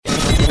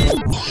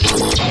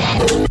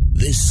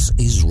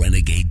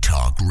Renegade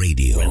Talk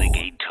Radio.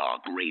 Renegade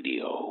Talk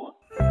Radio.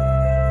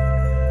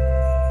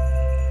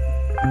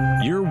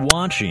 You're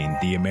watching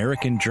The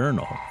American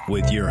Journal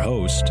with your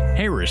host,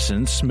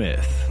 Harrison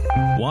Smith.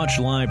 Watch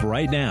live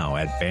right now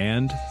at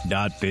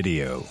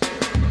band.video.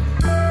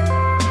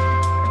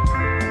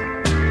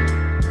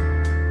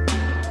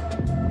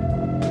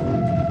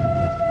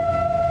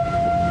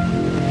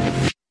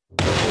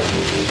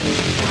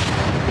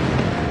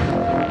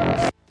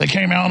 They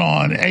came out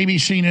on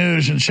ABC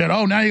News and said,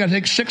 oh, now you got to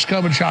take 6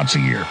 COVID shots a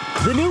year.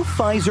 The new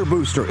Pfizer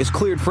booster is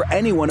cleared for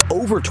anyone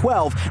over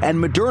 12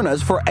 and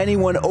Moderna's for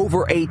anyone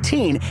over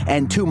 18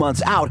 and 2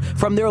 months out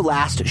from their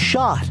last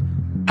shot.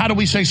 How do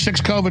we say 6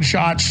 COVID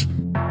shots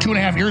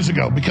 2.5 years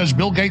ago? Because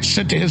Bill Gates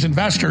said to his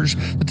investors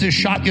that this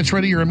shot gets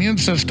rid of your immune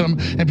system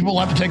and people will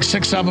have to take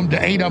 6 of them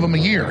to 8 of them a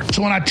year.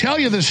 So when I tell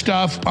you this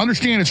stuff,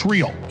 understand it's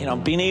real. You know,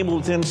 being able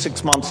within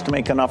 6 months to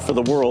make enough for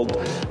the world,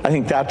 I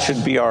think that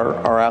should be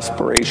our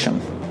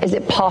aspiration. Is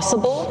it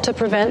possible to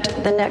prevent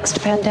the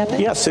next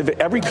pandemic? Yes, if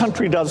every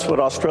country does what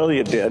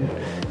Australia did,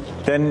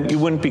 then you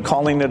wouldn't be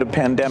calling it a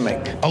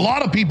pandemic. A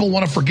lot of people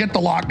want to forget the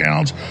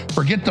lockdowns,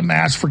 forget the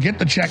masks, forget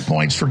the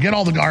checkpoints, forget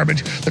all the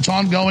garbage that's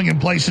ongoing in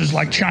places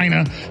like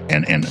China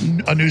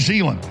and New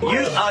Zealand. You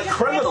are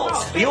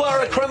criminals. You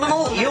are a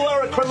criminal. You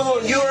are a criminal.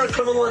 And you are a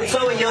criminal. And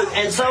so are you.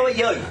 And so are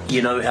you.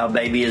 You know, our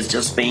baby has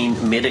just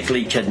been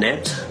medically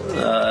kidnapped.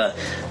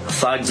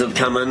 Thugs have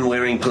come in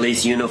wearing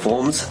police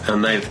uniforms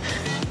and they've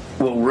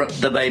ripped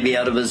the baby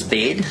out of his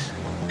bed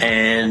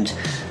and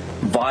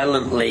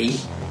violently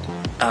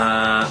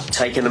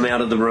taken him out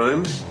of the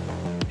room.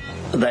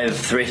 They've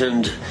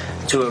threatened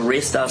to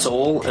arrest us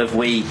all if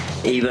we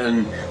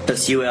even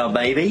pursue our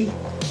baby.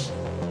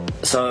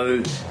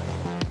 So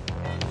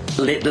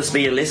let this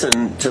be a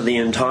lesson to the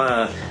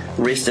entire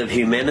rest of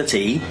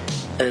humanity,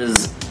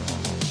 is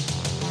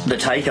the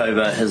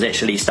takeover has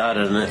actually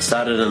started, and it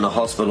started in a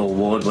hospital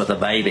ward with a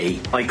baby.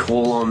 I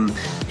call on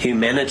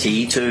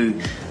humanity to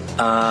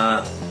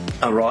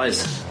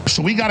arise.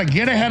 So we got to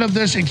get ahead of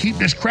this and keep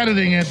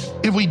discrediting it.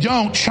 If we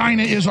don't,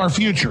 China is our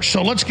future.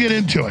 So let's get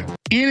into it.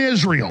 In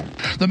Israel,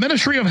 the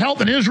Ministry of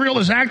Health in Israel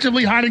is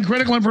actively hiding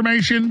critical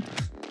information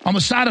on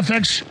the side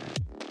effects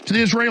to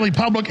the Israeli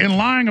public and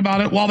lying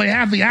about it while they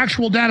have the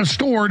actual data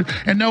stored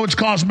and know it's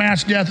caused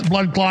mass death,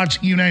 blood clots,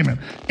 you name it,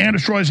 and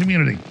destroys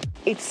immunity.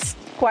 It's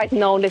quite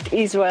known that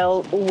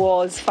Israel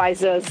was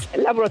Pfizer's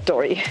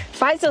laboratory.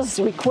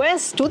 Pfizer's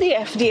request to the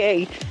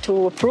FDA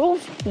to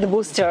approve the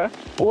booster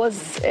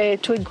was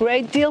to a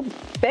great deal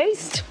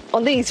based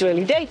on the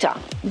Israeli data.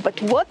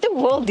 But what the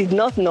world did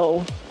not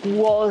know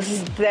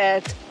was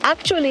that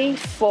actually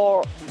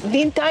for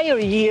the entire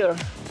year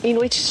in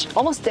which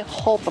almost the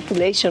whole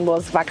population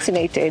was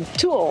vaccinated,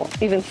 2 or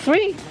even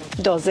 3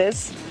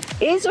 doses,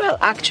 Israel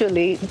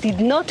actually did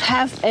not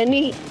have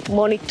any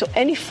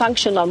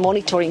functional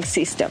monitoring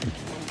system.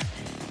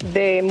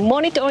 The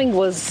monitoring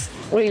was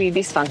really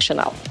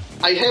dysfunctional.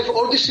 I have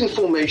all this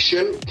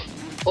information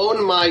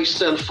on my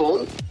cell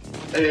phone,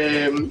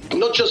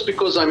 not just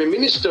because I'm a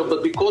minister,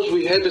 but because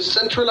we have a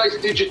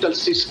centralized digital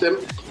system.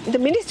 The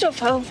Minister of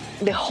Health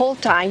the whole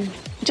time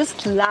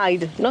just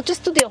lied, not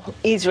just to the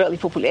Israeli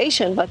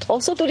population, but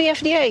also to the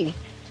FDA.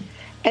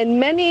 And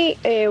many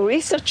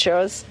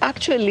researchers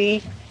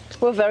actually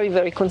were very,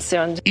 very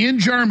concerned. In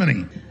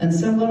Germany. And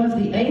so one of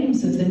the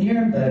aims of the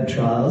Nuremberg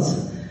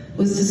trials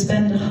was to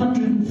spend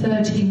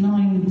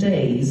 139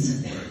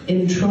 days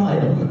in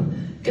trial,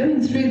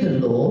 going through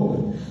the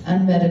law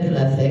and medical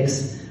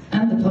ethics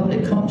and the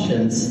public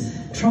conscience,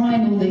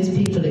 trying all these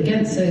people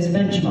against those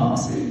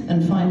benchmarks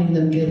and finding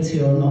them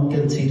guilty or not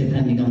guilty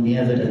depending on the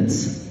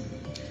evidence.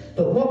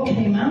 But what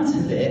came out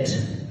of it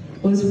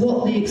was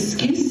what the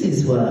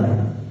excuses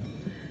were.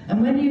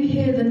 And when you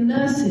hear the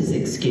nurses'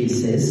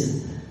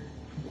 excuses,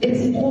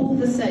 it's all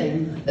the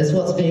same as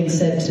what's being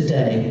said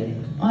today.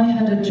 I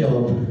had a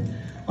job.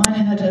 I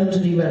had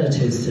elderly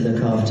relatives to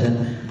look after.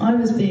 I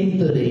was being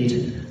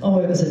bullied. Oh,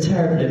 it was a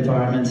terrible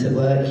environment at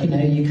work. You know,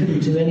 you couldn't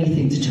do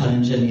anything to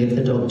challenge any of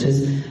the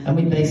doctors. And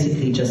we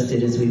basically just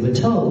did as we were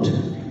told,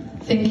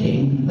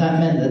 thinking that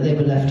meant that they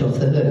were left off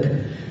the hook.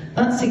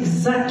 That's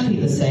exactly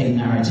the same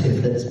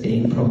narrative that's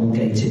being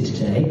promulgated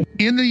today.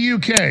 In the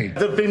UK,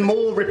 there have been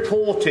more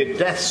reported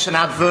deaths and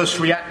adverse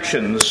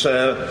reactions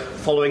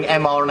following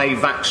mRNA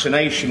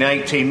vaccination in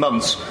 18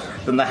 months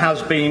than there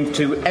has been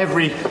to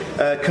every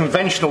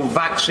conventional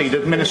vaccine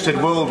administered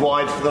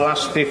worldwide for the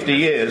last 50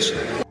 years.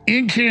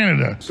 In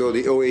Canada. So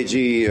the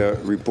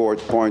OAG report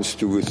points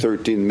to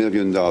 $13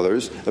 million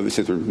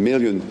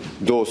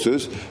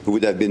doses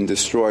would have been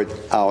destroyed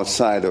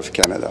outside of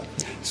Canada.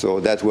 So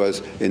that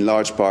was in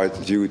large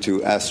part due to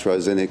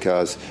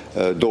AstraZeneca's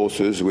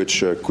doses,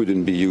 which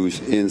couldn't be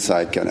used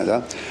inside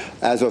Canada.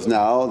 As of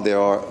now, there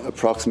are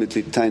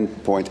approximately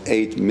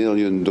 10.8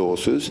 million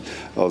doses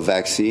of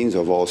vaccines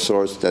of all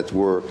sorts that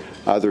were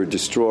either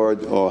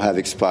destroyed or have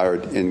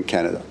expired in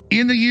Canada.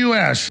 In the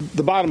U.S.,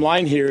 the bottom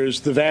line here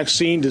is the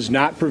vaccine does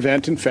not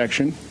prevent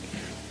infection,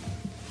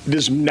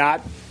 does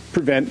not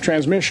prevent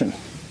transmission.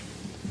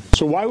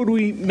 So why would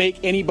we make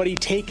anybody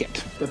take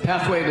it? The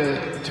pathway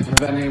to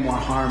prevent any more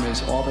harm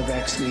is all the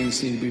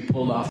vaccines need to be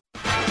pulled off.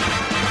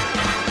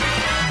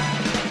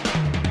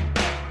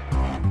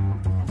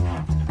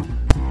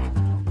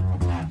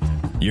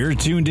 You're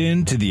tuned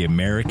in to the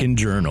American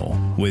Journal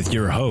with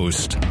your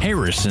host,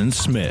 Harrison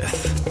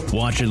Smith.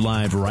 Watch it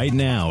live right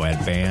now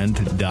at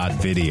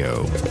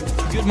band.video.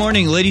 Good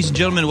morning, ladies and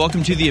gentlemen.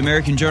 Welcome to the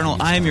American Journal.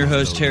 I am your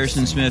host,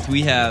 Harrison Smith.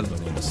 We have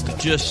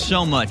just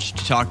so much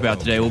to talk about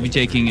today. We'll be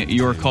taking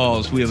your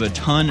calls. We have a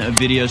ton of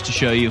videos to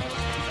show you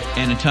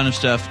and a ton of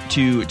stuff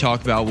to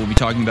talk about. We'll be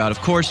talking about, of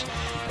course,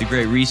 the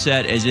Great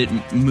Reset as it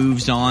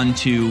moves on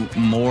to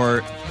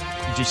more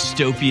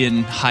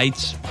dystopian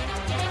heights.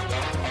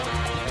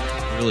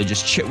 Really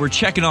just we're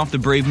checking off the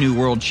Brave New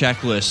World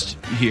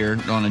checklist here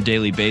on a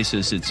daily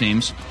basis, it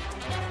seems.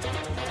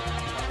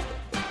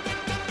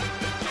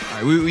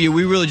 All right, we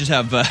really just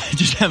have a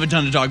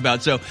ton to talk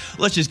about, so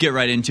let's just get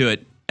right into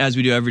it, as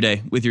we do every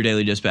day with your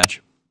Daily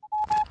Dispatch.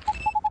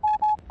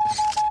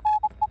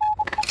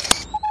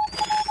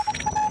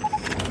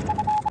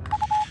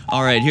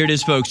 All right, here it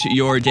is, folks,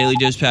 your Daily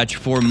Dispatch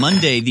for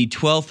Monday, the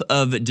 12th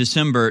of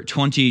December,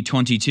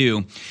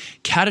 2022.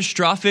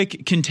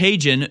 Catastrophic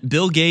contagion.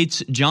 Bill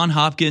Gates, Johns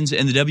Hopkins,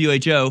 and the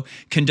WHO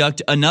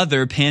conduct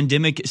another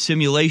pandemic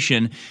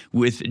simulation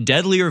with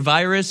deadlier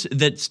virus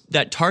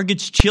that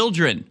targets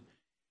children.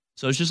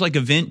 So it's just like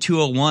Event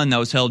 201 that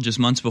was held just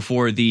months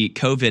before the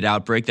COVID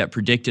outbreak that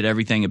predicted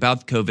everything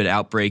about the COVID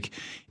outbreak.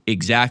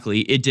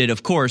 Exactly. It did,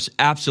 of course,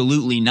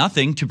 absolutely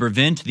nothing to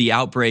prevent the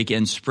outbreak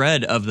and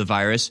spread of the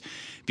virus,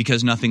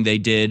 because nothing they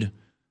did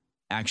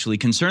actually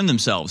concerned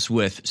themselves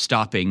with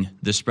stopping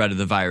the spread of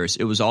the virus.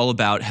 It was all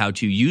about how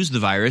to use the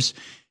virus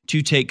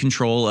to take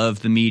control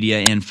of the media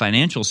and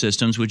financial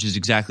systems, which is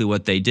exactly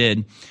what they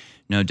did.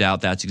 No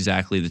doubt that's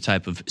exactly the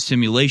type of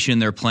simulation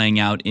they're playing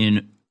out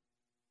in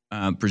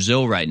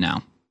Brazil right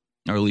now,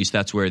 or at least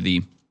that's where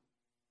the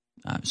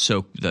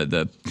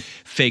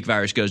fake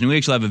virus goes. And we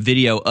actually have a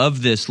video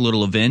of this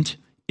little event.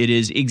 It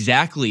is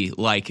exactly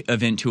like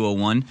Event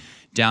 201,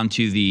 down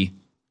to the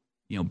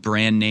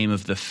brand name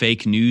of the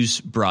fake news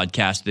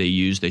broadcast they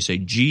use. They say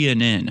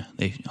GNN.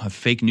 They have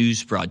fake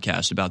news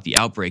broadcast about the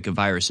outbreak of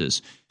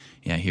viruses.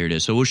 Yeah, here it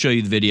is. So we'll show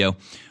you the video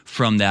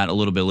from that a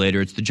little bit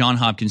later. It's the Johns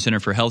Hopkins Center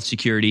for Health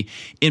Security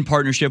in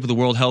partnership with the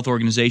World Health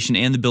Organization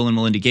and the Bill and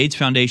Melinda Gates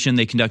Foundation.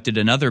 They conducted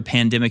another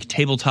pandemic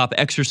tabletop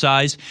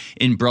exercise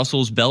in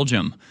Brussels,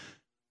 Belgium,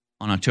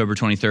 on October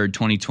 23rd,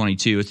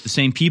 2022. It's the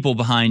same people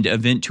behind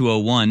Event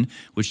 201,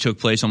 which took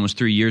place almost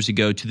 3 years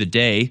ago to the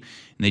day, and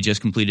they just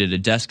completed a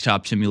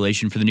desktop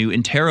simulation for the new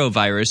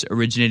enterovirus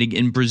originating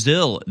in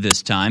Brazil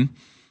this time,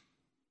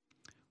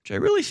 which I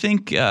really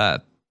think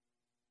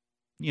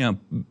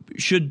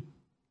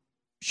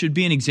should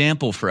be an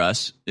example for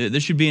us.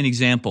 This should be an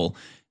example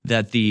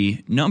that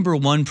the number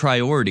one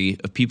priority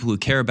of people who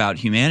care about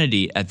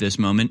humanity at this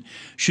moment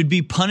should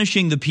be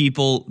punishing the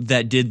people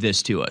that did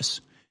this to us.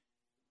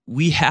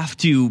 We have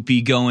to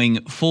be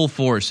going full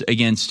force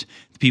against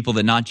the people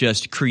that not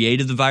just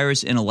created the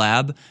virus in a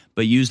lab,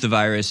 but used the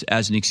virus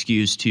as an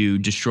excuse to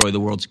destroy the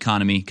world's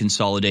economy,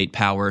 consolidate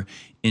power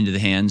into the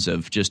hands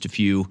of just a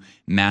few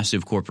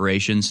massive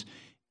corporations,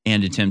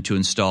 and attempt to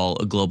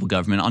install a global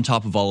government on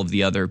top of all of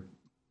the other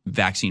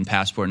vaccine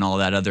passport and all of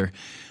that other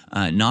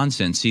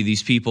nonsense. See,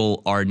 these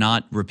people are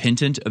not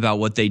repentant about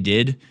what they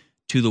did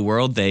to the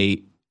world.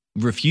 They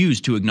refuse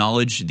to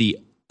acknowledge the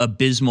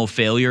abysmal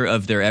failure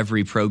of their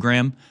every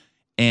program,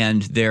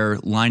 and they're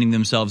lining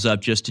themselves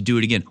up just to do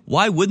it again.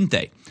 Why wouldn't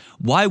they?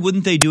 Why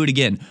wouldn't they do it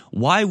again?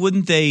 Why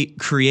wouldn't they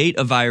create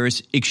a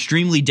virus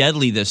extremely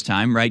deadly this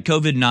time, right?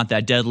 COVID, not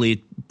that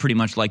deadly, pretty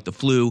much like the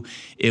flu.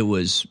 It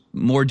was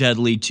more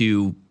deadly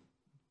to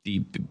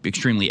the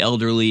extremely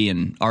elderly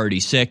and already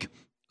sick.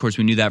 Of course,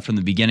 we knew that from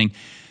the beginning.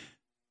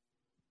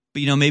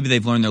 But, maybe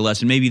they've learned their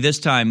lesson. Maybe this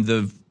time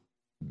the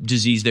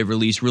disease they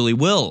release really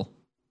will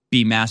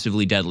be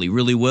massively deadly,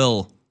 really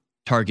will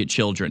target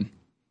children.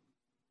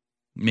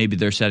 Maybe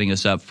they're setting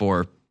us up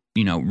for,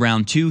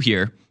 round two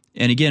here.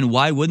 And again,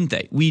 why wouldn't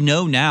they? We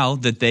know now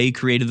that they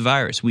created the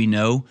virus. We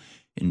know,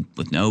 and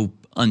with no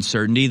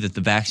uncertainty, that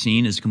the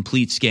vaccine is a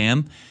complete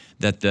scam,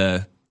 that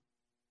the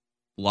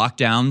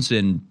lockdowns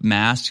and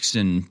masks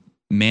and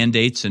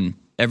mandates and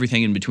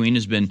everything in between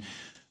has been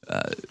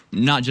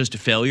not just a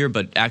failure,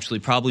 but actually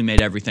probably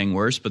made everything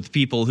worse. But the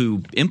people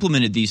who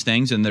implemented these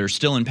things and that are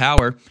still in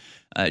power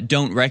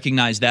don't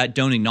recognize that,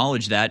 don't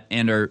acknowledge that,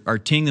 and are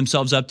teeing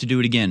themselves up to do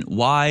it again.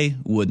 Why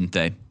wouldn't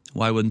they?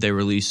 Why wouldn't they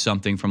release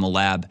something from a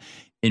lab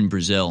in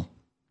Brazil?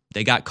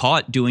 They got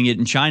caught doing it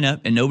in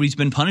China, and nobody's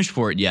been punished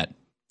for it yet.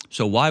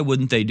 So why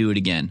wouldn't they do it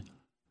again?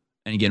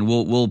 And again,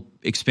 we'll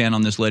expand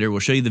on this later. We'll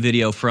show you the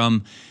video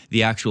from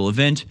the actual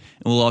event,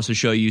 and we'll also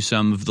show you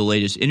some of the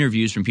latest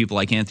interviews from people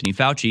like Anthony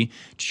Fauci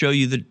to show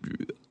you that,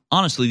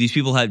 honestly, these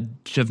people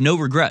have no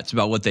regrets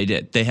about what they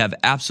did. They have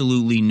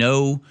absolutely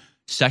no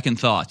second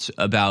thoughts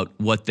about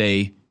what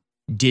they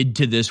did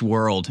to this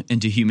world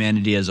and to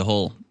humanity as a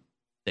whole.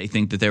 They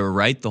think that they were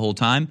right the whole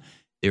time.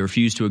 They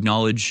refuse to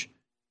acknowledge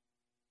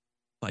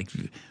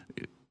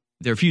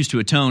they refuse to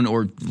atone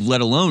or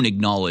let alone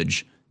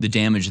acknowledge the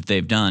damage that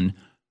they've done.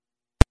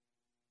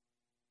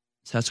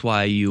 So that's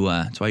why you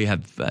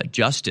have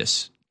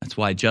justice. That's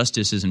why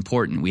justice is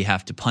important. We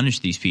have to punish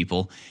these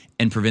people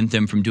and prevent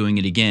them from doing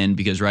it again,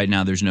 because right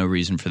now there's no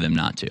reason for them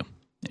not to.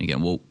 And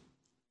again, we'll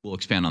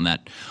expand on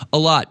that a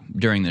lot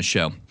during this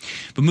show.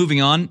 But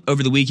moving on,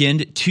 over the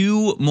weekend,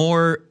 2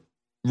 more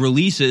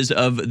releases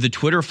of the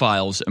Twitter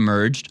files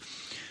emerged.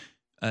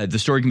 The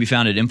story can be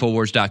found at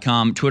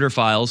Infowars.com. Twitter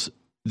files.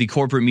 The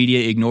corporate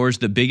media ignores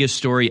the biggest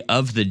story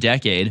of the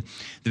decade.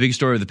 The biggest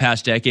story of the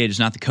past decade is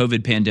not the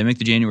COVID pandemic,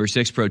 the January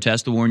 6th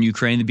protests, the war in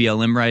Ukraine, the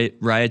BLM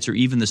riots, or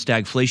even the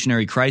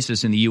stagflationary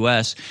crisis in the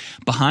U.S.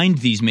 Behind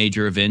these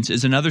major events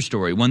is another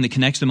story, one that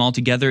connects them all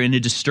together in a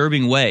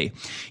disturbing way.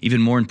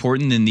 Even more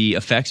important than the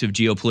effects of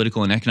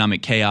geopolitical and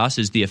economic chaos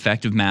is the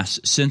effect of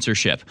mass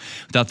censorship.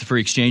 Without the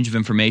free exchange of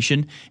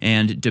information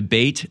and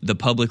debate, the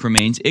public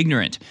remains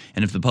ignorant.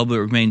 And if the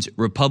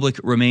public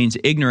remains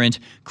ignorant,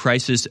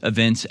 crisis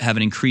events have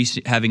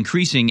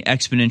increasing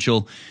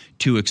exponential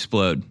to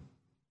explode.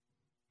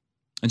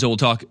 And so we'll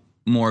talk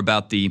more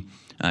about the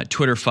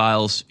Twitter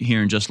files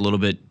here in just a little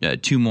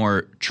bit. 2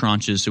 more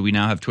tranches. So we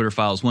now have Twitter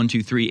files 1,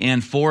 2, 3,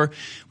 and 4.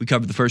 We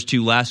covered the first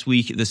 2 last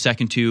week. The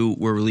second 2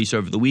 were released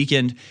over the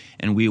weekend,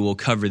 and we will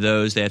cover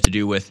those. They have to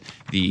do with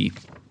the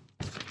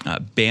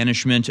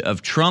banishment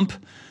of Trump,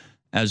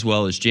 as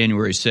well as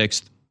January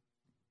 6th,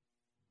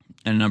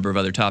 and a number of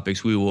other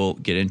topics. We will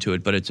get into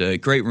it, but it's a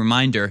great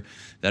reminder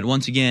that,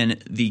 once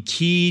again, the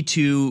key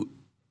to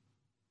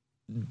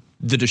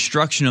the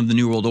destruction of the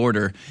New World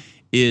Order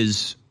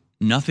is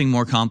nothing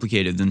more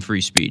complicated than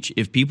free speech.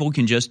 If people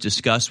can just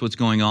discuss what's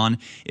going on,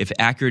 if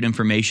accurate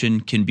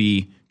information can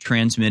be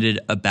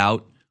transmitted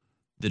about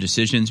the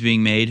decisions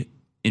being made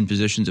in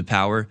positions of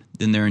power,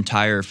 then their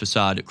entire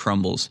facade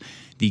crumbles.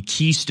 The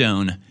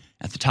keystone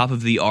at the top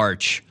of the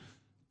arch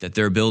that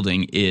they're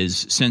building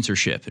is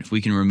censorship. If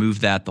we can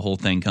remove that, the whole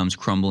thing comes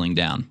crumbling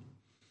down.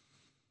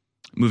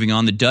 Moving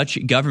on, the Dutch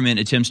government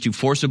attempts to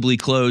forcibly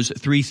close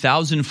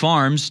 3,000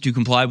 farms to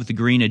comply with the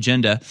green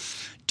agenda.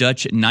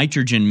 Dutch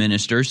nitrogen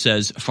minister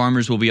says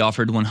farmers will be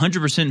offered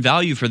 100%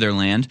 value for their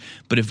land,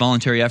 but if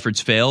voluntary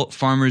efforts fail,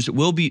 farmers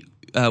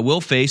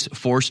will face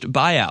forced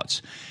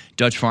buyouts.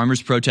 Dutch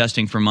farmers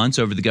protesting for months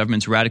over the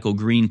government's radical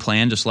green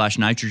plan to slash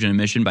nitrogen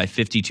emission by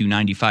 50 to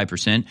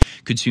 95%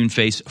 could soon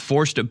face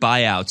forced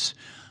buyouts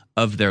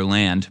of their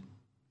land.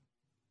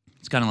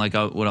 It's kind of like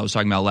what I was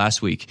talking about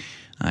last week.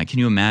 Can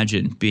you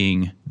imagine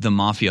being the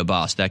mafia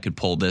boss that could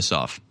pull this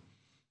off?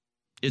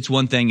 It's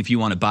one thing if you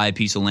want to buy a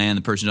piece of land,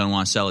 the person doesn't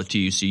want to sell it to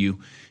you, so you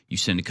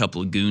send a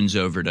couple of goons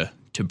over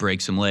to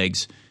break some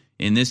legs.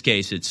 In this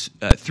case, it's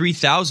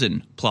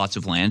 3,000 plots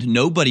of land.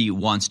 Nobody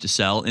wants to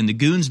sell, and the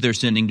goons they're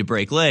sending to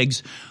break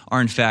legs are,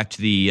 in fact,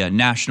 the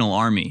National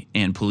Army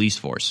and police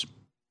force.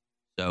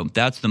 So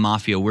that's the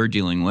mafia we're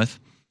dealing with,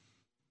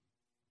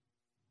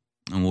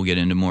 and we'll get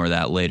into more of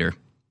that later.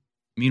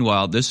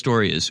 Meanwhile, this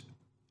story is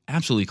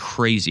absolutely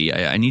crazy.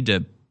 I need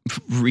to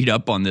read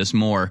up on this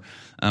more.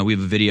 We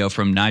have a video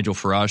from Nigel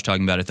Farage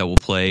talking about it that we'll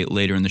play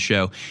later in the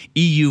show.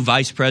 EU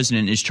vice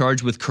president is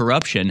charged with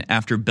corruption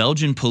after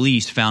Belgian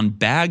police found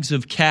bags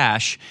of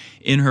cash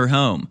in her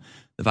home.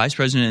 The vice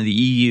president of the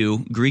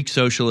EU, Greek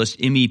socialist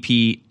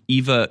MEP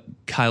Eva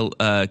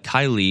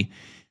Kaili,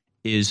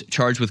 is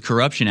charged with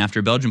corruption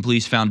after Belgian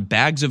police found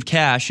bags of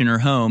cash in her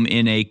home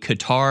in a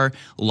Qatar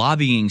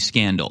lobbying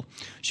scandal.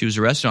 She was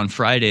arrested on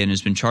Friday and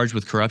has been charged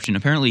with corruption.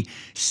 Apparently,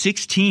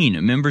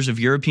 16 members of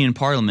European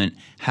Parliament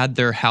had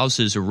their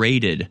houses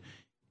raided.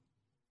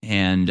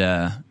 And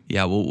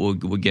we'll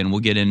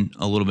get in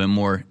a little bit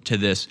more to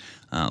this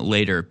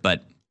later.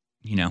 But,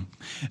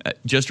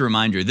 just a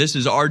reminder, this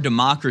is our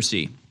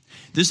democracy.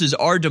 This is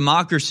our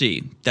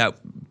democracy that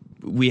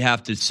we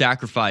have to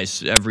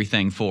sacrifice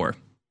everything for.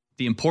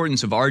 The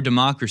importance of our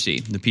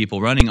democracy. The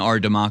people running our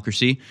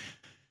democracy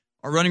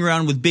are running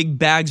around with big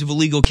bags of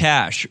illegal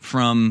cash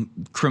from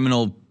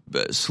criminal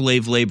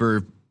slave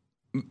labor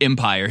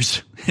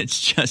empires. It's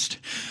just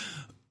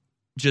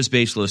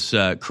baseless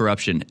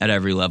corruption at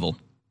every level.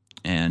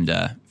 And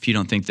if you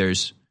don't think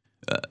there's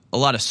a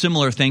lot of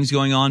similar things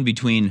going on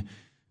between,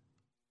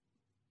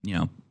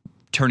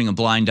 turning a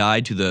blind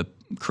eye to the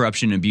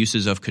corruption and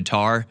abuses of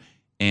Qatar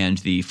and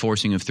the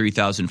forcing of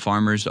 3,000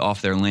 farmers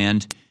off their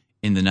land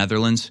in the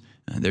Netherlands,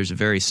 there's a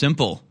very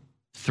simple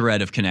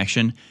thread of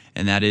connection,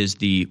 and that is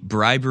the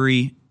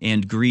bribery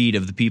and greed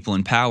of the people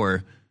in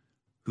power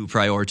who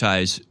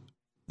prioritize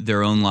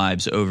their own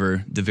lives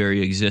over the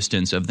very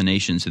existence of the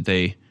nations that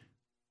they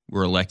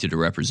were elected to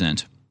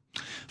represent.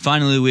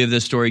 Finally, we have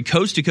this story.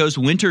 Coast-to-coast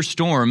winter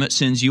storm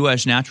sends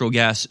U.S. natural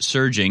gas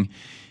surging.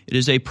 It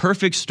is a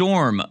perfect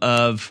storm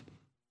of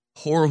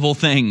horrible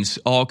things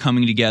all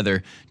coming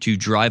together to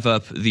drive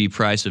up the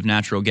price of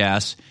natural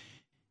gas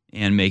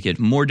and make it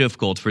more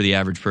difficult for the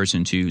average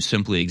person to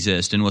simply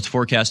exist. And what's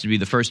forecast to be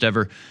the first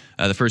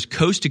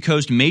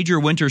coast-to-coast major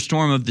winter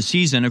storm of the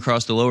season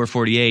across the lower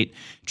 48,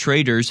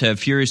 traders have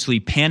furiously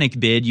panic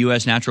bid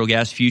U.S. natural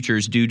gas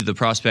futures due to the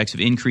prospects of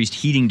increased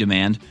heating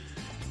demand.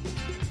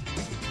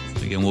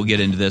 So Again, we'll get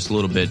into this a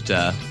little bit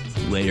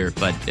later,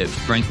 but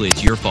frankly,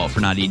 it's your fault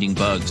for not eating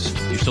bugs.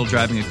 You're still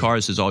driving a car.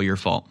 This is all your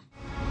fault.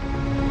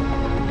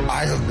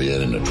 I have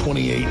been in a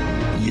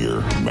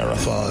 28-year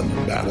marathon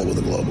battle with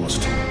a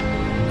globalist.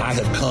 I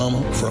have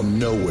come from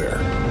nowhere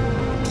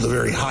to the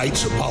very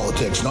heights of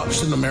politics, not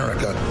just in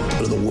America,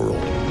 but in the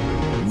world.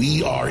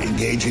 We are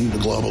engaging the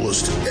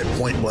globalists at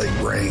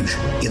point-blank range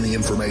in the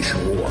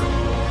information war.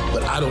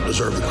 But I don't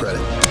deserve the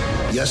credit.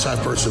 Yes, I've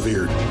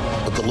persevered,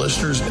 but the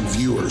listeners and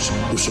viewers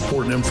who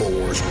support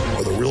InfoWars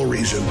are the real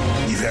reason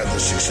we've had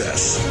this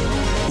success.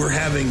 We're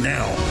having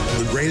now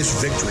the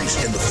greatest victories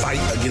in the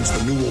fight against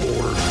the New World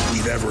Order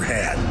we've ever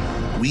had.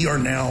 We are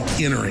now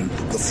entering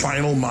the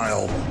final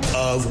mile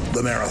of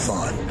the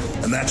marathon.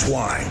 And that's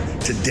why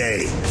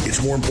today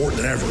it's more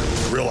important than ever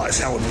to realize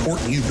how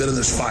important you've been in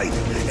this fight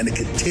and to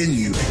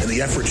continue in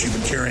the efforts you've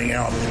been carrying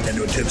out and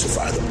to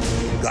intensify them.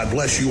 God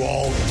bless you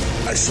all.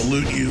 I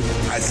salute you.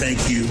 I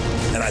thank you.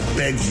 And I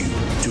beg you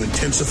to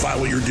intensify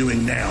what you're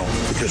doing now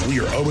because we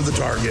are over the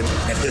target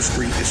and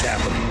history is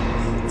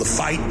happening. The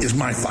fight is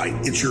my fight.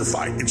 It's your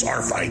fight. It's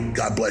our fight.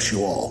 God bless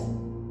you all.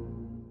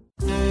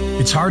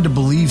 It's hard to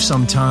believe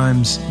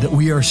sometimes that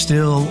we are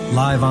still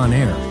live on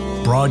air,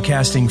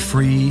 broadcasting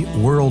free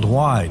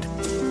worldwide.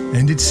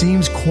 And it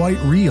seems quite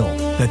real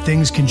that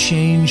things can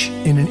change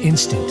in an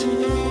instant.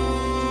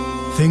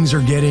 Things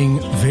are getting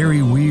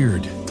very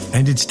weird,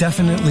 and it's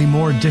definitely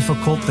more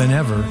difficult than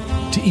ever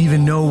to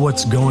even know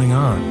what's going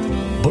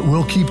on. But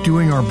we'll keep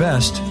doing our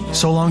best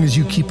so long as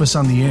you keep us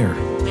on the air.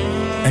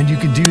 And you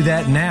can do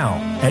that now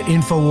at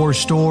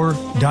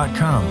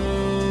InfoWarsStore.com.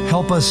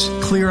 Help us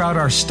clear out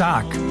our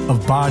stock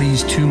of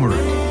Body's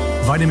turmeric,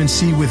 vitamin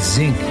C with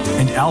zinc,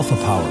 and alpha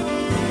power.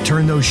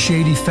 Turn those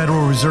shady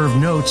Federal Reserve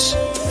notes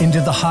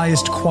into the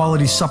highest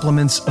quality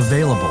supplements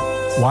available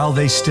while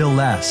they still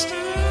last.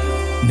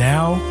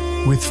 Now,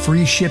 with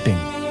free shipping.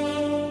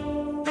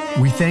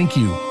 We thank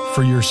you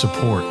for your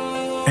support,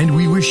 and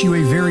we wish you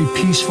a very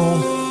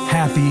peaceful,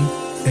 happy,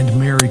 and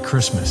Merry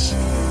Christmas.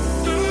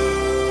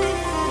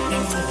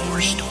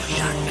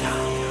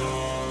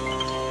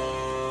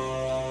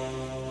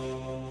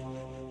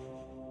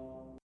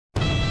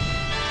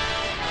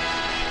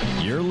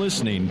 You're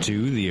listening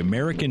to The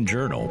American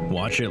Journal.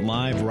 Watch it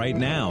live right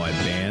now at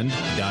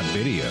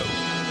band.video.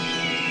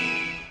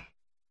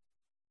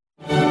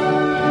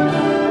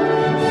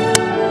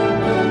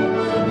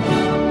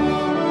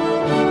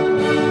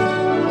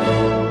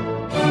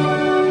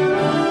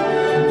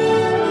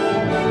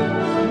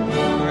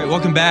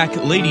 Welcome back,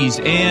 ladies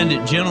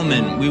and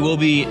gentlemen. We will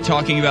be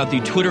talking about the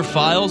Twitter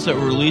files that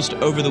were released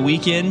over the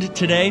weekend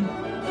today.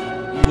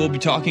 We'll be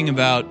talking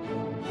about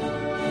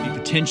the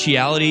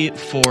potentiality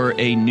for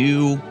a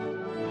new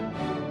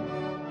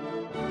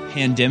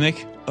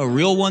pandemic, a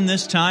real one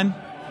this time.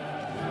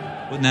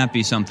 Wouldn't that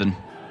be something?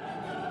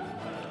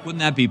 Wouldn't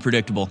that be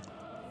predictable?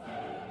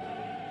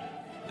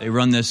 They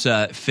run this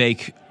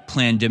fake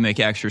plandemic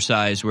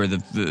exercise where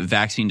the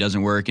vaccine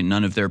doesn't work and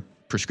none of their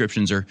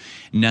prescriptions are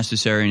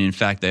necessary, and in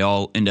fact, they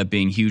all end up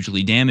being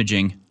hugely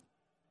damaging.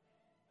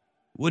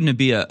 Wouldn't it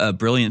be a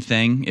brilliant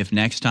thing if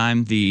next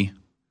time the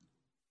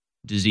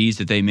disease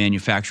that they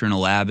manufacture in a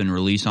lab and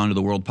release onto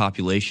the world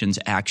population's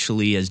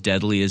actually as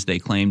deadly as they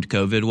claimed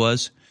COVID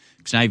was?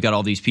 Because now you've got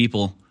all these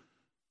people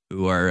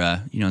who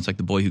are, it's like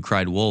the boy who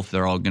cried wolf.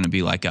 They're all going to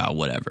be like, oh,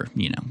 whatever.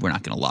 We're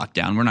not going to lock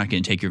down. We're not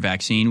going to take your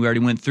vaccine. We already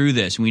went through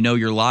this. We know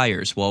you're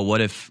liars. Well, what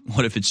if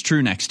it's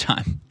true next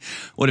time?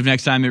 What if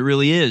next time it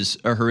really is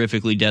a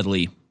horrifically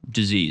deadly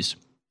disease?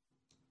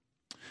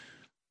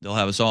 They'll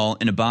have us all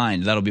in a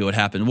bind. That'll be what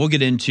happened. We'll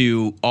get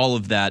into all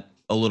of that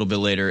a little bit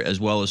later, as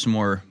well as some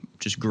more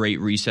just great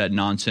reset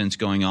nonsense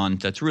going on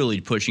that's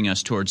really pushing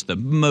us towards the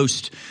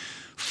most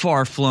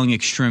far-flung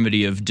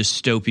extremity of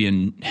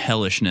dystopian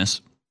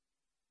hellishness.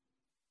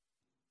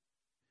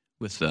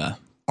 With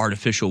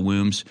artificial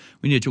wombs,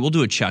 we'll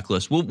do a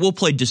checklist. We'll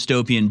play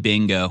dystopian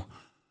bingo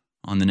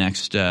on the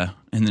next in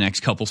the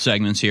next couple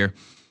segments here.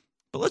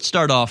 But let's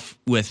start off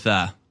with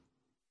some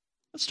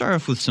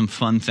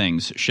fun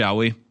things, shall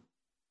we?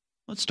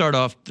 Let's start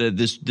off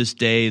this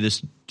day,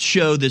 this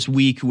show, this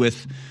week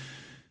with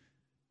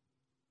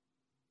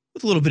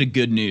a little bit of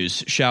good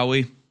news, shall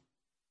we?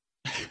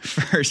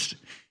 First,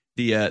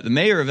 the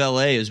mayor of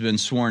LA has been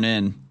sworn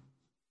in.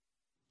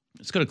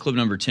 Let's go to clip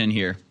number 10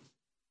 here.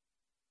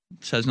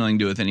 This has nothing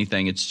to do with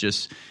anything. It's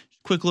just a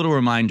quick little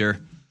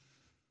reminder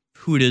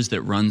who it is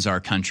that runs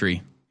our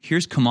country.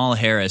 Here's Kamala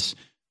Harris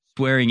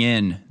swearing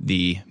in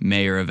the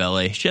mayor of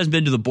LA. She hasn't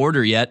been to the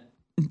border yet.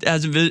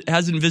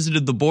 Hasn't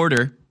visited the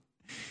border.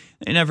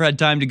 They never had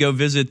time to go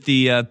visit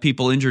the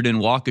people injured in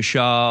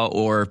Waukesha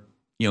or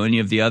any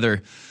of the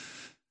other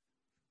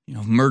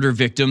murder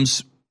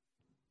victims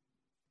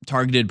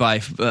targeted by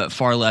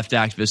far left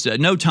activists.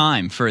 No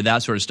time for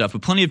that sort of stuff,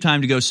 but plenty of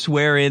time to go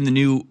swear in the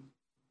new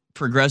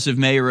progressive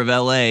mayor of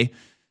LA.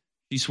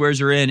 She swears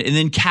her in and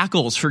then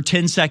cackles for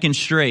 10 seconds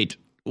straight.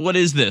 What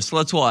is this?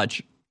 Let's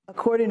watch.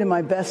 According to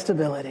my best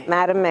ability.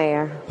 Madam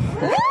Mayor.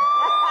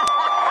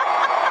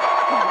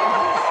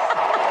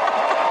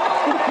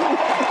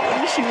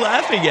 What is she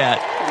laughing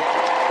at?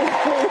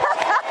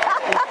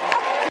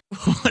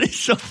 What is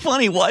so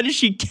funny? Why does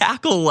she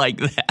cackle like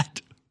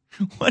that?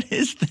 What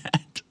is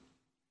that?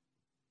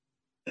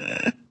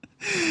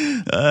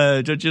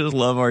 Don't you just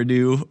love our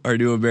new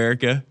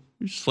America?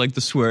 Just like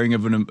the swearing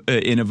of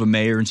a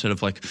mayor instead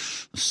of like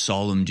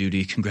solemn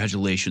duty.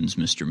 Congratulations,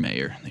 Mr.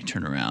 Mayor. They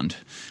turn around,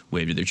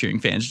 wave to their cheering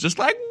fans, just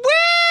like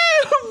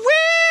woo, woo,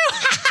 woo.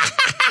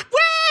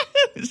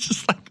 It's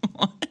just like,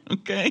 what?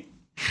 Okay,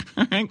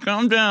 all right,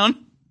 calm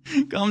down.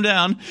 Calm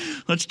down.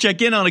 Let's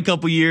check in on a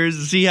couple years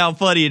and see how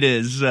funny it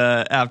is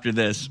after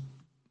this.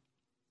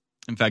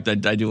 In fact, I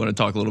do want to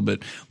talk a little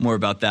bit more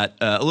about that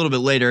a little bit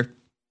later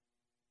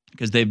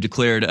because they've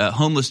declared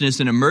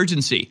homelessness an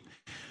emergency.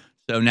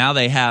 So now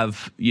they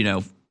have,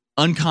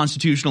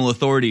 unconstitutional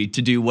authority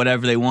to do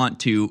whatever they want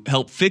to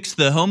help fix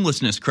the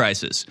homelessness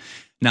crisis.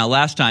 Now,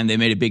 last time they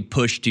made a big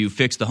push to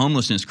fix the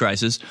homelessness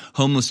crisis,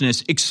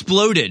 homelessness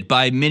exploded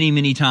by many,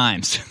 many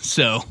times.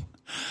 So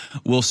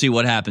we'll see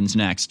what happens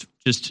next.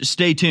 Just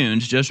stay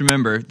tuned. Just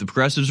remember, the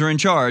progressives are in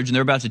charge and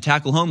they're about to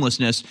tackle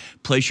homelessness.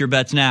 Place your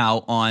bets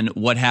now on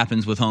what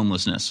happens with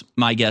homelessness.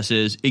 My guess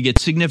is it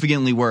gets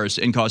significantly worse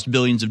and costs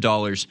billions of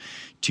dollars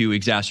to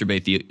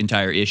exacerbate the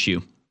entire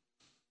issue.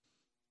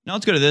 Now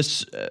let's go to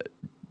this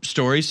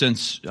story,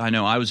 since I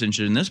know I was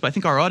interested in this, but I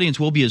think our audience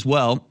will be as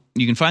well.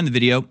 You can find the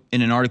video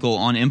in an article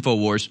on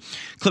InfoWars.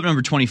 Clip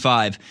number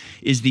 25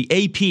 is the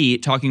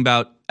AP talking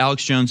about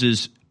Alex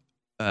Jones's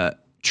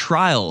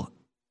trial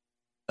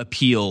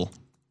appeal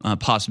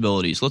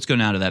possibilities. Let's go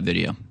now to that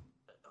video.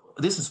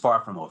 This is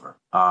far from over.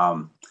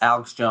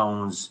 Alex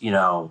Jones,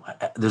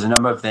 there's a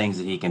number of things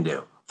that he can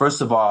do. First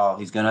of all,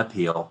 he's going to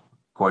appeal,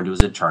 according to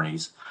his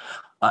attorneys.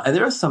 And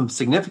there are some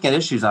significant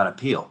issues on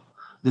appeal.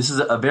 This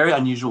is a very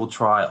unusual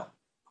trial.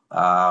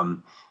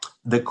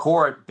 The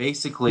court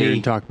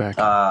basically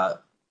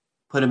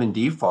put him in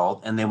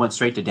default, and they went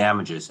straight to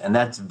damages. And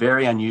that's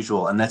very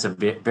unusual, and that's a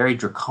very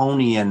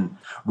draconian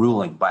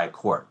ruling by a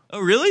court. Oh,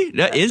 really?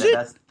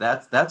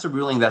 That's a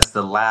ruling that's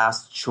the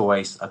last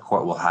choice a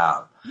court will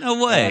have.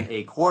 No way. And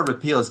a court of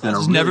appeal is going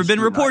to This has never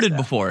been reported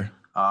before.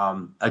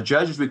 A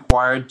judge is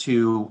required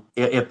to,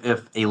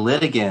 if a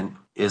litigant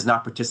is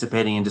not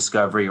participating in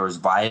discovery or is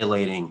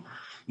violating,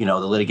 the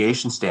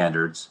litigation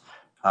standards,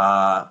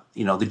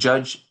 the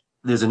judge,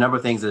 there's a number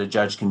of things that a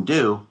judge can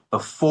do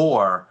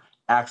before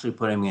actually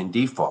putting him in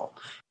default.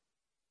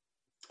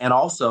 And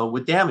also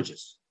with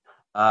damages.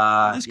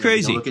 That's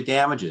crazy. Look at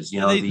damages.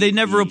 They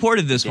never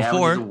reported this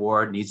before. The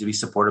award needs to be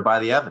supported by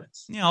the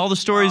evidence. Yeah, all the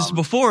stories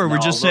before were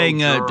just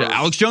saying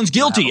Alex Jones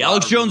guilty,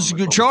 Alex Jones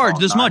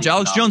charged this much,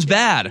 Alex Jones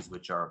bad.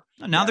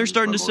 Now they're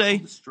starting to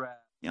say,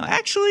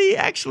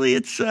 actually,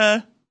 it's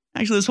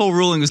actually this whole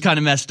ruling was kind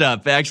of messed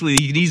up. Actually,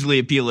 you can easily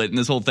appeal it, and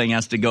this whole thing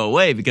has to go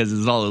away because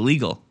it's all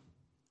illegal.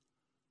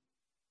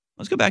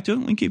 Let's go back to it.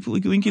 We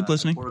can keep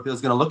listening. Court of Appeal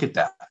is going to look at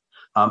that,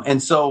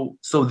 and so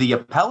the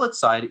appellate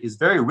side is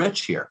very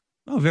rich here.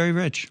 Oh, very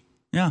rich.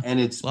 Yeah, and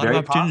it's a lot very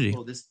of opportunity.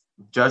 possible this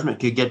judgment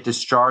could get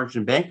discharged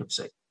in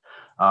bankruptcy.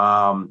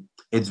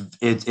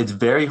 It's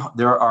very.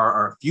 There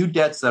are a few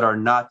debts that are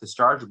not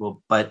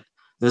dischargeable, but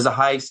there's a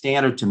high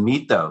standard to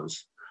meet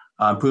those.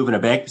 Proven a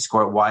bankruptcy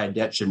court why a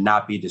debt should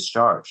not be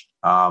discharged.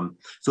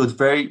 So it's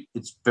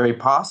very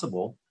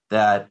possible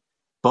that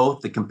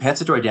both the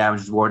compensatory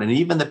damages award and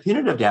even the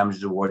punitive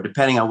damages award,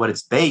 depending on what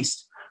it's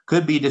based,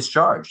 could be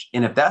discharged.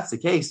 And if that's the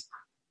case,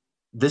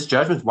 this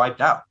judgment's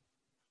wiped out.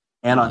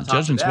 And on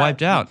top of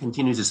that, he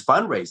continues his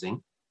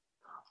fundraising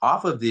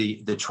off of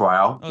the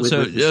trial.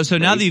 So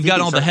now that you've got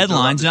all the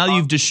headlines, now that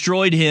you've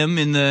destroyed him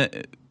in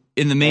the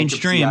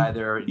mainstream,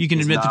 you can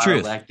admit the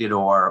truth. Elected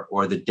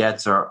or the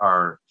debts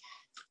are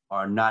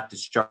not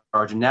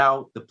discharged, and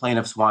now the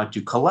plaintiffs want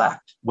to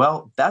collect.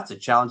 Well, that's a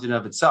challenge in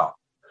of itself.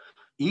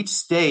 Each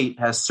state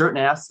has certain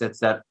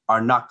assets that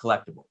are not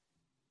collectible,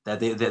 that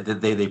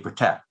they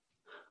protect,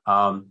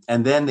 and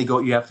then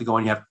you have to go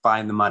and you have to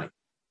find the money.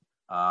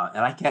 And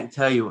I can't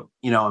tell you,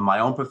 in my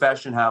own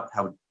profession, how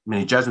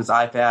many judgments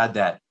I've had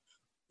that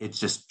it's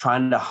just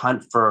trying to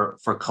hunt for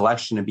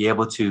collection and be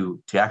able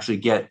to actually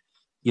get,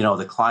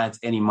 the clients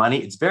any money.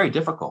 It's very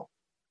difficult.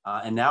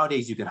 And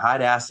nowadays you can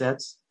hide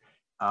assets,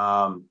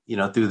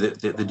 through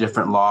the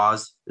different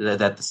laws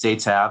that the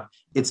states have.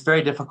 It's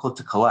very difficult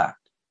to collect.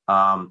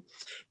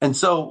 And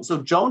so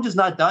Jones is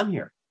not done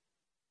here.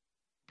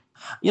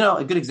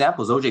 A good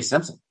example is O.J.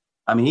 Simpson.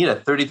 I mean, he had a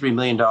 $33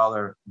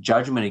 million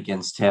judgment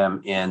against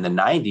him in the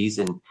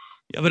 90s.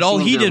 But all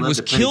he did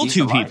was kill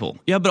two people.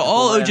 Yeah, but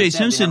all O.J.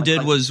 Simpson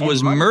did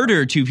was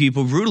murder two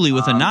people brutally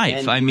with a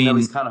knife. And,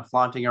 he's kind of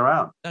flaunting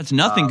around. That's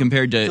nothing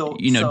compared to,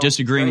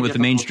 disagreeing with the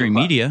mainstream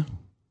media.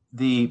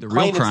 The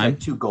real crime.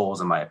 had two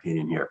goals, in my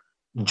opinion, here: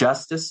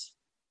 justice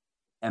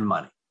and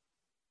money.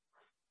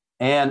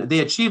 And they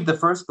achieved the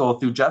first goal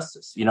through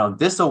justice.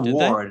 This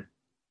award,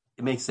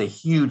 it makes a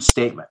huge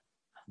statement.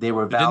 They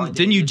were validated.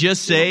 Didn't you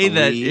just say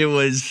that it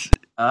was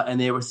and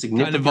they were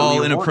significantly kind of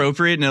all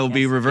inappropriate and it'll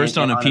be reversed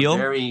on appeal?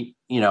 Very,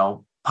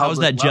 how is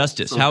that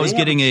justice? So how is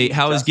getting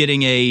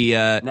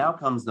a now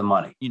comes the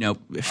money.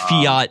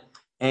 Fiat.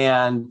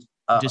 And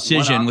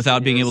decision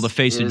without being able to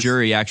face a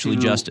jury, actually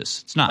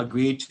justice. It's not.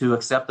 Agree to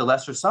accept a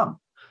lesser sum.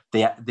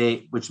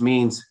 They which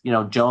means,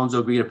 Jones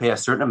will agree to pay a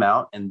certain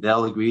amount, and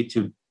they'll agree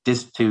to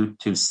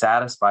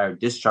satisfy or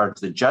discharge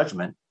the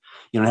judgment,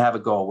 and have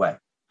it go away.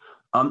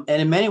 And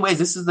in many ways,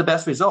 this is the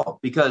best result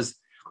because,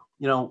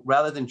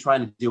 rather than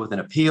trying to deal with an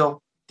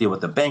appeal, deal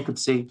with the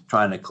bankruptcy,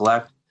 trying to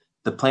collect,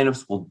 the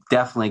plaintiffs will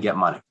definitely get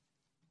money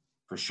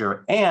for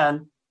sure.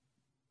 And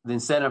the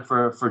incentive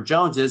for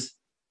Jones is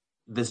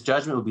this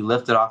judgment will be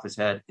lifted off his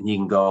head and he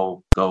can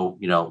go,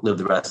 live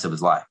the rest of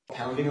his life.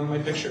 Pounding on my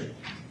picture.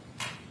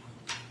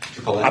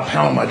 I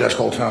pound on my desk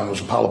all the time. There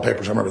was a pile of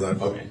papers. I remember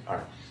that. Okay, all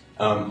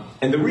right.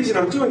 And the reason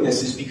I'm doing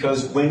this is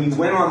because when you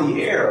went on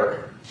the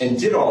air and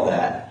did all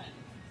that.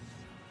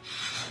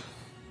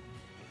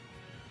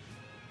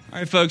 All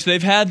right, folks,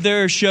 they've had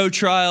their show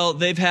trial.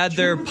 They've had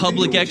their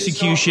public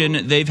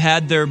execution. They've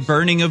had their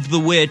burning of the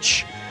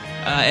witch.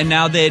 And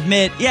now they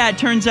admit, it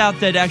turns out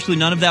that actually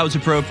none of that was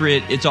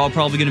appropriate. It's all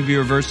probably going to be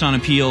reversed on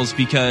appeals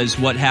because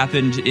what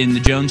happened in the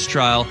Jones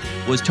trial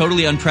was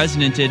totally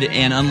unprecedented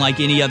and unlike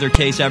any other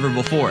case ever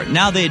before.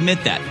 Now they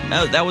admit that.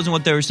 That wasn't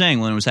what they were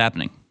saying when it was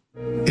happening.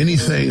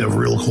 Anything of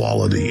real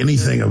quality,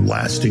 anything of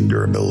lasting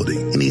durability,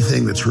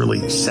 anything that's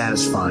really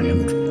satisfying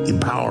and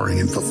empowering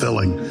and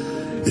fulfilling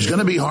is going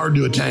to be hard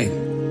to attain.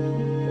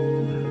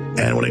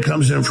 And when it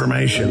comes to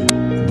information,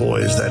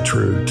 boy, is that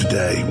true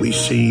today. We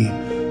see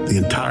the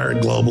entire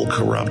global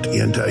corrupt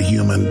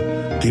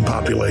anti-human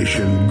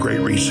depopulation, Great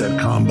Reset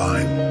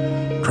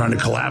combine, trying to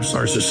collapse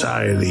our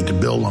society to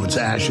build on its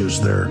ashes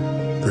their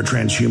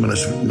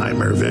transhumanist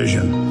nightmare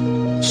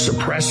vision,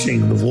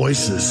 suppressing the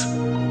voices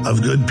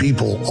of good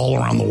people all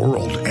around the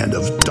world and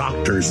of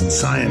doctors and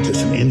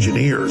scientists and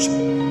engineers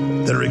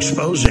that are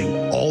exposing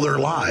all their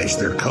lies,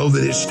 their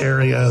COVID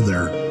hysteria,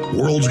 their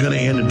world's going to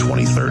end in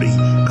 2030,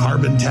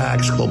 carbon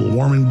tax, global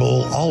warming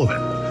bull, all of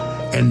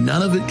it. And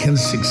none of it can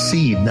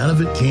succeed. None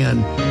of it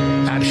can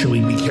actually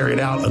be carried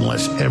out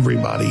unless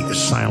everybody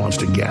is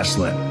silenced and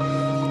gaslit.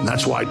 And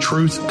that's why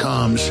truth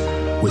comes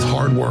with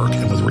hard work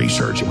and with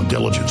research and with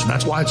diligence. And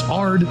that's why it's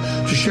hard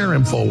to share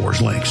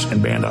InfoWars links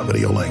and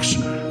Band.video links.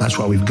 That's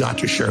why we've got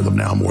to share them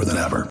now more than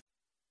ever.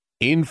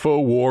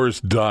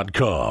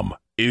 Infowars.com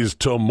is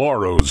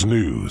tomorrow's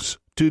news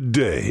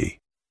today.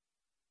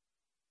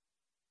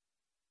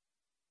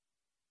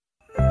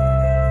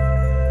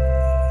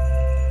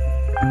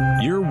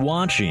 You're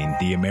watching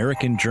The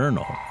American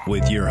Journal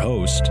with your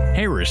host,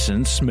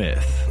 Harrison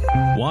Smith.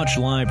 Watch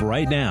live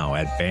right now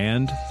at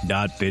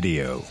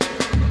Band.video.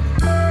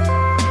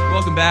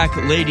 Welcome back,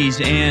 ladies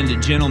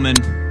and gentlemen.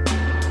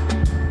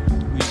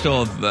 We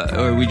still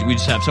have, we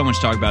just have so much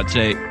to talk about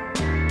today.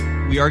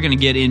 We are going to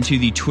get into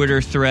the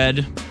Twitter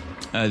thread,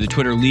 the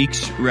Twitter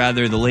leaks,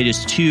 rather, the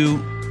latest two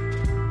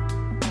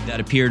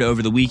that appeared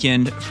over the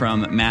weekend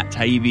from Matt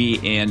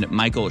Taibbi and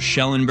Michael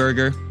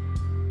Schellenberger.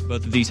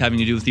 Both of these having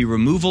to do with the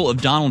removal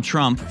of Donald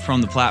Trump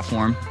from the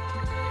platform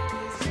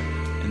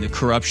and the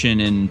corruption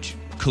and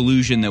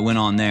collusion that went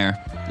on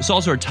there. This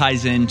all sort of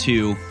ties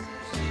into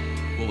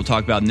what we'll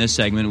talk about in this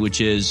segment,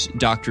 which is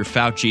Dr.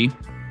 Fauci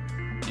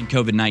and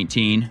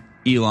COVID-19.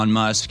 Elon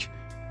Musk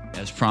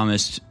has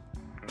promised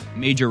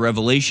major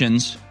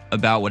revelations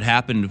about what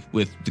happened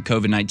with the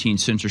COVID-19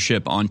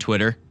 censorship on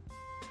Twitter.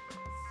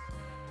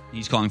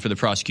 He's calling for the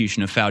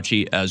prosecution of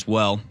Fauci as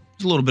well.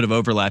 There's a little bit of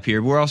overlap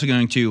here. We're also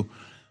going to,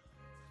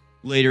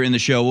 later in the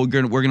show, we're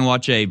going to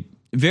watch a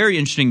very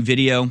interesting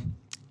video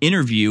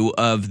interview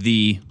of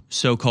the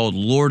so-called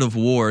Lord of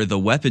War, the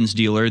weapons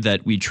dealer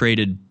that we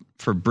traded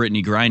for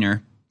Brittany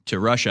Griner to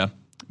Russia.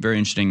 Very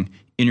interesting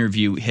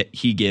interview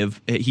he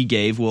gave.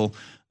 We'll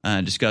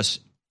discuss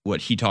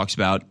what he talks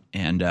about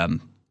and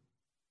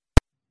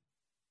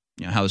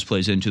how this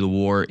plays into the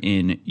war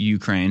in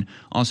Ukraine.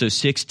 Also,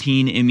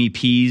 16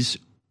 MEPs'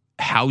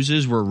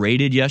 houses were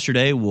raided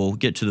yesterday. We'll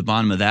get to the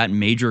bottom of that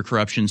major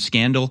corruption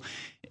scandal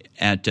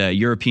at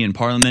European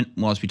Parliament.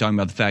 We'll also be talking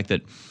about the fact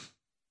that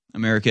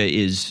America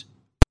is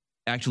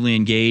actually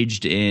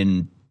engaged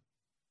in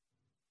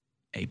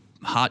a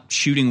hot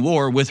shooting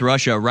war with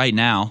Russia right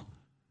now,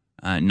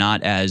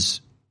 not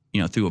as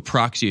through a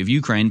proxy of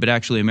Ukraine, but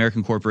actually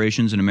American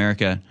corporations and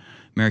American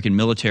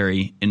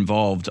military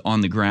involved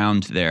on the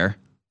ground there,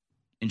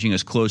 inching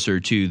us closer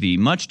to the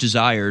much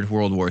desired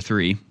World War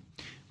III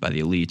by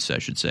the elites, I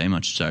should say,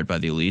 much desired by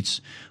the elites.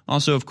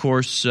 Also, of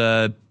course,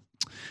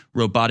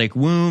 robotic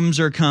wombs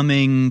are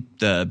coming.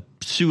 The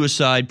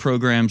suicide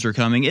programs are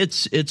coming.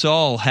 It's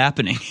all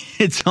happening.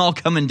 It's all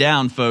coming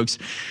down, folks.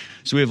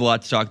 So we have a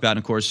lot to talk about. And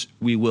of course,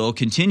 we will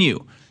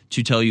continue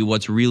to tell you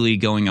what's really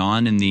going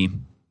on in the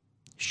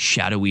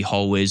shadowy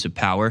hallways of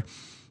power,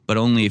 but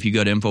only if you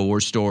go to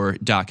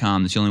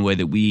InfoWarsStore.com. That's the only way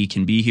that we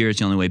can be here. It's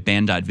the only way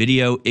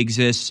Band.video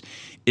exists.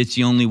 It's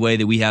the only way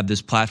that we have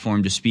this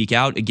platform to speak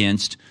out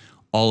against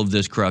all of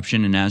this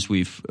corruption. And as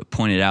we've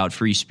pointed out,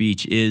 free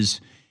speech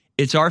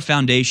it's our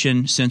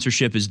foundation.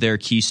 Censorship is their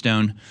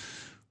keystone,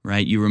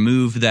 right? You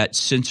remove that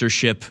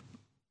censorship,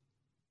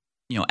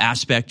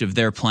 aspect of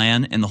their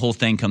plan, and the whole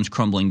thing comes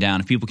crumbling down.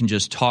 If people can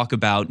just talk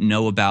about,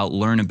 know about,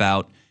 learn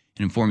about,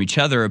 and inform each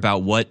other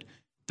about what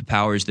the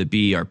powers that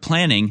be are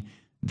planning,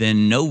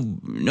 then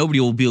nobody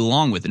will be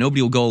along with it.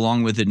 Nobody will go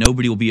along with it.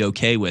 Nobody will be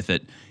okay with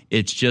it.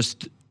 It's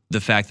just the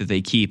fact that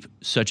they keep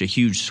such a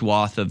huge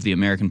swath of the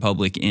American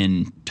public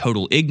in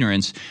total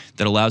ignorance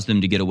that allows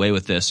them to get away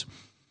with this.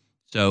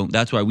 So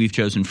that's why we've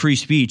chosen free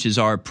speech as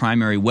our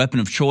primary weapon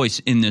of choice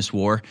in this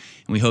war.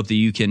 And we hope that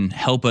you can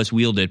help us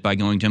wield it by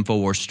going to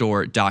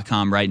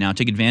InfoWarsStore.com right now.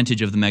 Take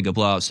advantage of the mega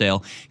blowout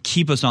sale.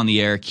 Keep us on the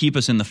air. Keep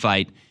us in the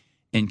fight.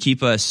 And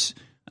keep us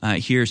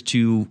here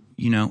to,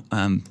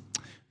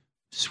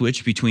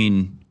 switch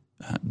between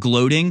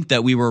gloating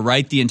that we were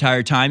right the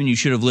entire time and you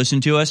should have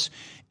listened to us,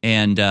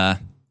 and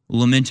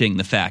lamenting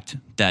the fact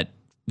that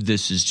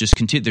this is just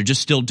they're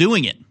just still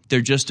doing it.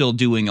 They're just still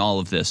doing all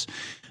of this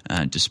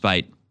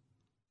despite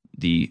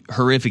the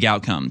horrific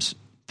outcomes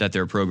that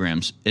their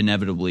programs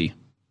inevitably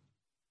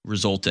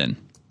result in.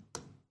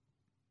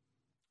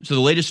 So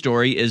the latest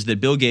story is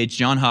that Bill Gates,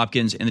 Johns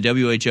Hopkins, and the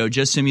WHO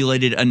just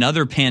simulated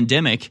another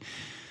pandemic.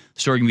 The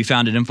story can be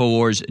found at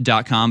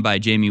Infowars.com by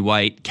Jamie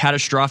White.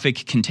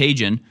 Catastrophic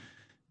contagion.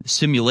 The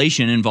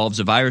simulation involves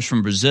a virus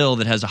from Brazil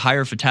that has a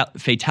higher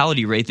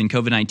fatality rate than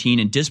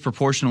COVID-19 and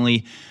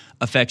disproportionately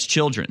affects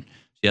children.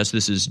 Yes,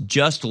 this is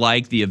just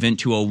like the Event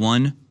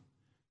 201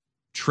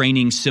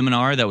 training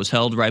seminar that was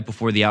held right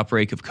before the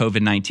outbreak of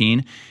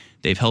COVID-19.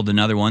 They've held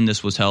another one.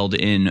 This was held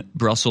in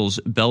Brussels,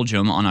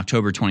 Belgium on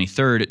October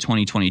 23rd,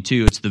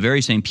 2022. It's the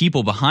very same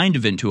people behind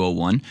Event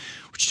 201,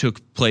 which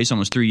took place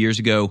almost 3 years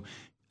ago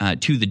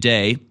to the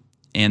day.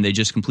 And they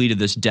just completed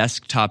this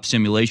desktop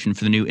simulation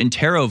for the new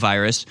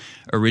enterovirus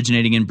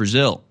originating in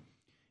Brazil.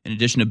 In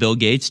addition to Bill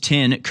Gates,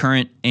 10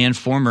 current and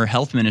former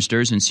health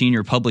ministers and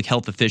senior public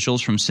health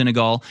officials from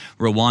Senegal,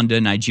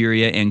 Rwanda,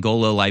 Nigeria,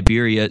 Angola,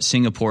 Liberia,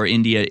 Singapore,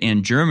 India,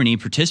 and Germany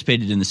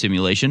participated in the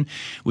simulation,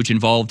 which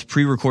involved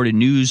pre-recorded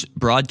news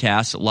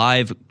broadcasts,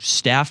 live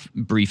staff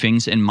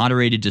briefings, and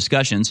moderated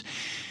discussions.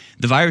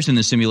 The virus in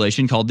the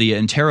simulation, called the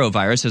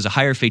enterovirus, has a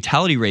higher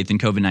fatality rate than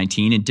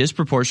COVID-19 and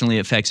disproportionately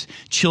affects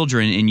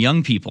children and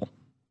young people.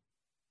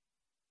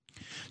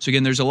 So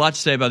again, there's a lot to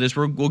say about this.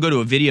 We'll go to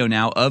a video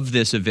now of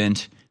this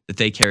event that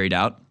they carried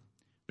out.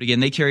 But again,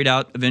 they carried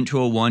out Event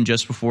 201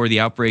 just before the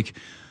outbreak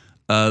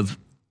of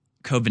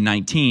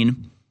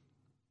COVID-19.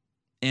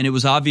 And it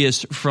was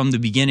obvious from the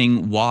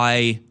beginning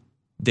why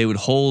they would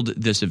hold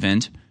this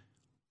event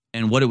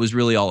and what it was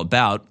really all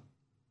about.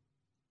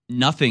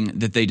 Nothing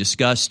that they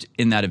discussed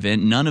in that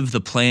event, none of the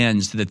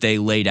plans that they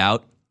laid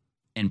out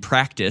and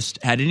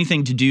practiced had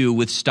anything to do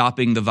with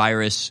stopping the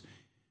virus,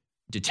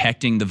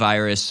 detecting the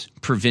virus,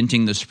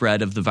 preventing the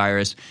spread of the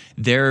virus.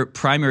 Their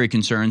primary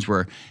concerns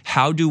were,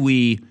 how do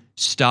we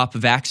stop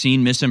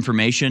vaccine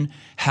misinformation?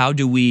 How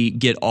do we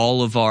get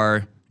all of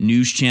our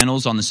news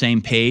channels on the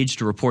same page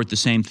to report the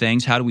same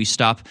things? How do we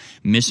stop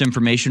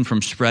misinformation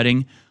from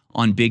spreading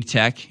on big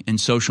tech and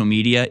social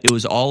media? It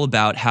was all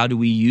about, how do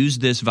we use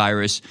this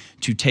virus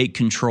to take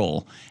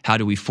control? How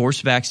do we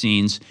force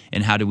vaccines?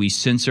 And how do we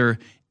censor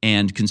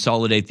and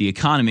consolidate the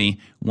economy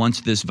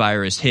once this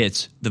virus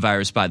hits? The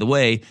virus, by the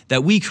way,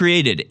 that we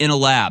created in a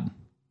lab.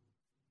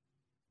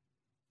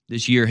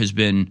 This year has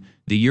been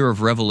the year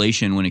of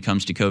revelation when it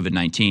comes to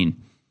COVID-19.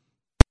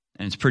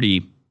 And it's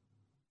pretty,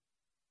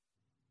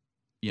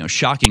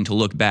 shocking to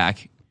look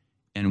back.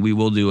 And we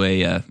will do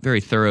a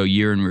very thorough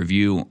year in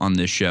review on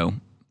this show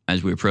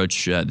as we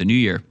approach the new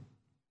year.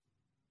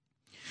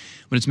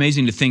 But it's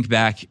amazing to think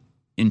back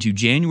into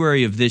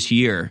January of this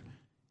year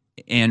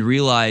and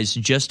realize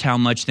just how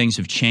much things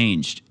have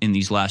changed in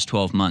these last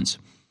 12 months.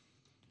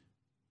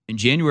 In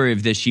January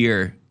of this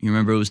year, you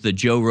remember it was the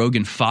Joe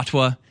Rogan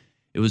fatwa.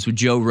 It was when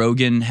Joe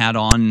Rogan had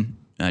on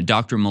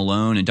Dr.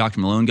 Malone, and Dr.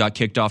 Malone got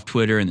kicked off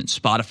Twitter, and then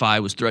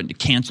Spotify was threatened to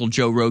cancel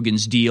Joe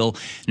Rogan's deal.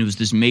 And it was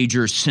this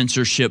major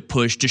censorship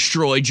push,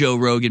 destroy Joe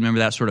Rogan. Remember,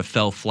 that sort of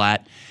fell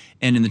flat.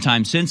 And in the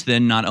time since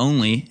then, not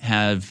only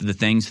have the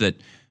things that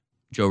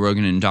Joe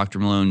Rogan and Dr.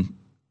 Malone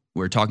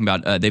were talking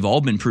about, they've all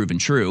been proven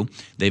true.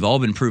 They've all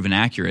been proven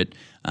accurate.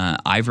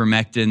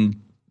 Ivermectin,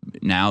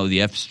 now the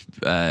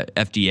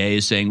FDA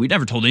is saying, we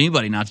never told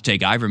anybody not to take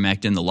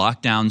ivermectin. The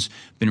lockdowns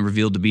been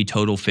revealed to be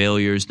total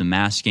failures. The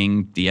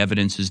masking, the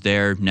evidence is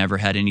there, never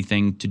had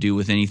anything to do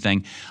with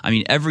anything. I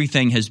mean,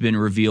 everything has been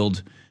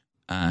revealed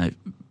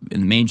in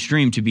the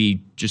mainstream to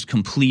be just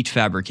complete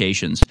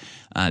fabrications.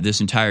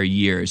 This entire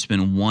year, it's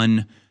been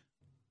one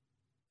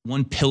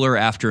pillar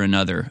after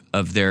another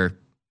of their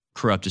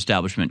corrupt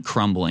establishment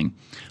crumbling.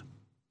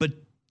 But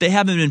they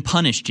haven't been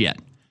punished yet.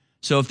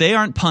 So if they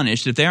aren't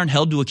punished, if they aren't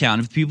held to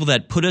account, if the people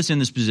that put us in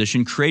this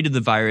position created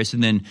the virus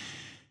and then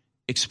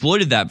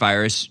exploited that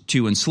virus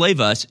to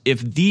enslave us,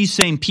 if these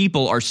same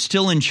people are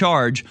still in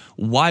charge,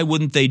 why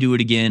wouldn't they do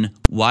it again?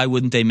 Why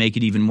wouldn't they make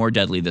it even more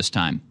deadly this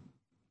time?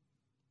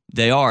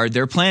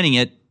 They're planning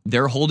it.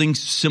 They're holding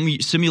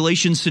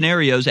simulation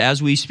scenarios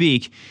as we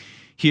speak.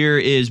 Here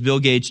is Bill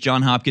Gates,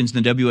 Johns Hopkins,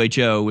 and the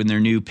WHO in their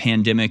new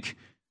pandemic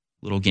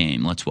little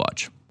game. Let's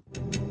watch.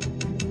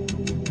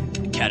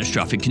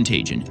 catastrophic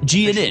contagion.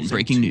 GNN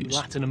breaking news.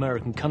 Latin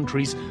American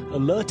countries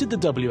alerted the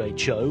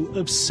WHO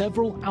of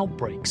several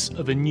outbreaks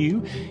of a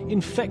new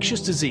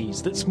infectious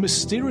disease that's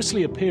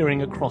mysteriously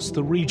appearing across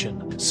the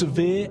region.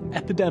 Severe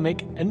epidemic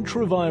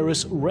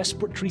enterovirus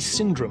respiratory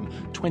syndrome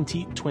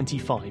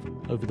 2025.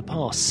 Over the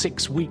past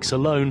 6 weeks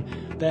alone,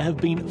 there have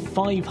been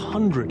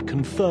 500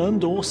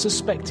 confirmed or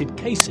suspected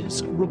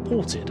cases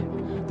reported.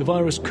 The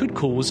virus could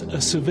cause a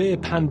severe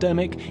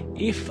pandemic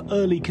if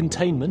early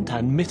containment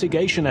and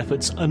mitigation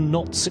efforts are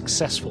not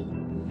successful.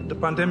 The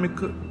pandemic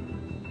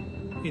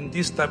in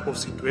this type of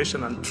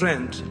situation and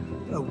trend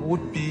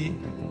would be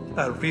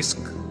a risk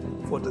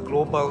for the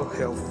global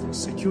health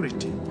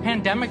security.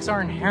 Pandemics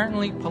are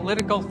inherently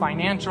political,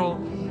 financial,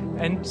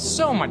 and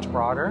so much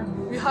broader.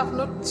 We have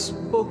not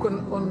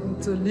spoken on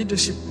the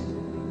leadership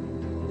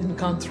in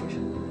country.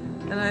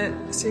 And I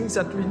think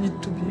that we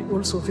need to be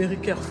also very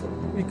careful.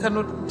 We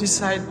cannot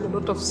decide a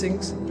lot of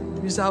things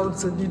without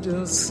the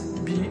leaders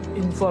be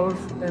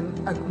involved and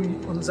agree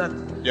on that.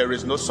 There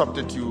is no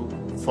substitute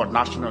for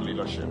national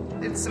leadership.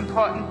 It's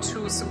important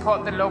to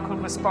support the local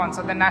response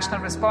or the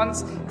national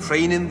response.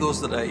 Training those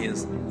that are in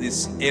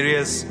these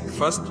areas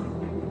first,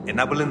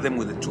 enabling them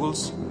with the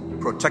tools,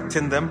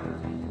 protecting them,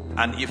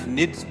 and if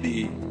needs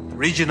be,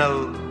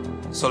 regional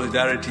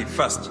solidarity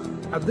first.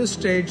 At this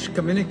stage,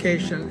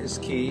 communication is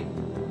key.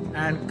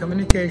 And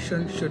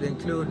communication should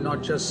include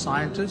not just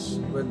scientists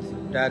with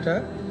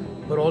data,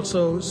 but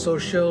also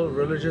social,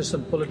 religious,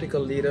 and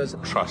political leaders.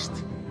 Trust.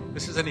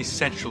 This is an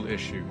essential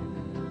issue.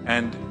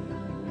 And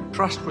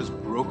trust was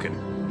broken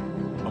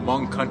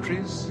among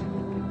countries,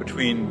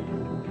 between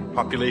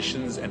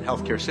populations and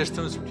healthcare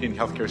systems, between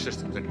healthcare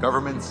systems and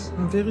governments.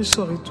 I'm very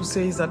sorry to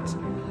say that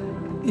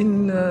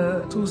in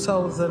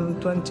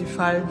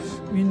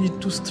 2025, we need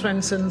to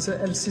strengthen the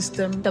health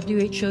system.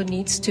 WHO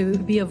needs to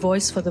be a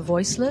voice for the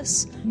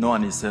voiceless. No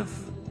one is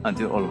safe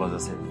until all of us are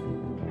safe.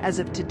 As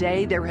of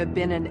today, there have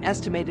been an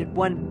estimated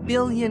 1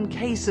 billion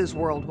cases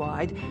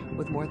worldwide,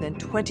 with more than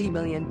 20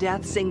 million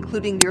deaths,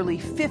 including nearly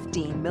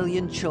 15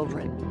 million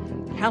children.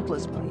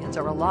 Countless millions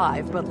are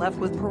alive, but left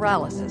with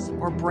paralysis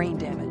or brain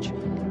damage.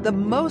 The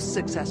most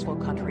successful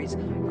countries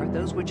are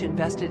those which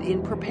invested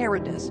in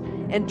preparedness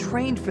and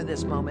trained for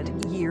this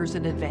moment years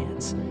in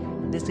advance.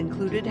 This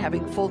included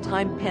having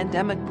full-time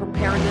pandemic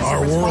preparedness.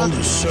 Our world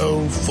is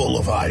so full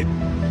of hype.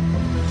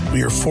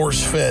 We are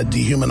force-fed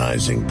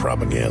dehumanizing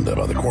propaganda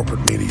by the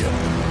corporate media,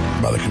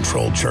 by the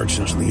controlled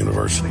churches and the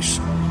universities.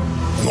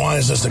 And why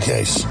is this the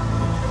case?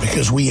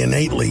 Because we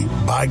innately,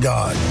 by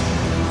God,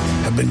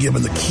 have been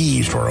given the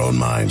keys to our own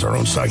minds, our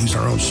own psyches,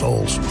 our own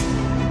souls.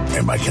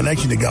 And by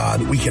connecting to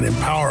God, we can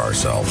empower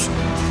ourselves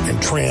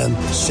and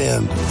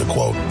transcend the,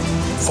 quote,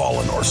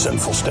 fallen or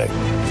sinful state.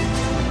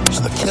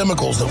 So the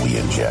chemicals that we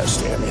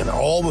ingest and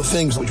all the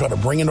things that we try to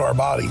bring into our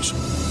bodies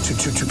to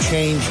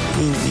change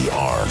who we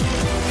are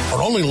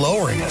only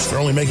lowering us. They're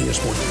only making us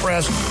more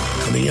depressed.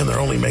 In the end, they're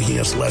only making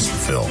us less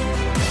fulfilled.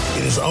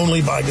 It is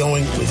only by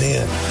going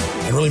within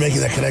and really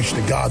making that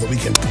connection to God that we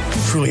can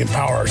truly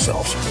empower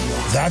ourselves.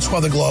 That's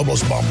why the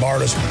globalists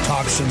bombard us with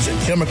toxins and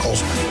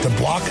chemicals to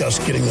block us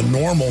getting the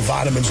normal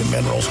vitamins and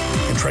minerals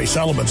and trace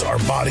elements our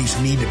bodies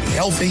need to be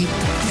healthy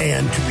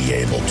and to be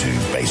able to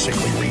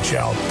basically reach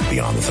out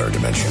beyond the third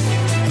dimension.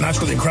 And that's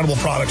where the incredible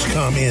products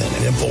come in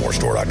at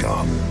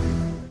InfoWarsStore.com.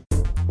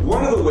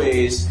 One of the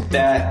ways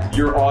that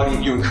you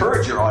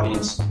encourage your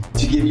audience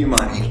to give you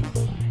money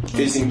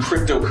is in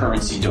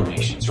cryptocurrency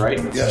donations, right?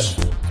 Yes.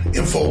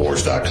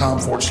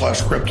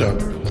 InfoWars.com/crypto.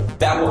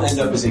 That will end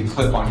up as a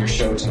clip on your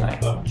show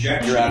tonight.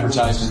 Your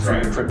advertisement for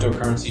your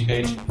cryptocurrency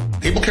page.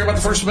 People care about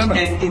the First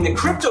Amendment. And in the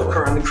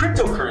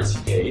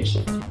cryptocurrency page,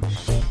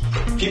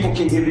 people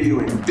can give you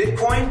in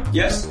Bitcoin,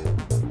 yes?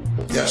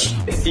 Yes.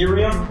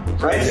 Ethereum,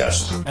 right?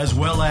 Yes. As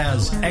well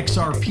as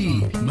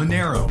XRP,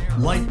 Monero,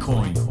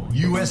 Litecoin,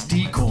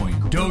 USD Coin,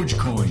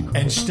 Dogecoin,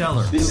 and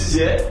Stellar. This is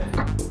it.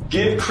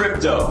 Give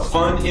crypto.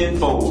 Fund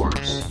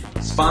InfoWars.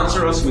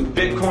 Sponsor us with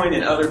Bitcoin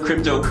and other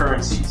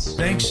cryptocurrencies.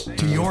 Thanks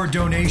to your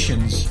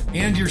donations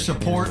and your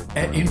support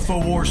at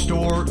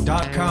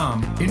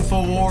InfoWarsStore.com,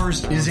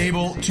 InfoWars is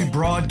able to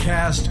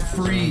broadcast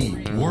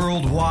free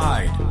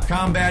worldwide,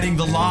 combating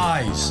the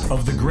lies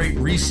of the Great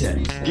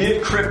Reset.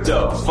 Give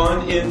crypto.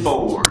 Fund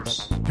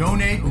InfoWars.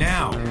 Donate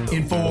now.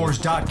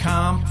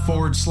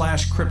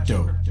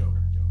 InfoWars.com/crypto.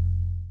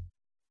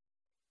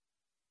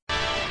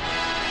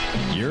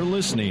 You're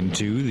listening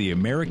to The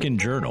American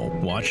Journal.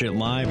 Watch it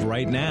live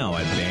right now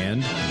at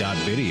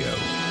band.video.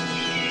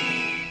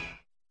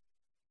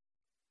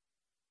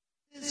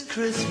 It's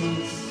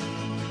Christmas,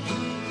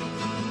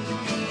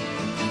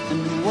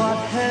 and what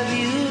have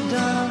you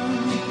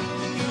done?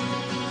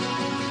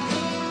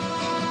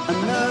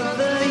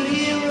 Another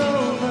year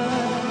over,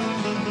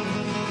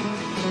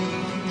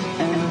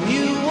 and a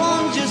new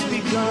one just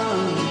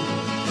begun.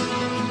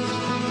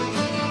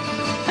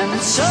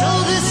 And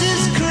so this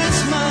is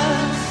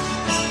Christmas.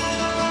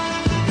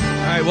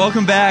 All right,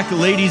 welcome back,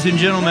 ladies and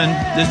gentlemen.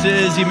 This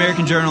is the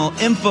American Journal,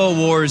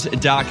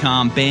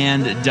 Infowars.com,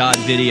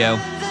 band.video.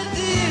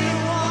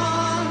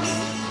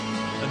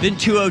 Event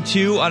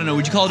 202, I don't know,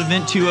 would you call it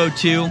Event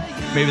 202?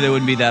 Maybe they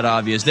wouldn't be that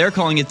obvious. They're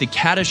calling it the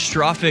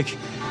catastrophic,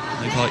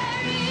 they call it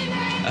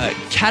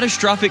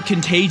catastrophic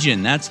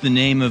contagion. That's the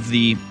name of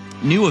the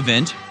new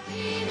event.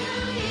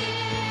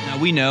 Now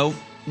we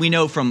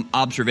know from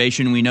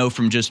observation, we know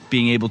from just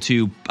being able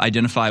to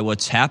identify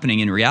what's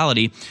happening in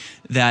reality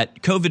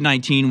that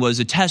COVID-19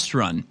 was a test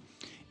run.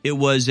 It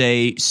was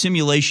a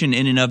simulation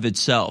in and of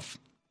itself.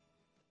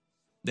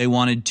 They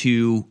wanted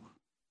to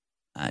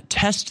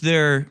test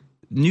their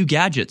new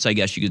gadgets, I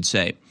guess you could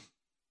say.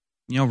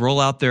 You know, roll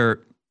out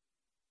their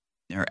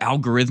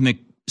algorithmic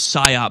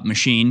PSYOP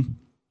machine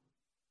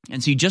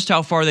and see just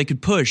how far they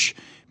could push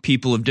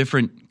people of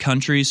different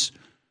countries,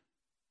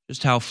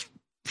 just how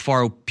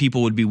far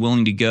people would be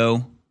willing to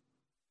go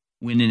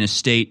when in a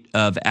state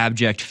of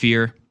abject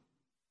fear.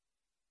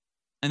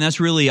 And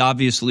that's really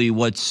obviously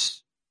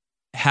what's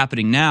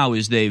happening now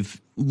is they've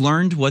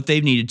learned what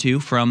they've needed to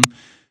from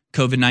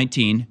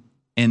COVID-19,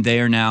 and they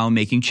are now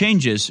making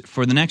changes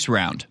for the next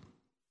round.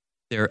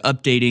 They're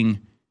updating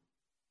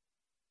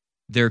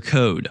their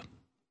code.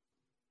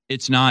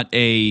 It's not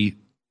a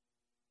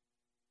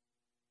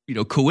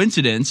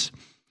coincidence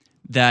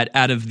that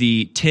out of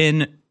the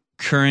 10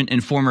 current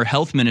and former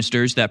health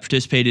ministers that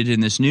participated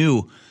in this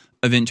new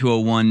Event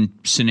 201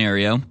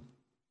 scenario,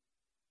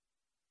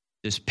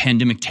 this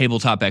pandemic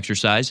tabletop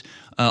exercise,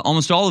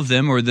 almost all of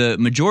them, or the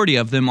majority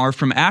of them, are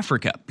from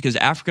Africa, because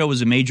Africa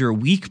was a major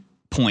weak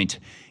point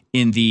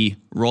in the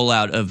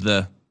rollout of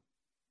the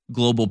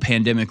global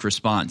pandemic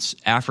response.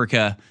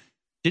 Africa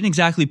didn't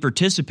exactly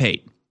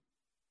participate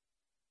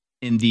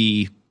in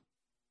the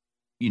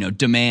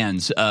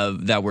demands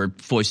that were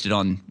foisted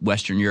on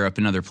Western Europe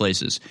and other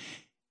places.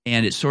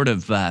 And it sort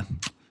of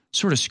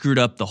screwed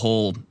up the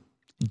whole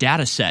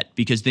data set,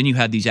 because then you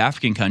had these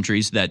African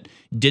countries that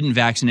didn't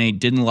vaccinate,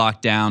 didn't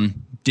lock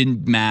down,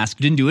 didn't mask,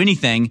 didn't do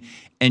anything,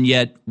 and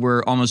yet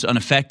were almost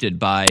unaffected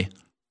by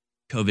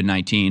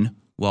COVID-19,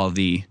 while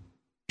the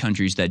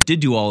countries that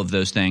did do all of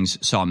those things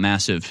saw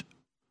massive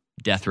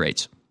death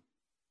rates.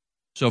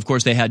 So, of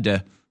course, they had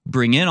to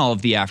bring in all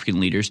of the African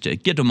leaders to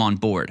get them on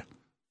board,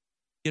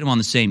 get them on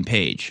the same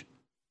page.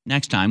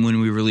 Next time, when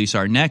we release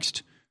our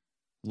next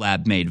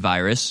lab-made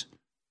virus,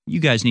 you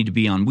guys need to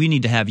be on. We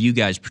need to have you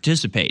guys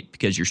participate,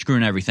 because you're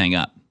screwing everything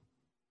up.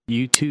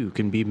 You too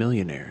can be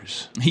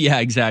millionaires. Yeah,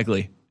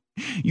 exactly.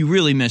 You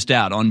really missed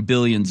out on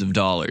billions of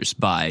dollars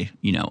by,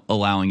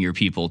 allowing your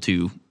people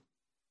to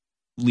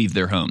leave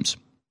their homes.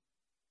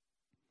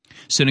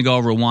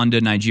 Senegal,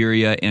 Rwanda,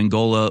 Nigeria,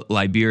 Angola,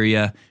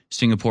 Liberia,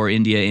 Singapore,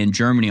 India, and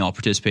Germany all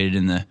participated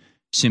in the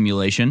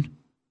simulation.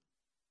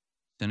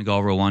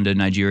 Senegal, Rwanda,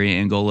 Nigeria,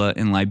 Angola,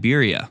 and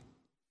Liberia.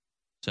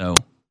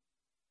 So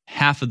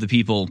half of the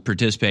people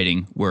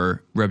participating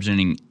were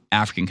representing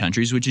African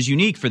countries, which is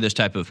unique for this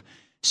type of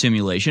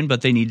simulation,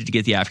 but they needed to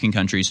get the African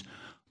countries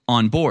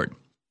on board.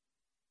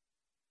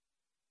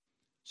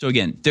 So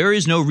again, there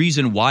is no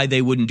reason why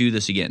they wouldn't do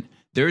this again.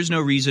 There is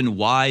no reason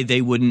why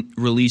they wouldn't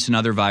release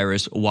another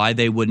virus, why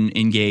they wouldn't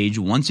engage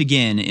once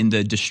again in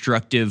the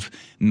destructive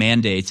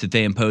mandates that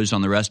they impose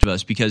on the rest of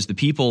us, because the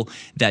people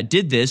that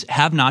did this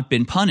have not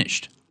been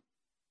punished.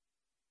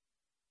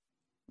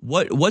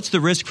 What's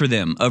the risk for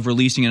them of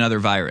releasing another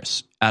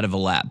virus out of a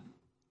lab?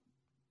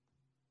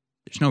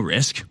 There's no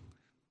risk.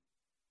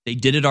 They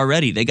did it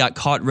already. They got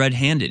caught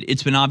red-handed.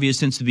 It's been obvious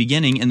since the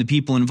beginning, and the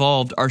people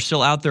involved are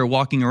still out there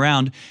walking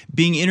around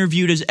being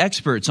interviewed as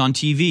experts on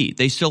TV.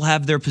 They still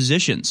have their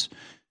positions.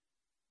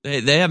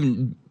 They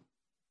haven't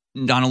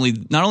not only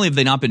have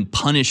they not been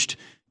punished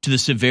to the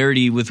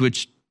severity with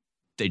which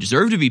they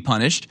deserve to be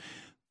punished,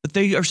 but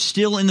they are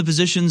still in the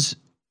positions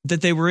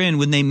that they were in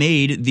when they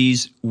made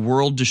these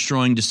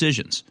world-destroying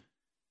decisions.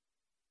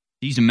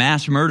 These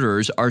mass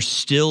murderers are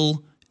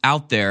still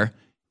out there,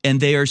 and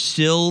they are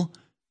still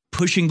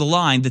pushing the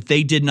line that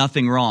they did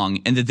nothing wrong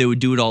and that they would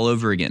do it all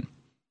over again.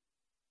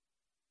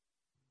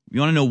 You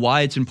want to know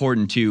why it's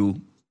important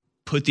to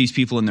put these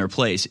people in their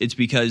place? It's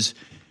because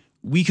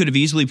we could have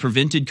easily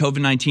prevented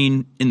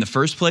COVID-19 in the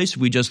first place.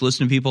 We just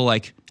listened to people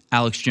like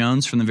Alex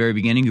Jones from the very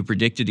beginning, who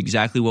predicted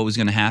exactly what was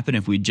going to happen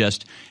if we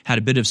just had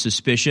a bit of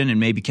suspicion and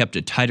maybe kept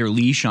a tighter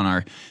leash on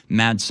our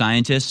mad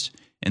scientists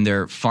and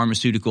their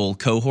pharmaceutical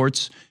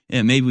cohorts.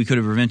 And maybe we could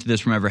have prevented this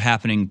from ever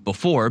happening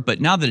before.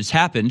 But now that it's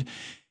happened,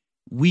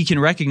 we can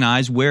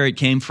recognize where it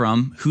came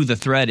from, who the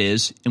threat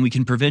is, and we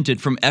can prevent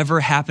it from ever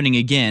happening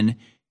again.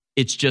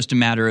 It's just a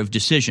matter of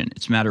decision.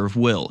 It's a matter of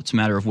will. It's a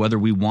matter of whether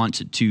we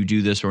want to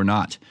do this or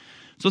not.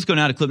 So let's go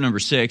now to clip number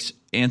 6.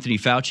 Anthony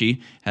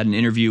Fauci had an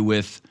interview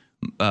with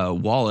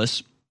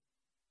Wallace.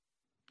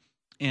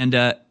 And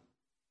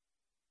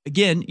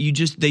again,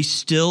 he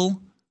still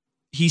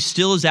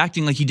is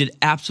acting like he did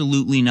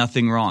absolutely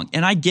nothing wrong.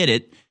 And I get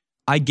it.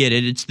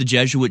 It's the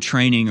Jesuit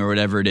training or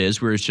whatever it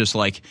is, where it's just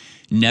like,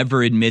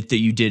 never admit that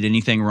you did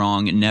anything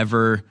wrong,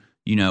 never,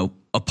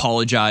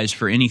 apologize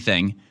for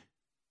anything.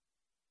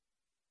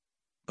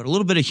 But a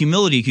little bit of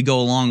humility could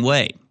go a long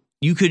way.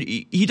 He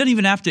doesn't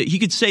even have to, he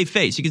could save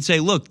face. He could say,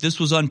 look, this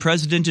was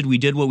unprecedented. We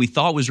did what we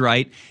thought was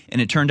right,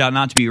 and it turned out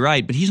not to be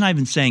right. But he's not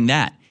even saying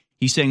that.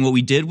 He's saying what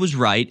we did was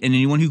right, and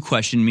anyone who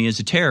questioned me is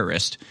a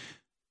terrorist.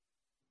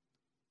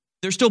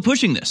 They're still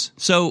pushing this.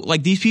 So,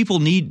 like, these people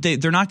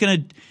they're not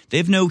going to, they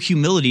have no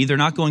humility. They're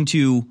not going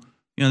to,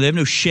 they have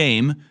no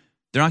shame.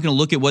 They're not going to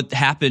look at what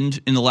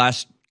happened in the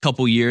last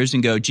couple years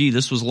and go, gee,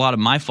 this was a lot of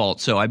my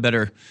fault, so I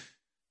better,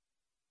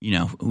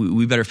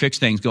 we better fix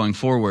things going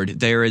forward.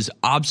 They're as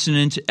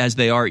obstinate as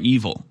they are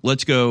evil.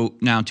 Let's go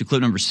now to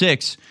clip number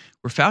 6,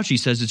 where Fauci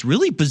says it's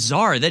really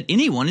bizarre that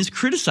anyone is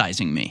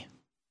criticizing me.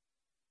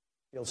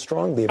 Feel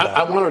strongly about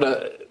I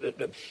wanted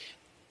to,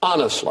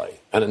 honestly,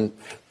 and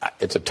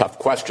it's a tough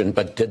question,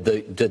 but did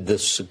the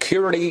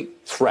security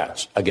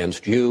threats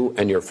against you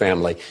and your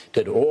family,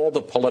 did all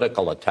the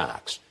political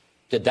attacks,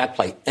 did that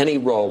play any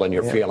role in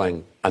your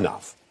feeling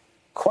enough?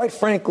 Quite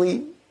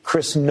frankly,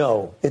 Chris,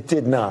 no, it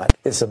did not.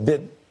 It's a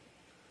bit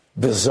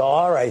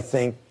bizarre, I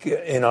think,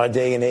 in our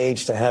day and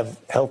age to have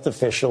health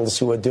officials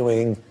who are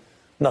doing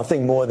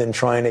nothing more than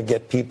trying to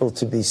get people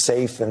to be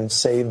safe and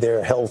save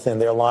their health and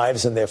their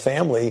lives and their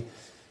family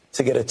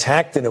to get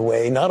attacked in a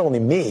way, not only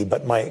me,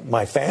 but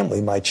my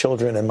family, my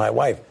children and my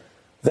wife.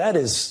 That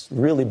is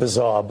really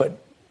bizarre. But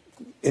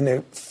in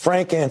a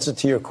frank answer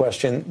to your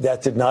question,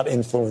 that did not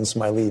influence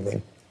my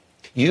leaving.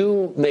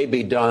 You may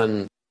be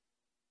done.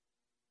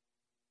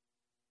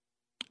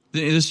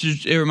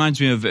 It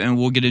reminds me of, and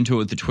we'll get into it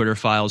with the Twitter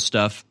files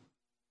stuff.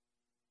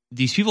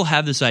 These people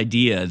have this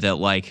idea that,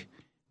 like,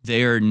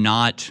 they are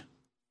not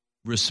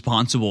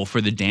responsible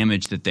for the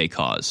damage that they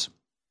cause.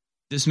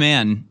 This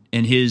man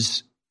and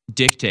his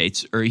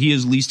dictates, or he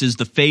at least is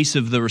the face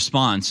of the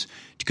response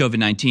to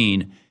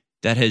COVID-19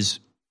 that has,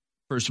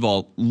 first of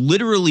all,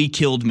 literally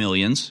killed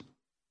millions,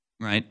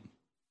 right?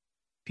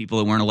 People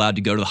that weren't allowed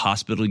to go to the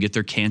hospital to get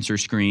their cancer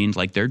screened,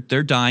 like they're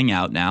dying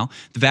out now.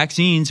 The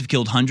vaccines have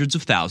killed hundreds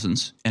of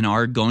thousands and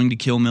are going to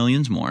kill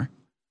millions more.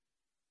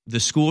 The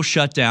school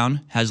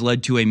shutdown has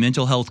led to a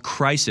mental health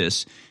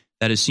crisis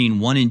that has seen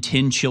 1 in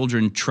 10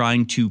 children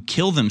trying to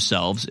kill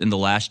themselves in the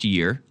last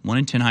year. 1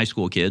 in 10 high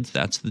school kids.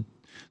 That's the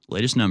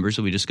latest numbers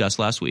that we discussed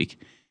last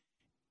week.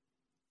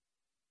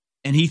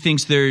 And he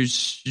thinks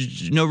there's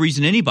no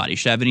reason anybody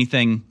should have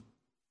anything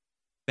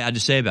bad to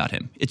say about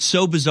him. It's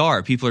so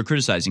bizarre. People are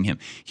criticizing him.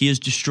 He has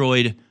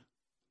destroyed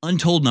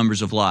untold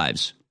numbers of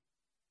lives,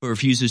 but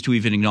refuses to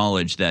even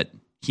acknowledge that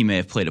he may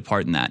have played a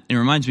part in that. And it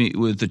reminds me,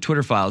 with the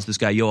Twitter files, this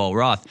guy, Yoel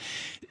Roth,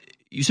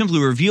 you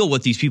simply reveal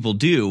what these people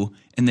do,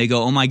 and they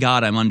go, oh my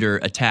God, I'm under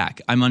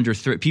attack. I'm under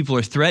threat. People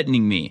are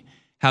threatening me.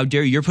 How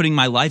dare you? You're putting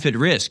my life at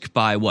risk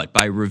by what?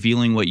 By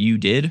revealing what you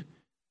did?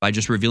 By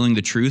just revealing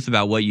the truth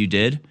about what you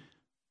did?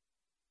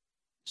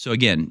 So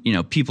again,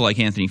 people like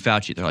Anthony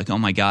Fauci, they're like, oh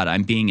my God,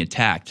 I'm being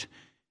attacked.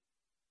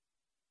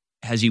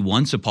 Has he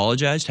once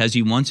apologized? Has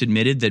he once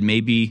admitted that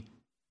maybe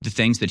the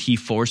things that he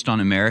forced on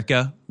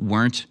America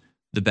weren't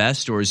the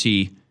best? Or is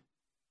he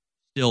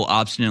still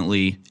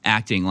obstinately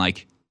acting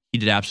like he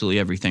did absolutely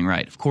everything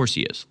right? Of course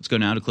he is. Let's go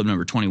now to clip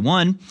number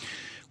 21,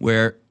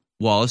 where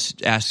Wallace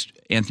asked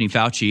Anthony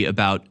Fauci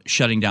about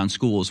shutting down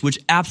schools, which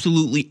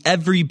absolutely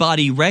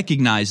everybody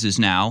recognizes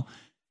now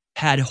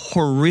had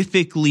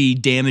horrifically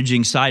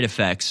damaging side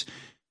effects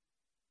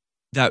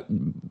that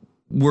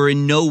were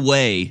in no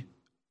way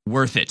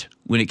worth it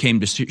when it came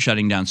to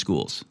shutting down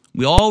schools.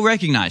 We all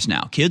recognize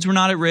now kids were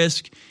not at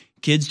risk.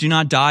 Kids do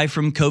not die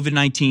from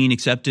COVID-19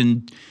 except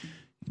in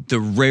the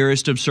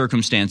rarest of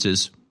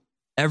circumstances.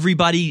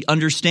 Everybody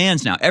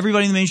understands now.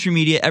 Everybody in the mainstream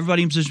media,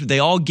 everybody in position, they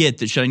all get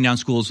that shutting down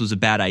schools was a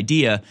bad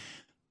idea.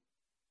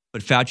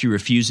 But Fauci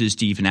refuses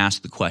to even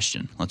ask the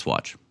question. Let's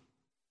watch.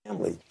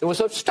 There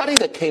was a study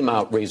that came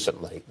out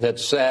recently that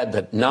said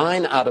that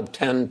 9 out of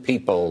 10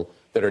 people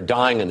that are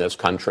dying in this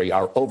country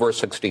are over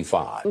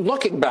 65.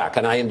 Looking back,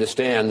 and I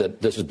understand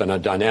that this has been a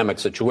dynamic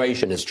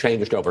situation, it's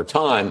changed over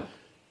time,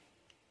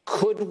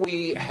 could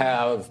we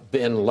have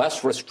been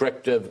less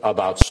restrictive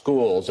about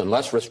schools and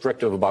less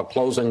restrictive about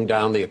closing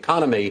down the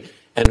economy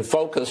and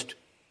focused,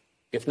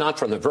 if not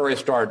from the very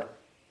start,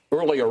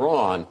 earlier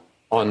on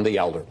the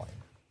elderly?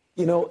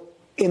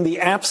 In the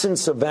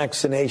absence of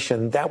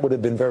vaccination, that would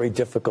have been very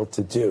difficult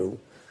to do.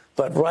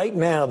 But right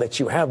now that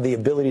you have the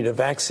ability to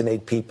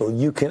vaccinate people,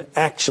 you can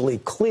actually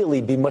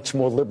clearly be much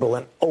more liberal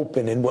and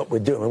open in what we're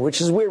doing, which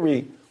is where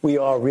we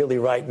are really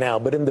right now.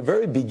 But in the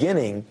very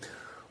beginning,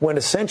 when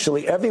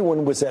essentially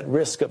everyone was at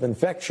risk of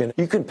infection,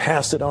 you can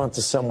pass it on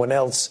to someone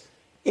else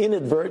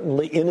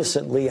inadvertently,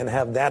 innocently, and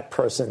have that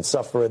person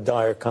suffer a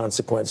dire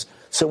consequence.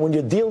 So when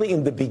you're dealing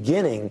in the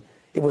beginning,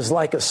 it was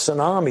like a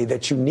tsunami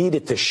that you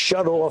needed to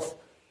shut off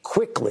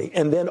quickly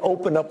and then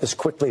open up as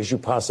quickly as you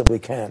possibly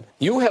can.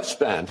 You have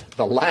spent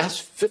the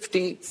last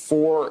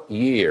 54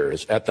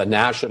 years at the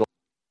National.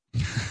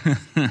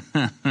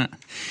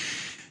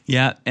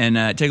 Yeah,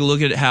 and take a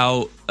look at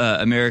how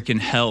American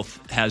health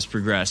has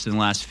progressed in the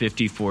last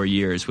 54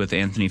 years with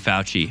Anthony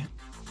Fauci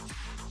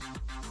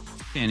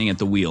standing at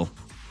the wheel.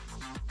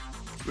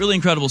 Really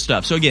incredible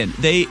stuff. So again,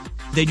 they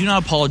They do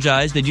not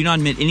apologize. They do not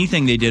admit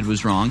anything they did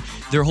was wrong.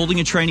 They're holding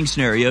a training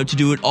scenario to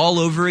do it all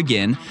over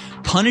again,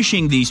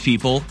 punishing these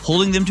people,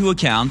 holding them to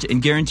account,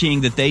 and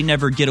guaranteeing that they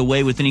never get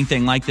away with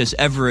anything like this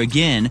ever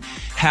again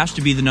has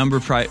to be the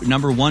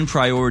number one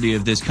priority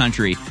of this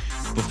country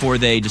before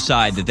they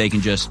decide that they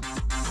can just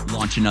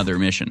launch another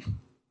mission.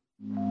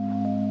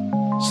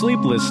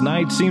 Sleepless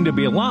nights seem to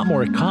be a lot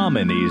more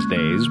common these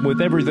days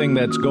with everything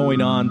that's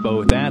going on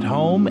both at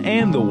home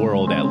and the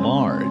world at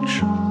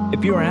large.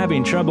 If you are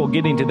having trouble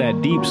getting to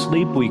that deep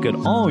sleep we could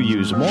all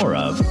use more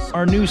of,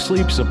 our new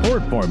sleep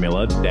support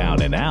formula,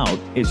 Down and Out,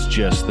 is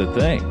just the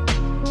thing.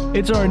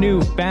 It's our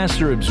new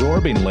faster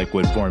absorbing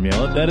liquid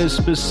formula that is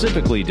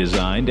specifically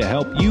designed to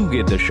help you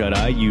get the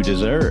shut-eye you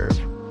deserve.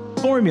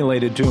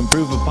 Formulated to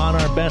improve upon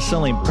our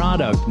best-selling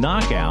product,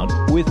 Knockout,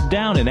 with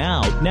Down and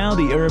Out, now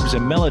the herbs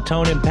and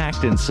melatonin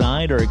packed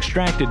inside are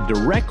extracted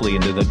directly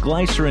into the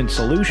glycerin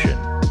solution.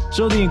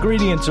 So the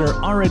ingredients are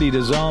already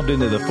dissolved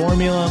into the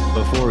formula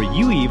before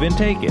you even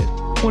take it.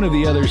 One of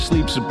the other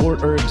sleep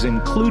support herbs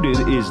included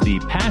is the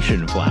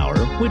passion flower,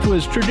 which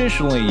was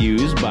traditionally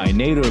used by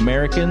Native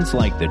Americans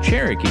like the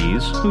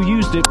Cherokees, who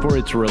used it for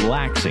its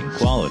relaxing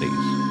qualities.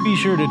 Be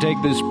sure to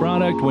take this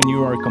product when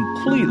you are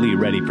completely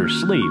ready for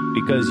sleep,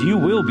 because you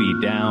will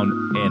be down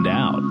and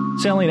out.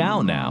 Selling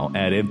out now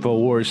at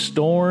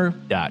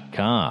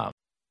InfoWarsStore.com.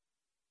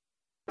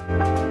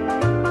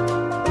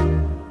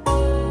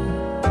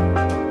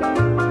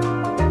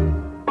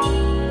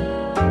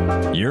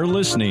 You're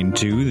listening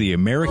to The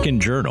American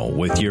Journal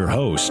with your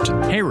host,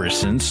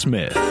 Harrison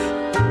Smith. All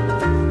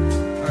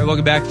right,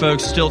 welcome back,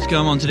 folks. Still to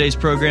come on today's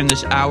program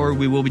this hour,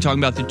 we will be talking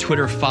about the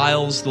Twitter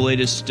files, the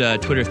latest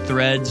Twitter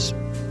threads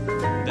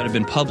that have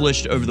been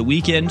published over the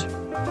weekend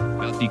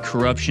about the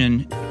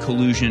corruption,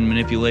 collusion,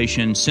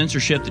 manipulation,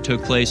 censorship that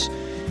took place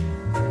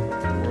in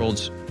the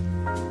world's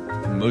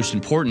most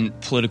important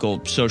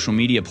political social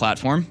media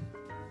platform.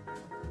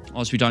 I'll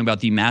also be talking about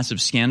the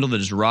massive scandal that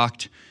has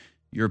rocked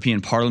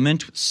European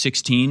Parliament, with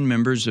 16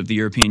 members of the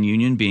European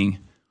Union being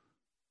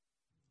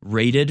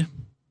raided,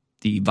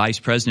 the vice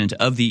president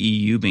of the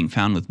EU being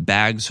found with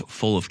bags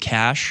full of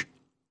cash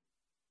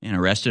and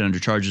arrested under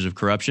charges of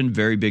corruption.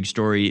 Very big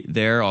story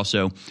there.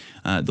 Also,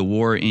 the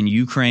war in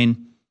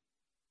Ukraine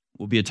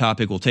will be a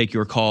topic. We'll take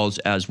your calls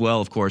as well.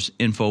 Of course,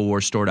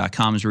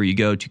 InfoWarsStore.com is where you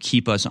go to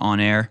keep us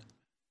on air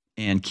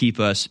and keep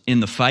us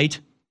in the fight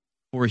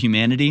for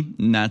humanity,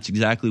 and that's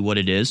exactly what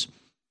it is.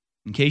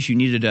 In case you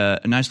needed a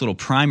nice little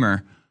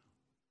primer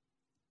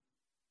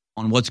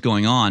on what's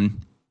going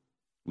on,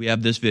 we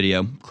have this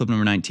video, clip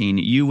number 19.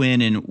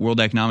 UN and World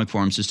Economic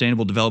Forum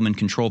Sustainable Development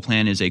Control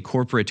Plan is a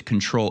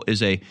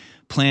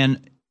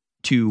plan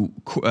to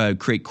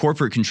create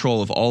corporate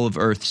control of all of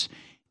Earth's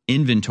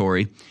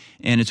inventory.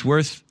 And it's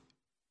worth,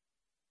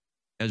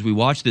 as we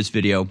watch this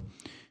video,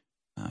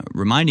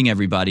 reminding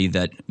everybody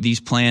that these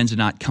plans did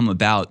not come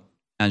about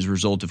as a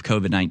result of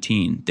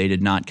COVID-19. They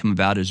did not come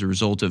about as a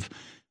result of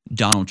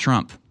Donald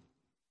Trump.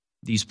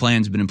 These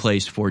plans have been in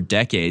place for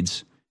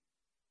decades,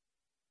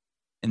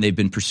 and they've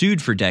been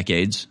pursued for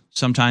decades.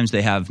 Sometimes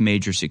they have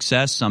major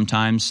success.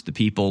 Sometimes the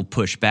people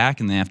push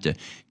back and they have to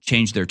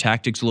change their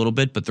tactics a little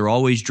bit, but they're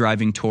always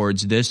driving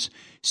towards this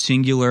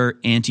singular,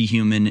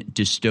 anti-human,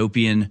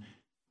 dystopian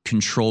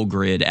control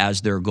grid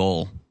as their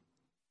goal.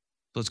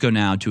 Let's go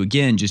now to,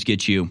 again, just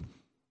get you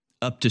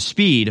up to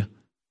speed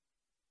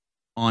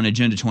on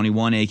Agenda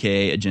 21,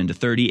 a.k.a. Agenda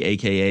 30,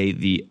 a.k.a.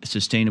 the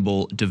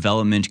Sustainable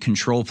Development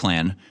Control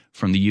Plan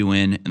from the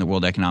UN and the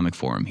World Economic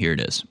Forum. Here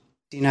it is.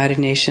 The United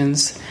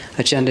Nations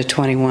Agenda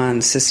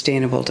 21,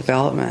 Sustainable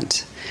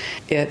Development.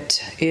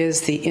 It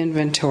is the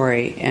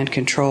inventory and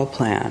control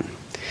plan.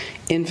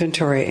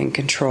 Inventory and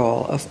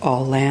control of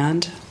all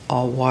land,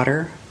 all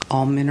water,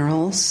 all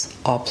minerals,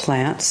 all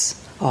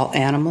plants, all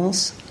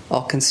animals,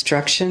 all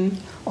construction,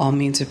 all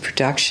means of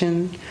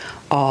production,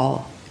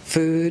 all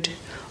food,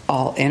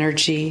 all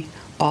energy,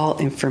 all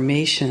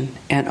information,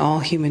 and all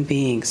human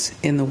beings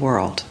in the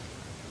world.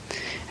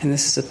 And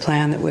this is a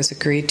plan that was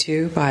agreed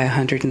to by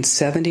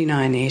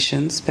 179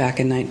 nations back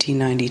in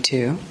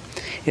 1992.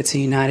 It's a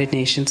United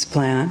Nations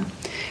plan.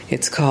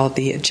 It's called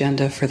the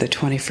Agenda for the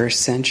 21st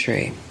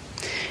Century.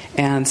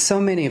 And so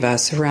many of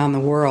us around the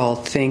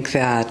world think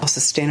that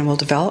sustainable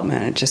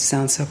development, it just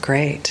sounds so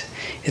great.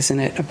 Isn't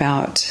it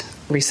about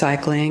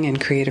recycling and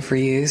creative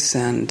reuse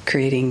and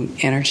creating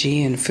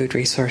energy and food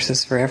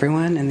resources for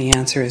everyone? And the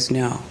answer is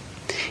no.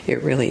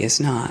 It really is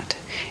not.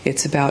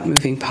 It's about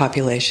moving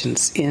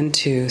populations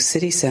into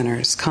city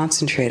centers,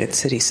 concentrated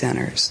city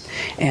centers,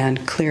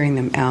 and clearing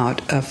them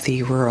out of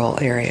the rural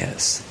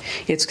areas.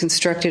 It's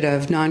constructed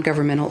of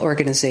non-governmental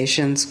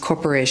organizations,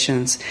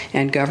 corporations,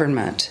 and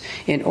government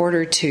in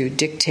order to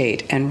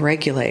dictate and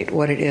regulate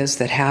what it is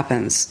that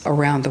happens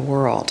around the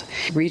world.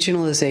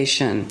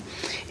 Regionalization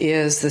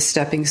is the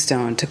stepping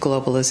stone to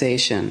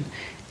globalization.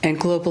 And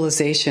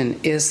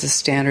globalization is the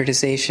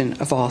standardization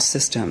of all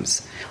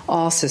systems.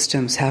 All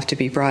systems have to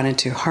be brought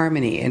into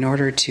harmony in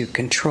order to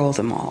control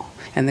them all.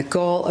 And the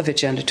goal of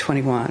Agenda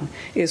 21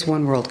 is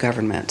one world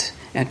government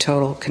and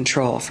total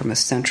control from a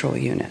central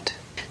unit.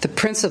 The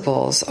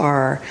principles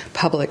are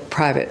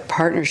public-private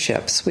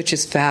partnerships, which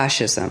is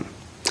fascism.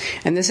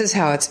 And this is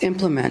how it's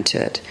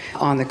implemented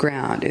on the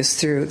ground, is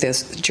through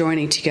this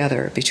joining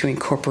together between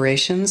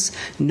corporations,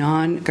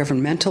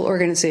 non-governmental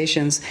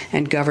organizations,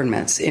 and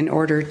governments in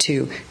order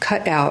to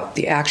cut out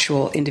the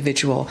actual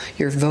individual,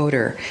 your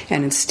voter,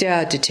 and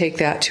instead to take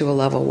that to a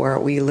level where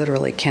we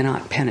literally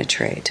cannot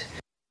penetrate.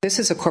 This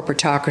is a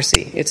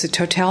corporatocracy. It's a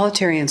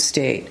totalitarian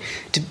state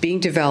being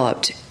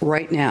developed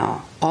right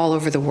now all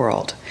over the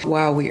world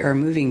while we are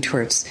moving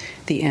towards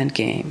the end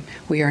game.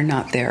 We are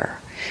not there.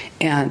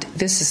 And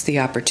this is the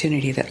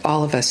opportunity that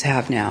all of us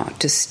have now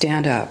to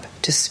stand up,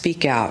 to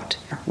speak out.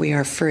 We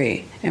are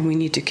free, and we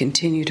need to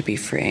continue to be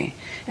free.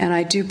 And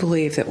I do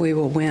believe that we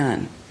will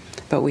win,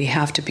 but we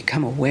have to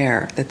become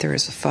aware that there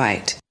is a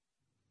fight.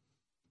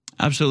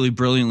 Absolutely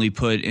brilliantly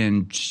put,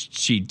 and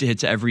she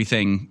hits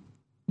everything,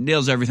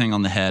 nails everything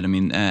on the head. I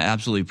mean,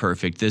 absolutely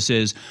perfect. This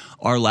is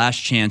our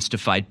last chance to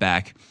fight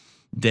back.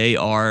 They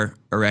are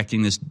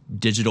erecting this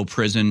digital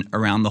prison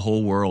around the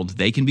whole world.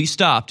 They can be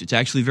stopped. It's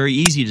actually very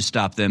easy to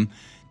stop them.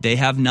 They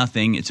have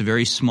nothing. It's a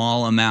very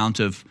small amount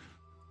of,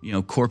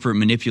 corporate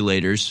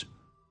manipulators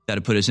that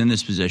have put us in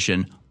this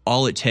position.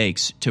 All it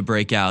takes to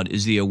break out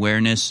is the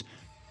awareness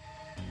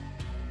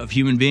of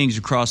human beings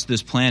across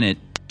this planet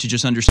to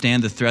just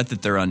understand the threat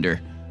that they're under.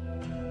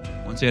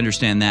 Once they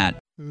understand that.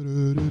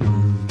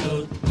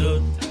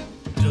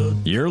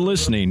 You're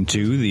listening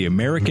to The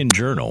American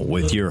Journal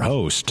with your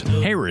host,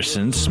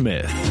 Harrison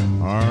Smith.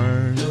 All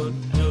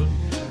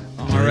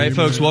right,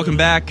 folks, welcome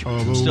back.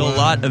 Still a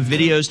lot of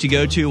videos to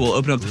go to. We'll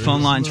open up the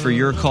phone lines for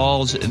your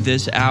calls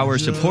this hour.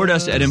 Support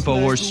us at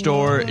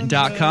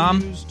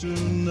InfoWarsStore.com.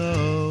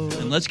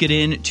 And let's get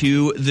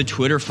into the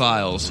Twitter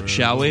files,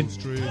 shall we?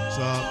 Story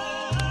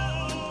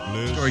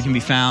can be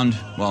found,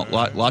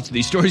 lots of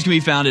these stories can be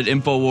found at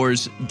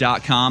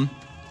InfoWars.com.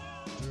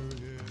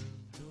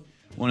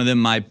 One of them,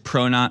 my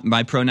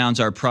pronouns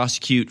are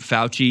prosecute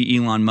Fauci,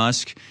 Elon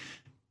Musk,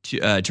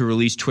 to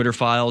release Twitter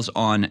files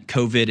on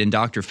COVID and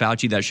Dr.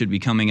 Fauci. That should be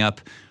coming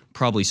up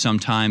probably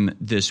sometime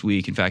this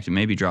week. In fact, it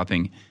may be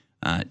dropping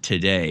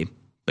today,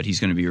 but he's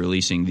going to be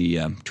releasing the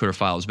Twitter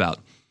files about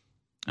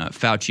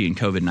Fauci and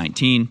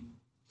COVID-19.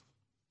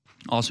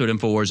 Also at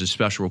InfoWars, a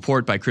special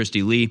report by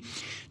Christy Lee.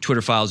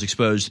 Twitter files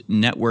expose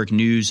network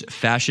news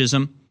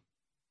fascism.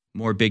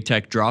 More big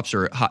tech drops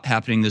are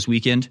happening this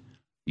weekend.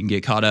 You can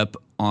get caught up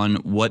on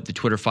what the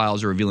Twitter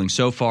files are revealing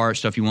so far,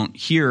 stuff you won't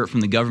hear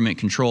from the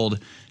government-controlled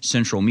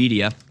central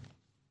media. Of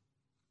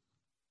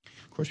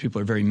course,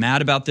 people are very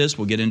mad about this.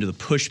 We'll get into the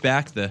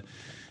pushback,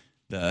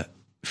 the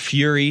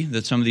fury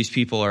that some of these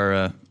people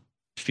are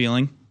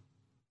feeling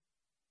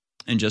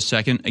in just a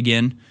second.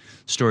 Again,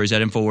 stories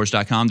at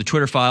Infowars.com. The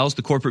Twitter files,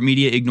 the corporate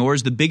media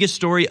ignores the biggest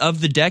story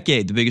of the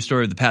decade. The biggest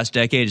story of the past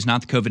decade is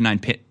not the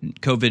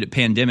COVID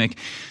pandemic,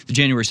 the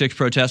January 6th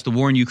protests, the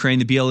war in Ukraine,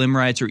 the BLM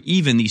riots, or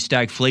even the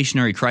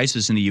stagflationary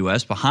crisis in the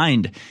U.S.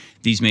 Behind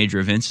these major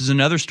events is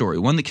another story,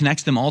 one that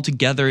connects them all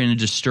together in a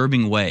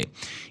disturbing way.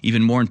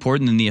 Even more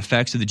important than the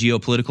effects of the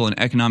geopolitical and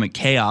economic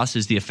chaos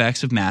is the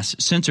effects of mass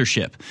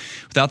censorship.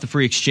 Without the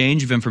free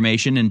exchange of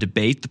information and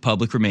debate, the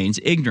public remains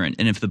ignorant.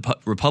 And if the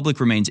republic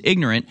remains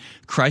ignorant,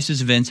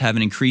 crisis events have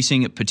an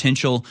increasing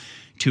potential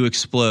to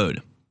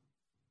explode.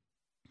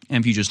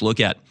 And if you just look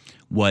at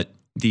what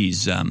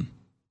these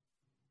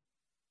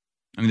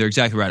they're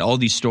exactly right. All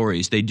these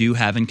stories, they do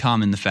have in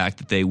common the fact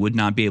that they would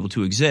not be able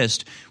to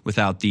exist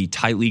without the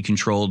tightly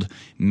controlled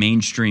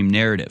mainstream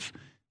narrative.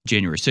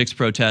 January 6th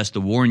protests, the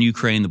war in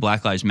Ukraine, the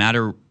Black Lives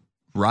Matter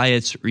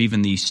riots, or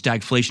even the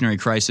stagflationary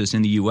crisis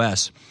in the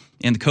U.S.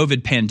 and the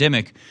COVID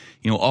pandemic,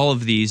 all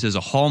of these as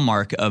a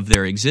hallmark of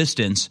their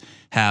existence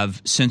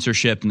have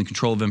censorship and the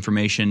control of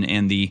information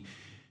and the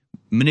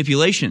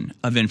manipulation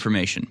of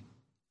information.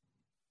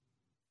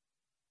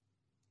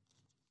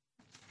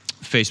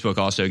 Facebook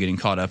also getting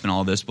caught up in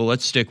all this. But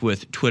let's stick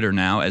with Twitter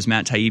now, as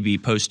Matt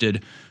Taibbi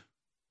posted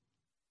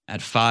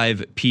at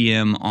 5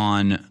 p.m.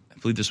 on, I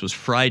believe this was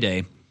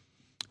Friday,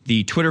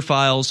 the Twitter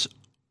files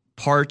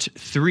part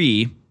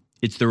 3.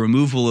 It's the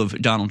removal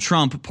of Donald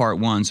Trump, part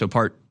 1. So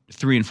part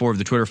 3 and 4 of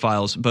the Twitter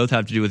files both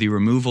have to do with the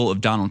removal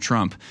of Donald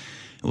Trump.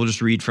 We'll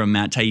just read from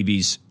Matt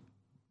Taibbi's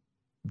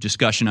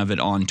discussion of it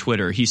on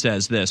Twitter. He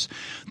says this: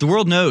 the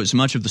world knows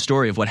much of the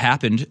story of what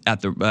happened at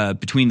the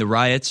between the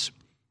riots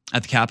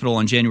at the Capitol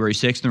on January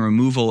 6th and the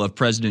removal of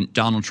President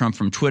Donald Trump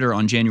from Twitter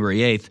on January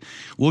 8th.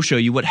 We'll show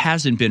you what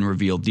hasn't been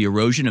revealed: the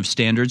erosion of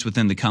standards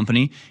within the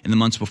company in the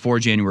months before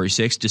January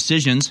 6th,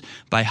 decisions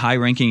by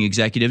high-ranking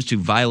executives to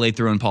violate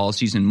their own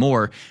policies, and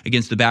more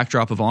against the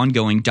backdrop of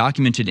ongoing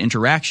documented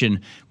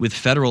interaction with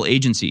federal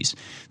agencies.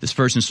 This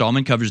first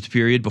installment covers the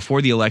period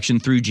before the election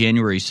through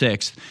January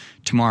 6th.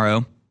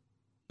 Tomorrow,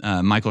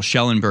 Michael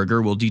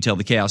Schellenberger will detail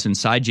the chaos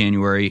inside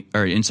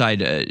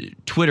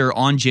Twitter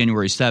on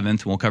January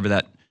 7th. We'll cover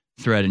that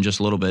thread in just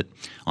a little bit.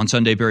 On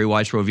Sunday, Barry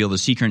Weiss will reveal the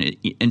secret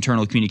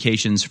internal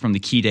communications from the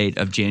key date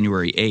of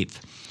January 8th.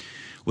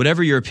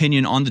 Whatever your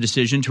opinion on the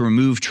decision to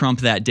remove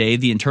Trump that day,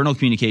 the internal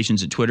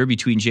communications at Twitter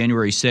between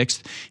January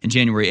 6th and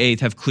January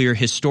 8th have clear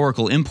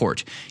historical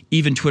import.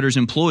 Even Twitter's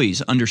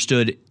employees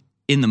understood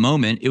in the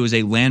moment it was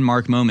a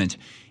landmark moment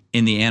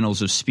in the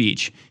annals of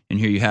speech. And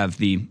here you have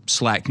the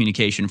Slack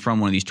communication from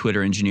one of these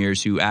Twitter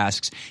engineers who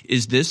asks,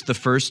 is this the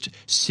first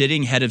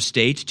sitting head of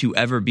state to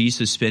ever be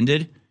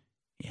suspended?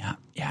 Yeah,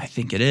 I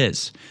think it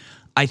is.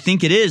 I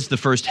think it is the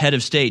first head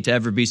of state to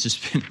ever be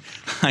suspended.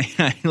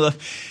 I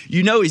love,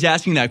 he's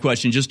asking that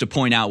question just to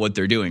point out what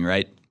they're doing,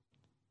 right?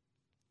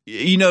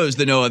 He knows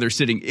that no other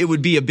sitting, it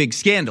would be a big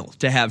scandal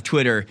to have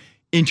Twitter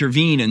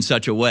intervene in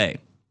such a way.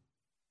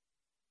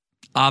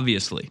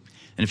 Obviously.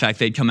 And in fact,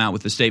 they'd come out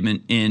with a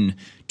statement in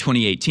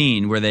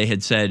 2018 where they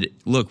had said,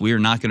 look, we are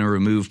not going to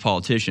remove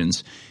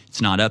politicians.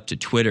 It's not up to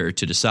Twitter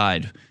to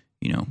decide,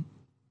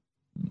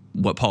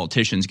 what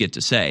politicians get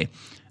to say.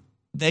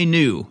 They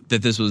knew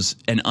that this was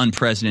an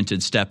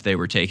unprecedented step they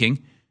were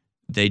taking.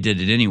 They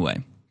did it anyway.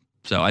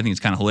 So I think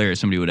it's kind of hilarious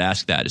somebody would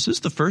ask that. Is this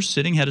the first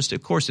sitting head of state?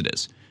 Of course it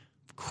is.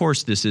 Of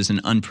course this is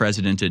an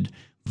unprecedented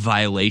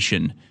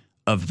violation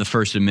of the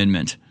First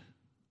Amendment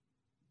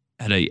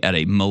at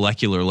a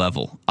molecular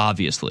level,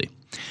 obviously.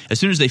 As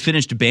soon as they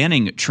finished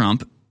banning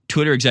Trump,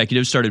 Twitter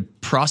executives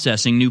started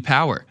processing new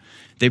power.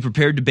 They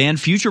prepared to ban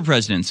future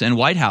presidents and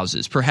White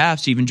Houses,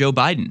 perhaps even Joe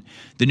Biden.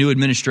 The new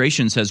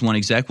administration, says one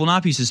exec, will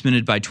not be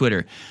suspended by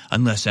Twitter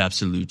unless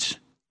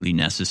absolutely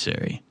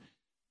necessary.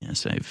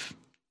 Yes, I've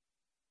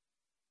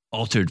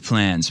altered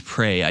plans.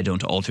 Pray I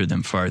don't alter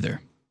them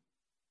farther.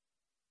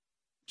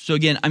 So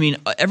again,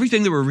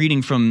 everything that we're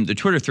reading from the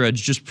Twitter threads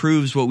just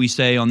proves what we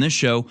say on this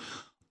show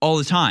all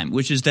the time,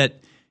 which is that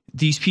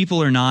these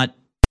people are not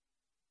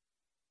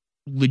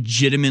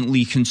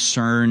legitimately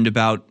concerned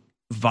about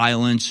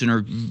violence and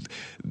are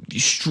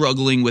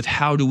struggling with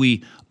how do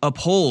we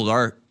uphold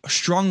our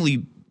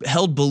strongly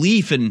held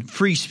belief in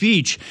free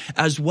speech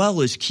as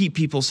well as keep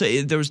people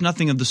safe. There was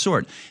nothing of the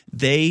sort.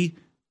 They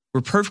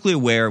were perfectly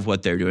aware of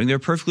what they're doing. They're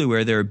perfectly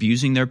aware they're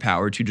abusing their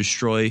power to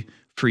destroy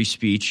free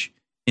speech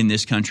in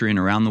this country and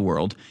around the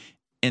world.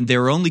 And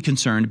they're only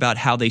concerned about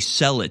how they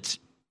sell it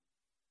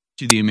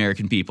to the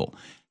American people,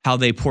 how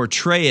they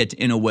portray it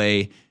in a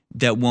way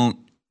that won't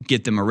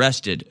get them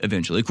arrested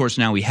eventually. Of course,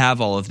 now we have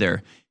all of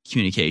their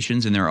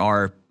communications, and there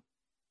are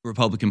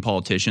Republican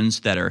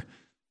politicians that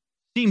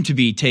seem to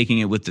be taking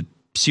it with the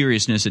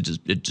seriousness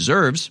it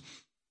deserves,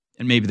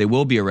 and maybe they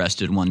will be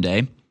arrested one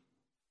day.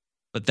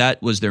 But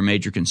that was their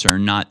major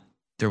concern.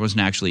 There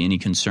wasn't actually any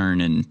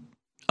concern in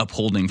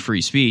upholding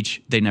free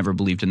speech. They never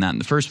believed in that in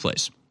the first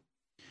place.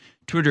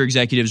 Twitter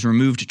executives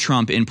removed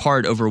Trump in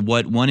part over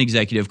what one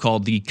executive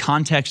called the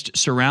context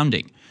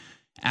surrounding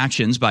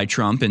actions by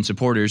Trump and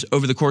supporters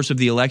over the course of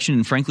the election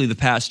and, frankly, the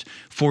past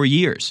 4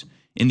 years.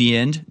 In the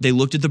end, they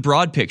looked at the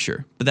broad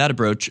picture, but that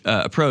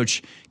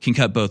approach can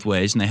cut both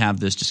ways, and they have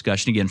this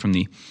discussion again from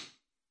the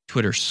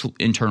Twitter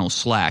internal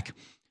Slack. It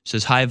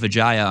says, hi,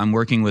 Vijaya, I'm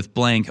working with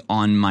blank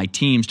on my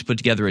teams to put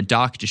together a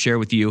doc to share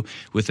with you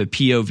with a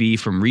POV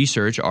from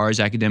research,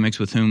 ours, academics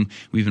with whom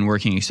we've been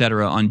working,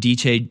 etc., on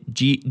DJT's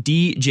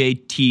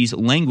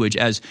language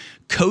as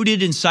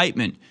coded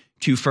incitement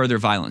to further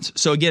violence.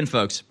 So again,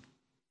 folks,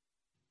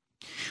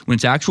 when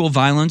it's actual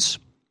violence,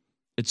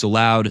 it's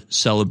allowed,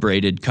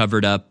 celebrated,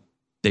 covered up.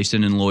 They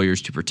send in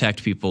lawyers to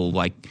protect people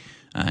like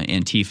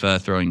Antifa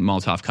throwing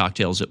Molotov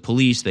cocktails at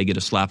police. They get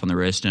a slap on the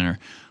wrist and are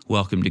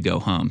welcome to go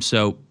home.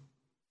 So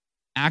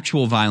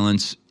actual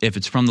violence, if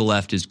it's from the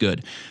left, is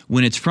good.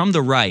 When it's from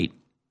the right,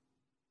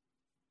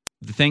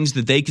 the things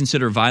that they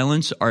consider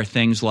violence are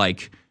things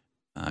like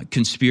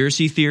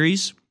conspiracy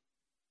theories,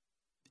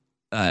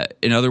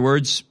 in other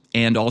words,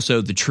 and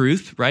also the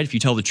truth, right? If you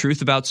tell the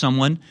truth about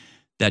someone,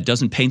 that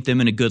doesn't paint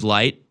them in a good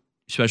light,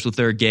 especially if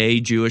they're a gay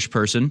Jewish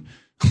person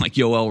like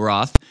Yoel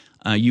Roth,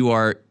 you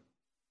are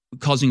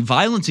causing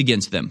violence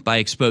against them by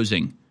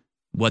exposing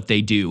what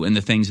they do and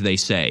the things they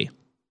say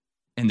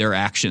and their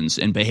actions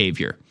and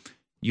behavior.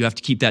 You have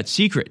to keep that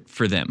secret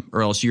for them,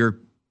 or else you're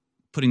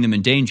putting them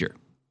in danger,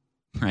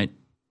 right?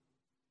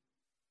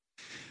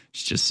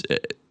 It's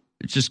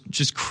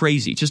just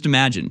crazy. Just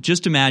imagine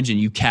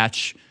you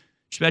catch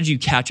a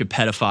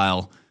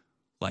pedophile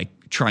like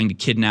trying to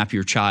kidnap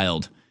your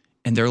child,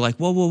 and they're like,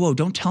 whoa,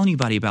 don't tell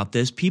anybody about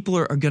this. People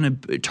are going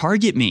to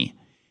target me.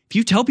 If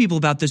you tell people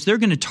about this, they're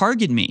going to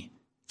target me.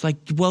 It's like,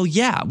 well,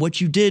 yeah,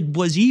 what you did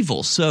was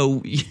evil.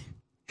 So,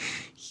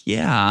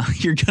 yeah,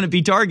 you're going to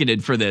be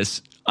targeted for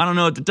this. I don't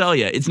know what to tell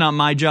you. It's not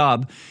my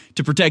job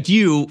to protect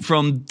you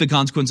from the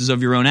consequences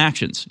of your own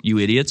actions, you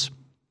idiots.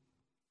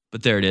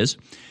 But there it is.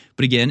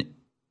 But again,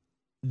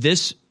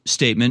 this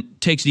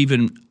statement takes it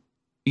even,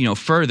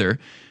 further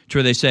to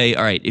where they say,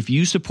 all right, if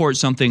you support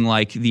something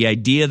like the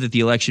idea that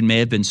the election may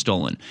have been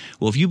stolen,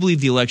 well, if you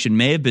believe the election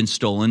may have been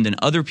stolen, then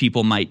other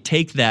people might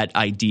take that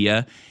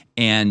idea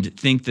and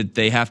think that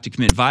they have to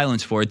commit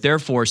violence for it.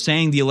 Therefore,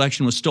 saying the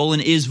election was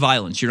stolen is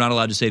violence. You're not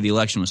allowed to say the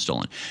election was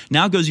stolen.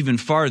 Now it goes even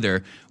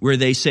farther, where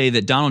they say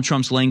that Donald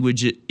Trump's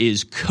language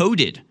is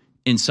coded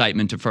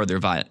incitement to further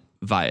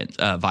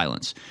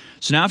violence.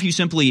 So now if you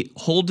simply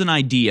hold an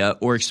idea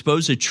or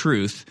expose a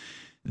truth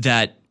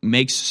that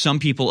makes some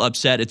people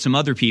upset at some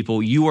other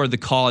people, you are the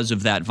cause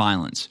of that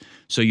violence.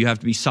 So you have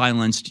to be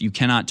silenced. You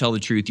cannot tell the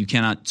truth. You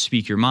cannot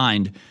speak your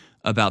mind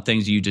about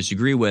things you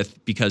disagree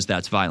with because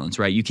that's violence,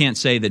 right? You can't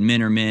say that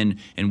men are men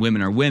and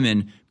women are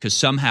women because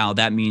somehow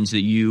that means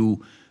that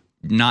you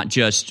not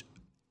just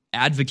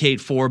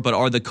advocate for but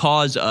are the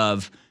cause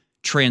of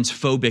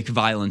transphobic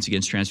violence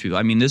against trans people.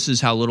 I mean, this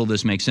is how little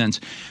this makes sense.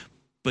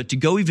 But to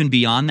go even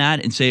beyond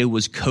that and say it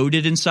was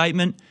coded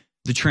incitement,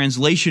 the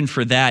translation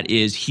for that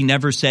is he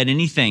never said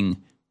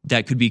anything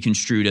that could be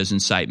construed as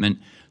incitement.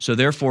 So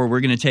therefore,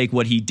 we're going to take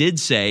what he did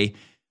say,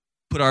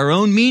 put our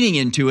own meaning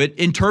into it,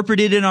 interpret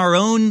it in our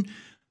own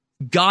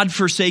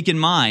God-forsaken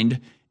mind,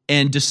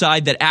 and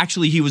decide that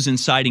actually he was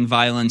inciting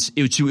violence.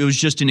 It was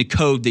just in a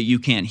code that you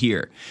can't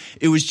hear.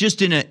 It was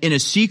just in a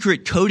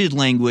secret coded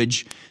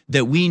language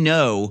that we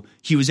know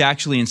he was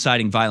actually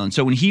inciting violence.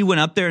 So when he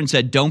went up there and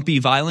said, don't be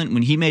violent,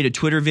 when he made a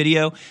Twitter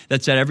video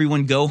that said,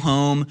 everyone go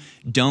home,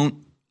 don't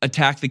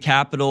attack the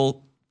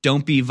Capitol,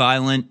 don't be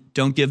violent,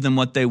 don't give them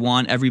what they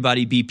want,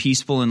 everybody be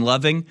peaceful and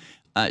loving.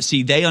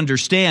 See, they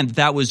understand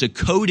that was a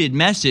coded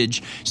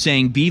message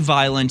saying be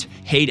violent,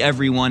 hate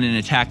everyone, and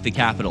attack the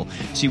Capitol.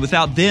 See,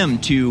 without them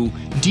to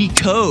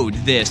decode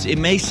this, it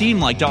may seem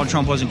like Donald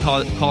Trump wasn't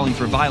calling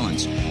for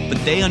violence,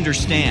 but they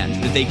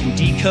understand that they can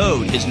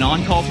decode his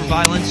non-call for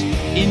violence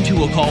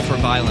into a call for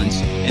violence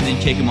and then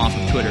kick him off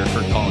of Twitter for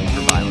calling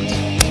for violence.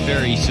 It's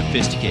very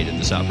sophisticated,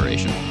 this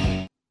operation.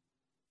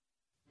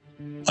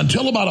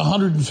 Until about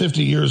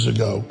 150 years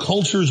ago,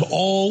 cultures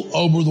all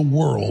over the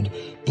world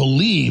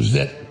believed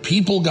that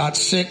people got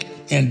sick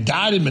and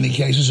died in many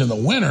cases in the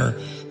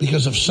winter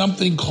because of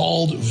something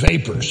called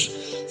vapors.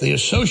 They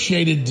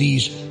associated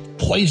these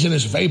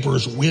poisonous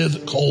vapors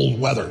with cold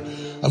weather.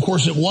 Of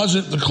course, it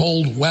wasn't the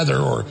cold weather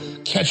or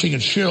catching a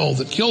chill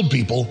that killed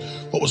people.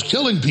 What was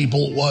killing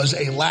people was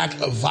a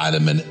lack of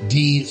vitamin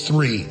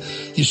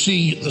D3. You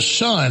see, the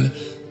sun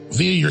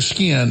via your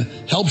skin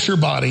helps your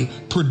body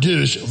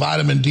produce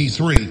vitamin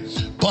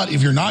D3. But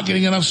if you're not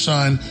getting enough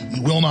sun,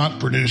 you will not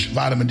produce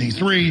vitamin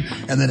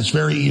D3, and then it's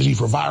very easy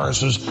for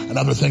viruses and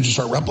other things to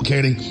start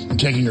replicating and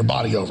taking your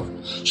body over.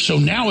 So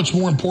now it's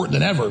more important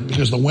than ever,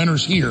 because the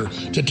winter's here,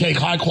 to take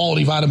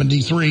high-quality vitamin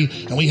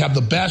D3, and we have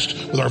the best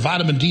with our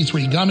vitamin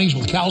D3 gummies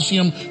with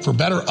calcium for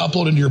better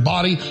upload into your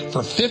body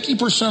for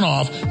 50%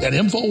 off at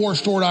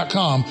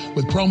InfoWarsStore.com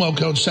with promo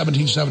code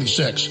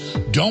 1776.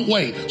 Don't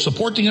wait.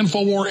 Support the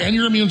InfoWar and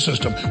your immune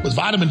system with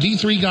vitamin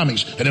D3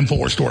 gummies at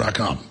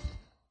InfoWarsStore.com.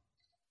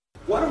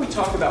 Why don't we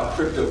talk about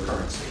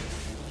cryptocurrency?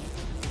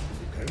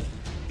 Okay.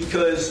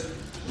 Because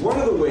one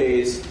of the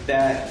ways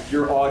that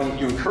you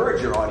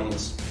encourage your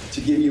audience to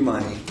give you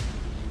money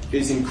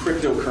is in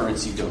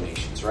cryptocurrency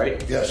donations,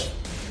 right? Yes.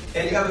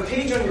 And you have a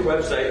page on your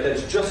website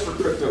that's just for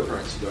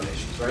cryptocurrency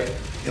donations, right?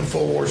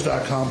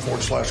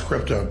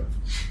 Infowars.com/crypto.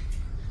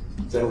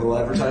 Is that a little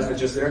advertisement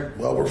just there?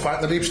 Well, we're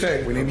fighting the deep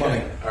state. We need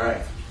money. All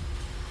right.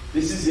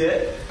 This is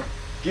it.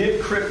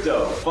 Give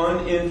crypto.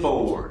 Fund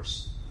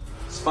Infowars.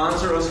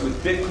 Sponsor us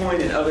with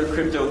Bitcoin and other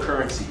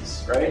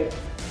cryptocurrencies, right?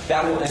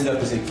 That will end up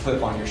as a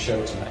clip on your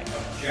show tonight.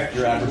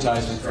 Your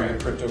advertisement for your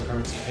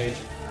cryptocurrency page.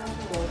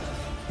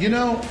 You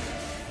know,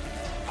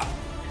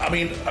 I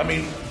mean,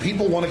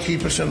 people want to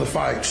keep us in the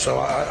fight. So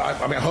I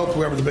hope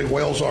whoever the big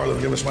whales are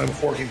that give us money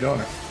before keep doing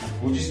it.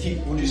 We'll just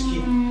keep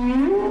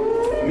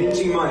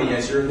minting money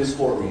as you're in this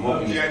courtroom.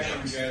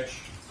 Objection.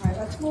 All right,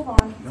 let's move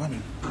on.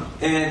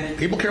 And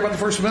people care about the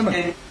First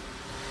Amendment.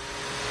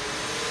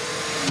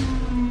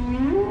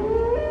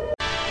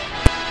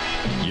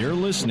 You're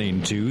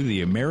listening to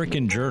The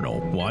American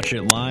Journal. Watch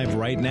it live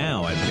right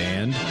now at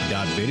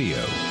band.video.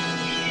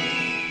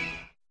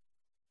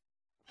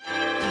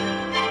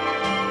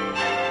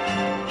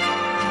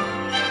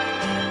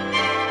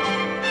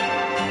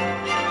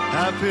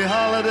 Happy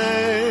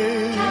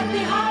holiday.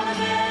 Happy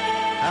holiday.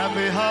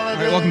 Happy holiday.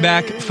 All right, welcome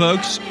back,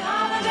 folks.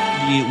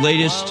 The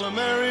latest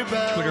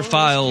Twitter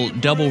file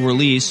double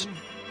release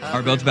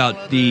are both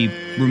about the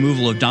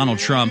removal of Donald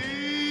Trump.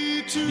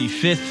 The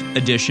 5th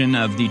edition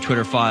of the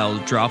Twitter file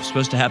drop,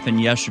 supposed to happen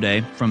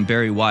yesterday from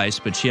Bari Weiss,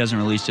 but she hasn't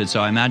released it,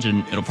 so I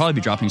imagine it'll probably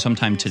be dropping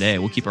sometime today.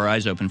 We'll keep our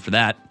eyes open for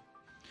that.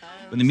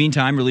 In the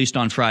meantime, released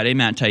on Friday,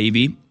 Matt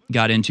Taibbi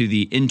got into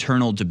the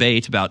internal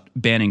debate about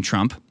banning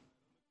Trump,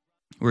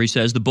 where he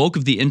says the bulk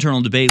of the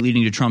internal debate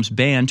leading to Trump's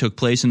ban took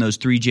place in those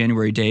 3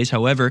 January days.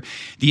 However,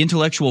 the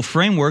intellectual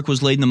framework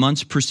was laid in the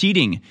months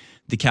preceding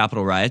the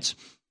Capitol riots.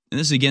 And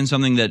this is, again,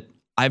 something that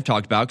I've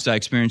talked about because I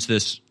experienced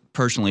this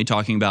personally,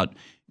 talking about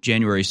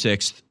January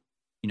 6th,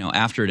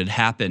 after it had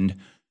happened,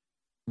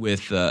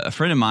 with a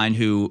friend of mine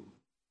who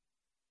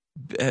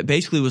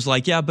basically was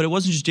like, yeah, but it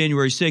wasn't just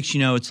January 6th.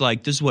 It's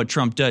like, this is what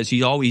Trump does.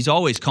 He's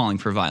always calling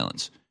for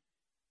violence.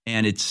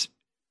 And it's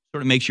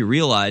sort of makes you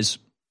realize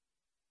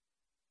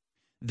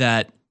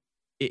that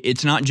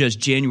it's not just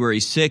January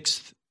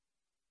 6th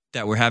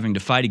that we're having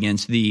to fight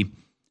against. The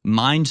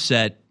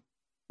mindset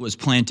was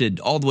planted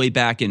all the way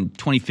back in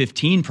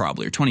 2015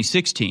 probably, or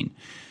 2016,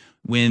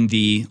 when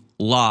the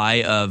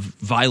lie of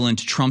violent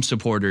Trump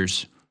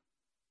supporters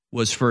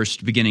was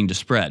first beginning to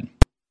spread.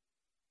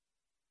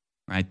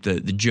 Right? The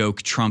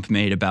joke Trump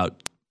made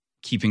about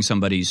keeping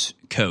somebody's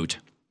coat.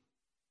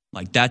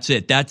 Like, that's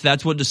it.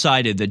 That's what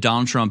decided that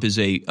Donald Trump is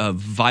a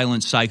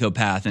violent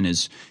psychopath and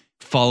his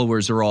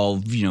followers are all,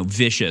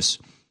 vicious.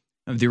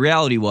 The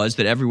reality was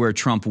that everywhere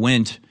Trump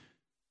went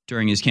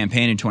during his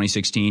campaign in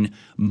 2016,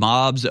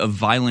 mobs of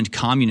violent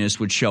communists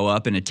would show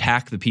up and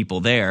attack the people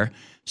there.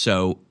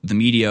 So the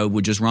media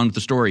would just run with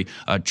the story.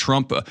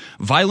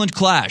 Violent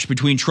clash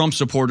between Trump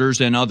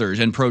supporters and others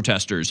and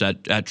protesters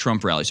at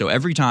Trump rally. So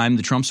every time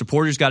the Trump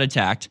supporters got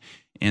attacked,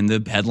 and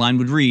the headline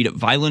would read,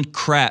 violent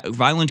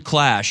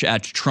clash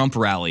at Trump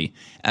rally,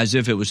 as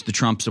if it was the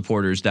Trump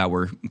supporters that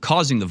were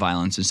causing the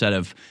violence instead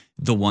of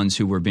the ones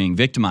who were being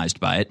victimized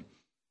by it.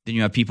 Then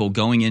you have people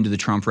going into the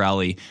Trump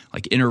rally,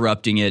 like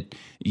interrupting it,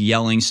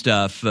 yelling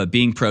stuff,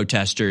 being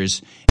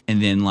protesters,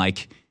 and then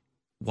like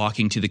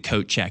walking to the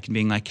coat check and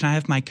being like, "Can I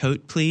have my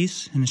coat,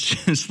 please?" And it's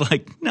just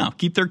like, no,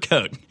 keep their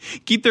coat.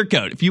 Keep their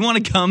coat. If you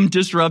want to come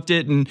disrupt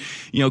it and,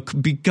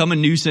 become a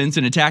nuisance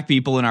and attack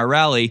people in our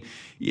rally,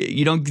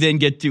 we don't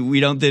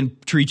then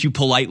treat you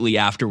politely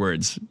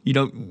afterwards. We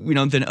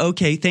don't then,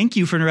 okay, thank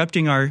you for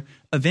interrupting our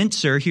event,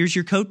 sir. Here's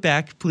your coat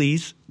back,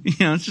 please. It's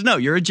just, no,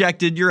 you're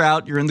ejected. You're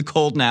out. You're in the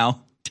cold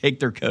now. Take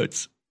their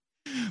coats.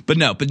 But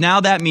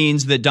now that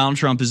means that Donald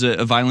Trump is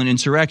a violent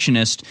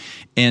insurrectionist.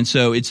 And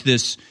so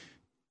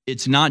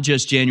it's not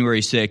just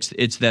January 6th.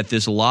 It's that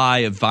this lie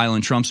of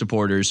violent Trump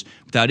supporters,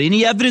 without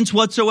any evidence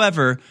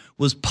whatsoever,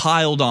 was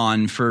piled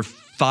on for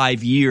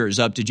 5 years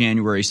up to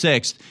January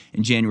 6th,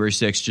 and January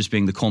 6th just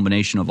being the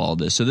culmination of all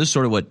this. So this is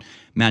sort of what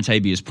Matt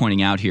Taibbi is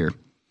pointing out here.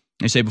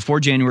 They say before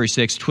January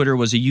 6th, Twitter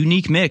was a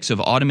unique mix of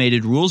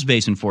automated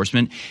rules-based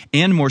enforcement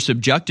and more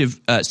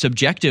subjective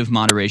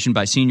moderation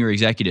by senior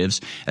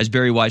executives. As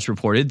Barry Weiss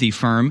reported, the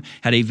firm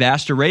had a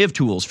vast array of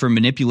tools for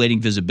manipulating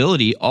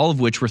visibility, all of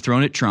which were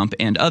thrown at Trump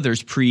and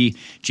others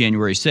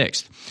pre-January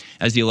 6th.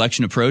 As the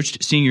election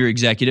approached, senior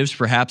executives,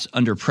 perhaps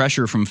under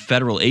pressure from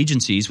federal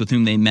agencies with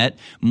whom they met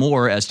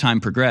more as time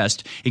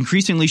progressed,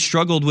 increasingly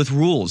struggled with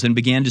rules and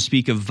began to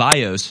speak of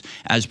Vios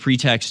as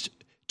pretext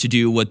to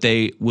do what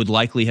they would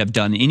likely have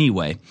done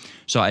anyway.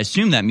 So I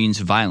assume that means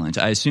violent.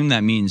 I assume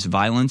that means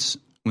violence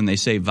when they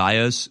say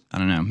Vios. I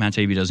don't know. Matt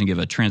Taibbi doesn't give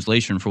a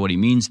translation for what he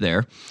means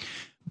there.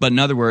 But in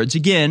other words,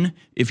 again,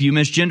 if you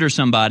misgender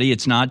somebody,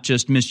 it's not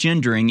just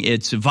misgendering,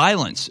 it's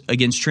violence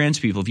against trans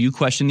people. If you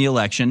question the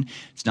election,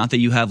 it's not that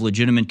you have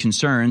legitimate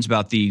concerns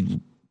about the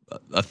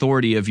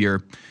authority of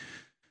your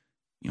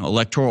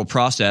electoral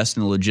process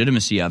and the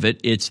legitimacy of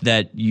it. It's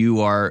that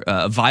you are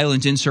a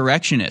violent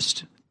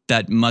insurrectionist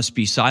that must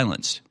be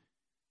silenced.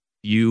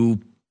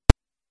 You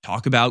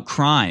talk about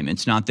crime.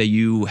 It's not that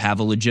you have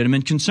a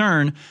legitimate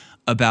concern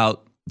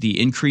about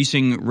the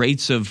increasing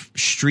rates of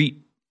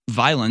street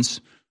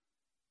violence.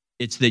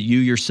 It's that you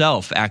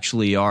yourself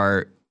actually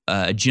are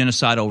a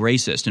genocidal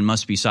racist and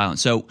must be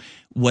silenced. So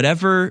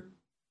whatever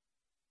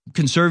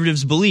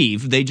conservatives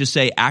believe, they just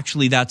say,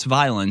 actually, that's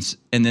violence,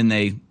 and then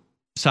they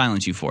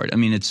silence you for it. I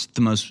mean, it's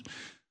the most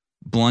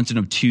blunt and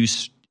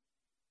obtuse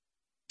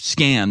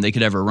scam they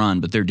could ever run,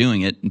 but they're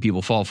doing it and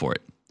people fall for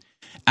it.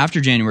 After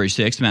January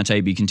 6th, Matt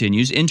Taibbi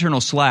continues, internal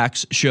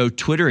slacks show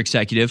Twitter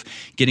executive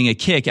getting a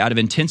kick out of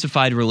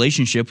intensified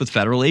relationship with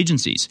federal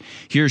agencies.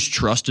 Here's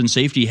trust and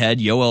safety head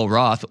Yoel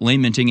Roth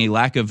lamenting a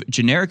lack of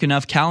generic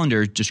enough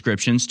calendar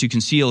descriptions to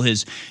conceal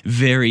his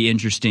very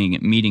interesting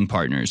meeting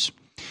partners.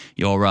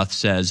 Yoel Roth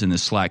says in the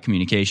Slack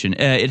communication,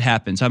 it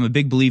happens. I'm a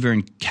big believer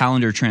in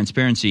calendar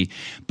transparency,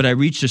 but I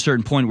reached a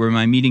certain point where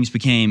my meetings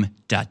became ...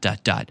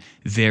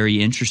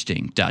 very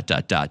interesting ...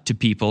 to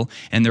people,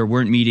 and there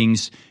weren't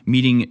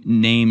meeting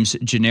names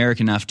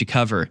generic enough to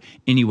cover.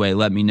 Anyway,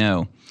 let me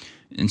know.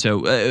 And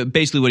so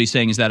basically what he's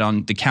saying is that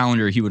on the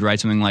calendar, he would write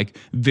something like,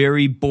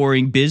 very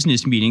boring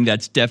business meeting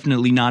that's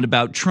definitely not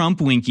about Trump,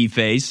 winky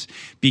face,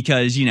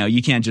 because,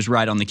 you can't just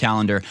write on the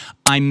calendar,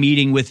 I'm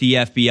meeting with the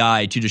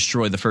FBI to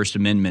destroy the First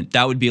Amendment.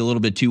 That would be a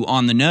little bit too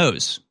on the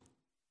nose.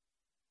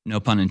 No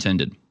pun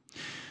intended.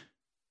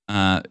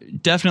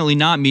 Definitely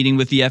not meeting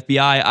with the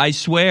FBI, I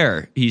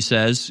swear, he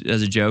says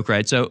as a joke,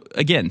 right? So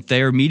again,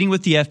 they're meeting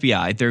with the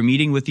FBI. They're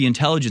meeting with the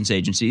intelligence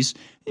agencies.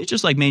 It's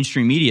just like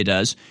mainstream media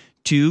does,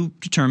 to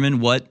determine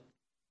what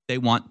they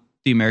want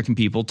the American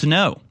people to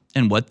know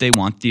and what they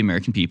want the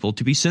American people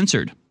to be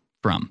censored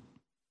from.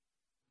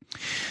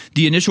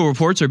 The initial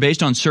reports are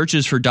based on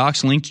searches for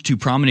docs linked to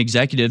prominent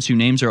executives whose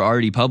names are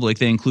already public.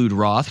 They include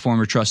Roth,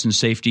 former Trust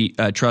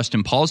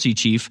and Policy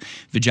Chief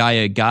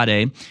Vijaya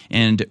Gadde,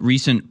 and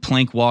recent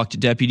plank-walked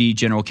Deputy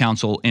General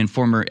Counsel and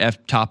former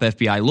top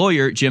FBI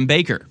lawyer Jim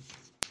Baker.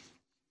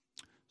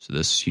 So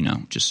this,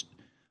 just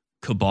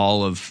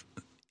cabal of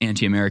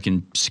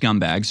anti-American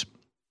scumbags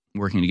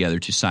working together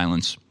to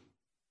silence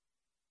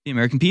the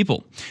American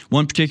people.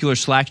 One particular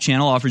Slack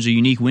channel offers a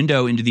unique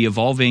window into the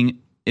evolving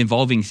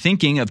involving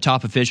thinking of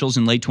top officials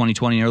in late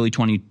 2020 and early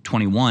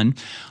 2021.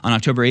 On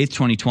October 8th,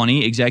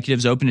 2020,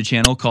 executives opened a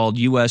channel called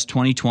US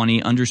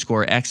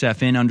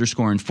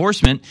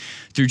 2020_XFN_enforcement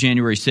through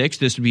January 6th.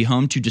 This would be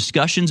home to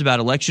discussions about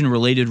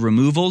election-related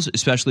removals,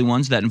 especially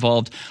ones that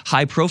involved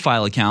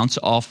high-profile accounts,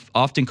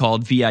 often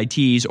called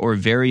VITs or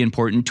very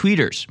important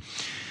tweeters.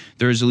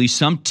 There is at least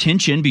some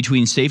tension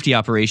between safety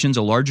operations,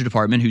 a larger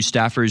department whose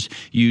staffers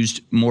used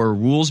more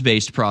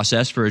rules-based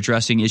process for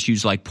addressing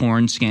issues like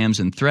porn, scams,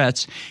 and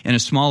threats, and a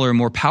smaller,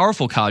 more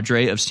powerful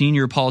cadre of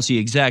senior policy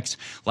execs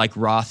like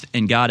Roth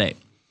and Gade.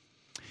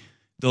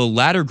 The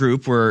latter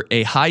group were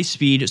a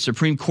high-speed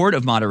Supreme Court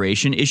of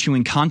moderation,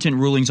 issuing content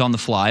rulings on the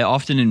fly,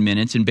 often in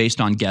minutes and based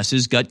on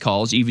guesses, gut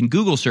calls, even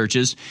Google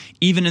searches,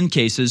 even in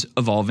cases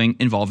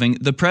involving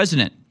the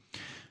president.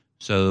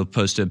 So they'll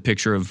post a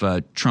picture of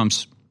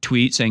Trump's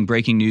tweet saying,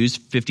 breaking news,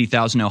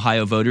 50,000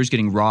 Ohio voters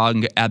getting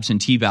wrong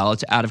absentee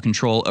ballots, out of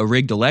control, a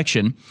rigged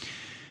election.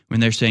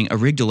 When they're saying a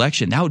rigged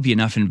election, that would be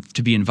enough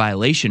to be in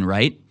violation,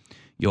 right?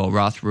 Yoel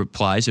Roth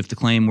replies, if the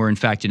claim were in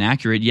fact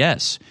inaccurate,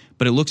 yes,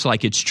 but it looks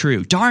like it's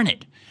true. Darn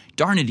it,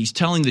 he's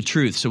telling the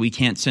truth, so we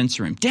can't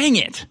censor him. Dang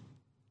it.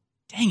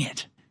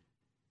 If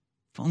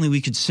only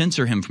we could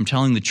censor him from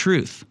telling the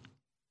truth.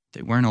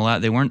 They weren't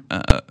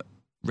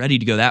ready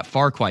to go that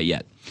far quite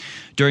yet.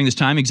 During this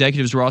time,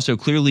 executives were also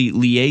clearly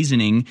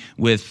liaisoning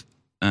with,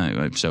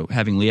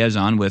 having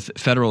liaison with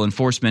federal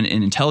enforcement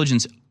and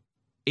intelligence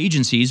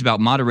agencies about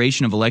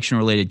moderation of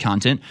election-related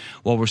content.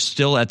 While we're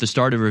still at the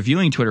start of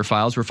reviewing Twitter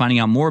files, we're finding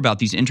out more about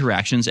these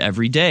interactions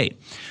every day.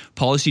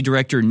 Policy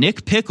Director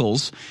Nick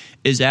Pickles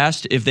is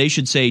asked if they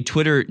should say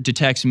Twitter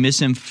detects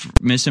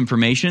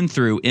misinformation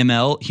through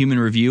ML, human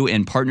review,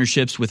 and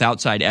partnerships with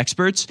outside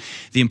experts.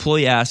 The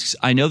employee asks,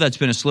 I know that's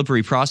been a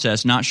slippery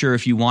process. Not sure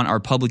if you want our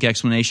public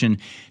explanation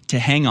to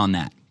hang on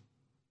that.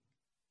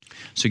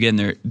 So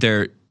again,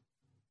 they're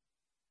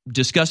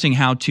discussing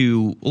how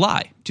to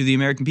lie to the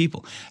American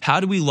people. How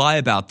do we lie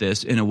about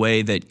this in a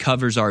way that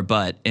covers our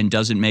butt and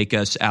doesn't make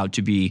us out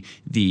to be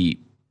the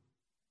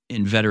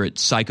inveterate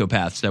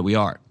psychopaths that we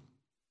are?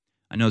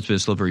 I know it's been a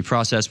slippery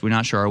process. We're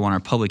not sure I want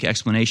our public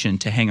explanation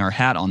to hang our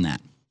hat on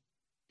that.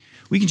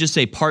 We can just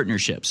say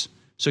partnerships.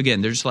 So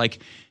again, they're just like,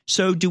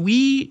 so do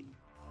we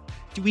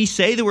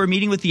say that we're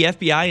meeting with the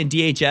FBI and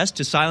DHS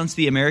to silence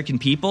the American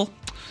people?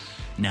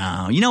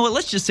 No. You know what?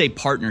 Let's just say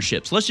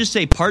partnerships. Let's just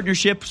say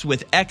partnerships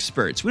with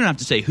experts. We don't have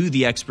to say who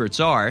the experts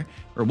are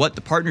or what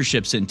the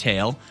partnerships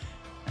entail,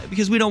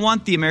 because we don't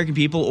want the American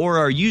people or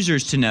our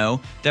users to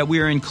know that we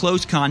are in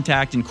close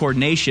contact and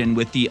coordination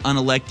with the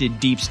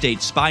unelected deep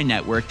state spy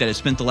network that has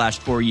spent the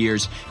last 4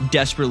 years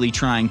desperately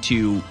trying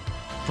to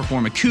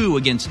perform a coup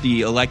against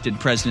the elected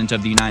president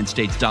of the United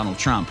States, Donald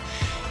Trump.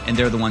 And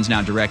they're the ones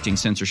now directing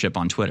censorship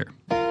on Twitter.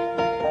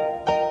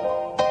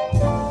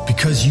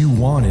 Because you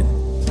want it,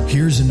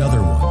 here's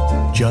another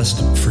one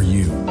just for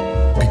you.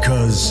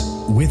 Because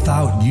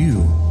without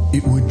you,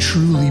 it would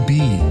truly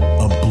be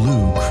a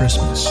blue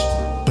Christmas.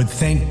 But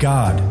thank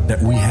God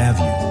that we have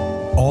you,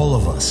 all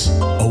of us,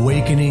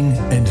 awakening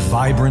and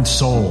vibrant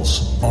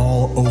souls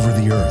all over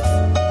the earth.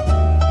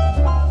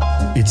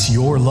 It's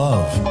your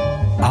love,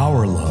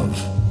 our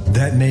love,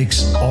 that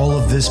makes all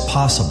of this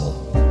possible.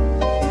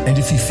 And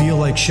if you feel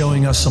like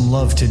showing us some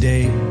love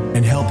today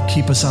and help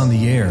keep us on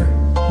the air,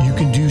 you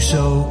can do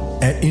so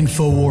at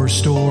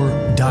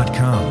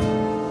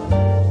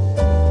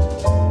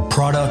InfoWarsStore.com.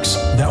 Products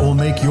that will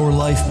make your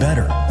life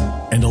better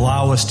and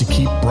allow us to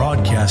keep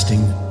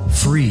broadcasting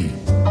free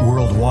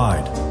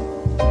worldwide.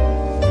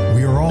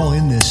 We are all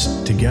in this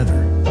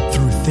together,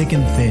 through thick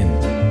and thin.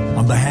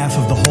 On behalf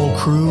of the whole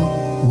crew,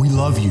 we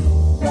love you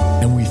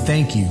and we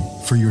thank you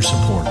for your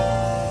support.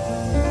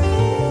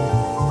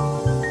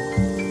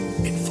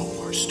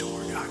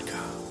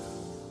 InfoWarsStore.com.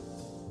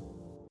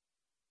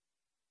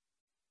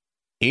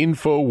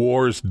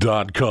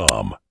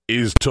 InfoWars.com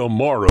is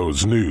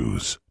tomorrow's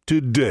news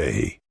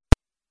today.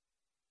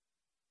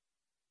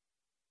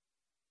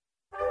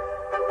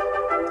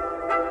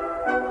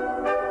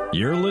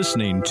 You're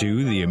listening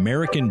to The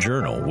American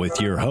Journal with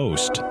your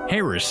host,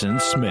 Harrison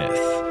Smith.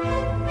 All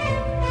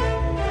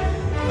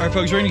right,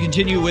 folks, we're going to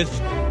continue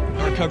with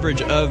our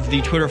coverage of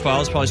the Twitter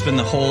files. Probably spend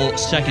the whole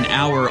second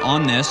hour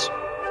on this.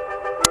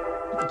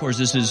 Of course,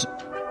 this is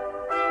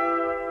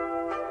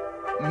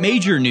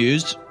major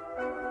news.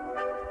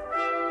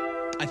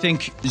 I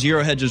think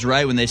Zero Hedge is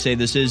right when they say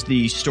this is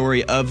the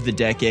story of the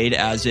decade,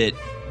 as it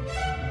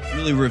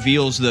really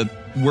reveals the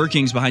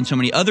workings behind so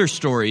many other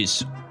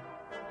stories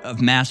of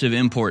massive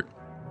import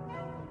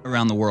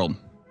around the world.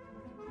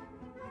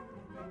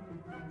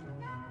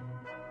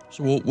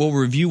 So we'll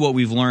review what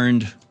we've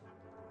learned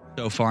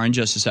so far in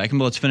just a second,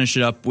 but let's finish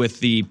it up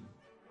with the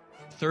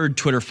third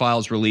Twitter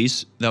files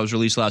release that was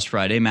released last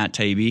Friday. Matt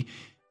Taibbi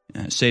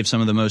saved some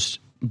of the most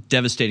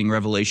devastating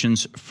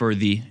revelations for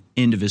the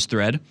end of his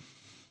thread,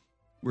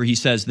 where he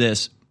says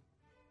this: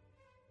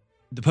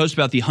 the post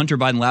about the Hunter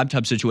Biden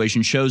laptop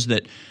situation shows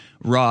that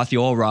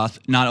Yoel Roth,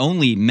 not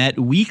only met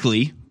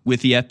weekly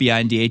with the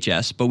FBI and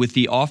DHS, but with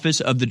the Office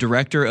of the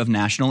Director of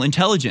National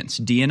Intelligence,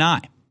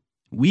 DNI,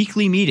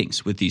 Weekly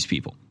meetings with these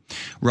people.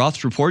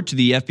 Roth's report to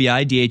the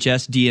FBI,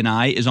 DHS,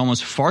 DNI is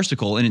almost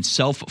farcical in its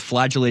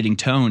self-flagellating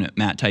tone,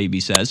 Matt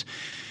Taibbi says.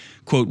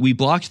 Quote, we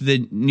blocked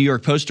the New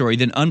York Post story,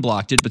 then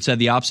unblocked it, but said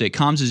the opposite.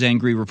 Comms is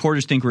angry.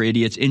 Reporters think we're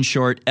idiots. In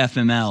short,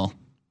 FML.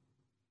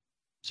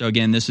 So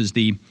again, this is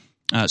the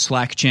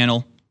Slack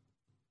channel.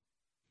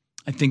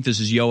 I think this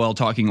is Yoel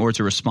talking, or it's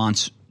a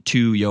response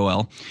to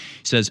Yoel.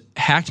 He says,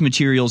 hacked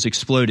materials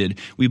exploded.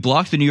 We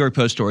blocked the New York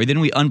Post story, then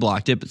we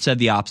unblocked it, but said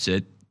the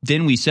opposite.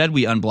 Then we said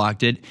we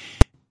unblocked it.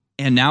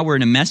 And now we're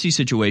in a messy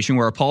situation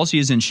where our policy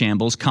is in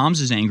shambles,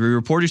 comms is angry,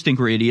 reporters think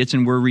we're idiots,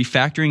 and we're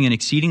refactoring an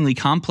exceedingly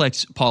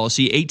complex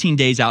policy 18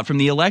 days out from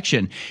the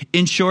election.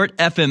 In short,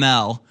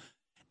 FML.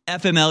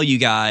 FML, you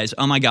guys.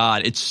 Oh, my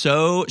God. It's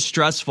so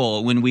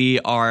stressful when we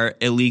are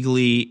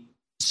illegally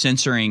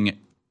censoring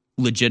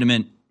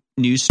legitimate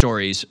news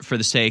stories for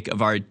the sake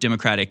of our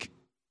Democratic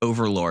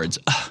overlords.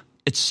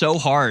 It's so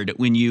hard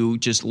when you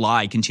just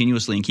lie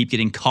continuously and keep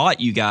getting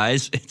caught, you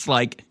guys. It's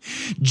like,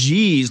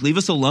 geez, leave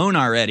us alone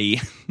already.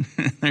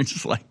 They're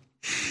just like,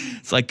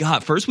 it's like,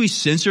 God, first we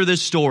censor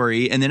this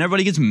story and then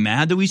everybody gets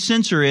mad that we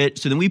censor it.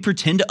 So then we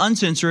pretend to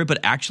uncensor it, but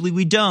actually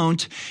we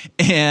don't.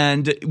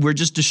 And we're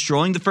just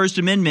destroying the First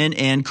Amendment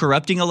and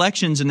corrupting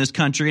elections in this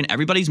country. And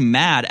everybody's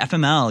mad.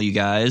 FML, you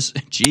guys.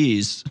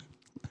 Jeez,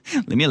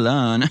 leave me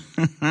alone.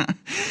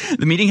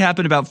 The meeting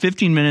happened about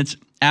 15 minutes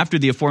after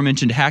the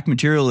aforementioned hack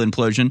material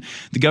implosion.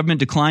 The government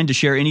declined to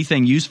share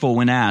anything useful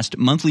when asked.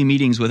 Monthly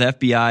meetings with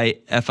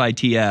FBI,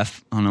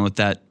 FITF, I don't know what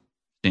that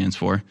stands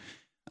for,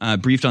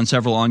 briefed on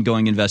several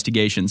ongoing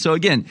investigations. So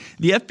again,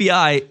 the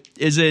FBI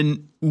is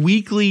in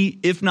weekly,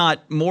 if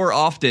not more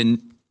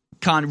often,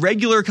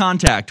 regular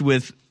contact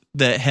with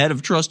the head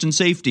of trust and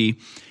safety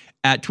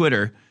at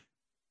Twitter.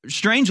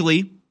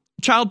 Strangely,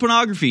 child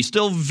pornography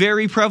still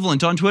very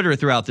prevalent on Twitter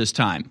throughout this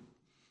time.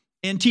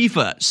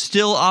 Antifa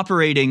still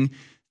operating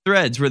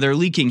threads where they're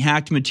leaking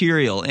hacked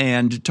material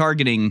and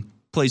targeting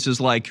places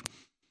like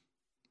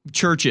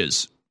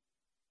churches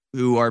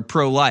who are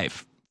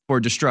pro-life for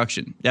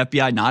destruction. The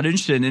FBI not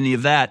interested in any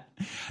of that,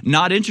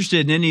 not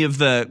interested in any of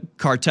the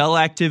cartel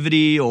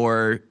activity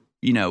or,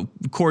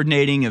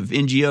 coordinating of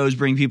NGOs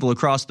bring people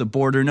across the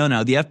border.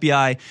 No. The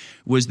FBI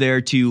was there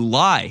to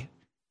lie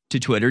to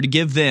Twitter, to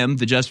give them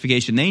the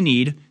justification they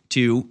need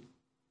to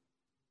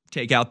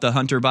take out the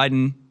Hunter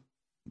Biden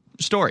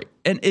story.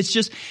 And it's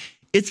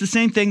the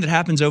same thing that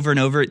happens over and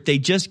over. They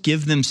just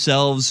give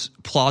themselves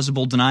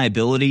plausible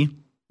deniability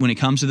when it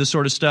comes to this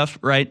sort of stuff,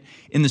 right?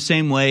 In the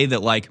same way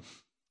that,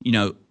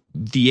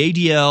 the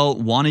ADL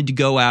wanted to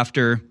go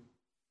after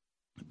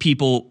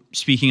people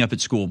speaking up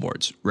at school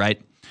boards,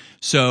 right?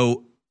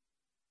 So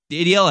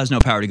the ADL has no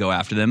power to go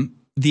after them.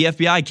 The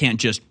FBI can't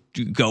just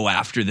go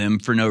after them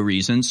for no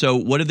reason. So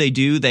what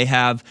do? They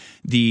have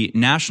the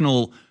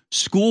National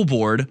School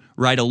Board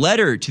write a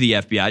letter to the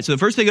FBI. So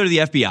first they go to the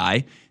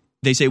FBI.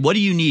 They say, what do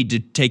you need to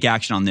take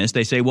action on this?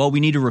 They say, well, we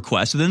need a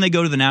request. So then they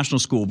go to the National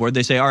School Board.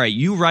 They say, all right,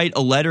 you write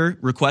a letter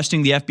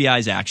requesting the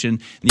FBI's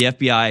action. The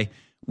FBI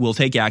will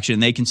take action.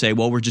 They can say,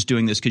 well, we're just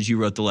doing this because you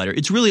wrote the letter.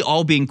 It's really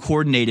all being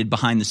coordinated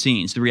behind the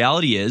scenes. The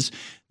reality is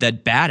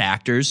that bad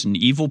actors and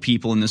evil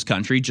people in this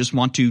country just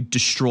want to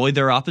destroy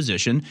their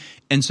opposition.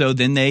 And so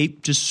then they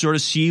just sort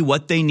of see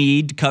what they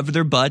need to cover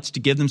their butts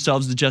to give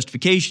themselves the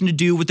justification to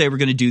do what they were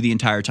going to do the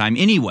entire time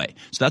anyway.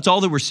 So that's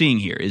all that we're seeing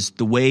here is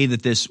the way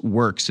that this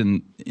works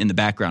in the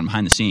background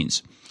behind the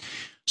scenes.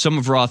 Some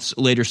of Roth's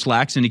later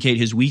Slacks indicate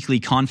his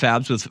weekly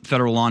confabs with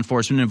federal law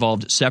enforcement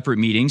involved separate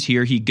meetings.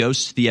 Here he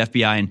ghosts the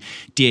FBI and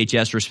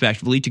DHS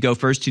respectively to go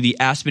first to the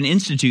Aspen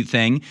Institute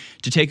thing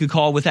to take a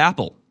call with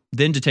Apple,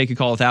 then to take a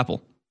call with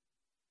Apple.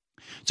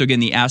 So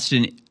again, the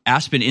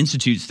Aspen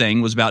Institute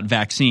thing was about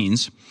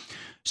vaccines.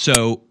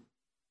 So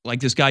like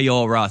this guy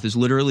Yoel Roth is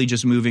literally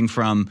just moving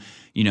from,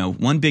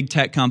 one big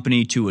tech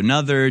company to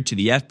another, to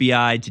the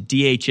FBI, to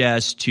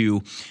DHS,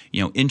 to,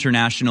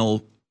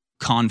 international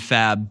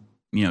confab,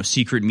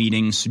 secret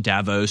meetings,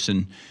 Davos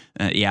and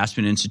the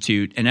Aspen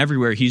Institute, and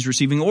everywhere he's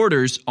receiving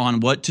orders on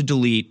what to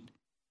delete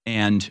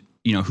and,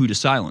 who to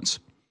silence.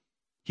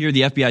 Here,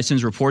 the FBI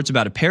sends reports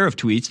about a pair of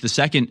tweets, the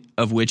second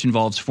of which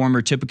involves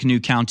former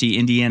Tippecanoe County,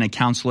 Indiana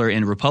counselor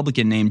and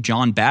Republican named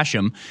John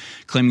Basham,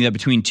 claiming that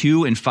between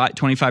 2 and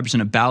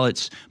 25% of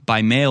ballots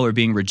by mail are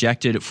being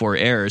rejected for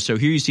error. So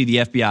here you see the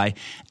FBI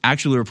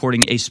actually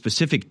reporting a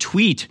specific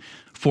tweet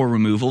for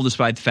removal,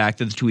 despite the fact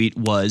that the tweet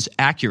was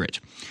accurate.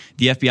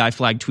 The FBI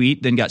flagged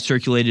tweet then got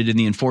circulated in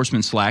the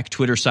enforcement Slack.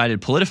 Twitter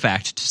cited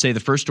PolitiFact to say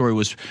the first story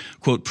was,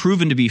 quote,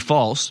 proven to be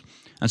false.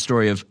 A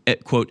story of,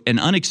 quote, an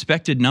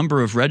unexpected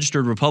number of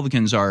registered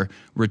Republicans are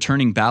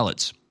returning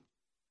ballots.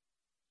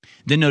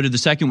 Then noted the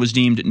second was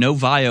deemed no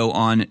vio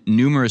on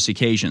numerous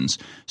occasions.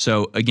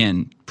 So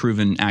again,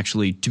 proven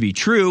actually to be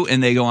true.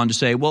 And they go on to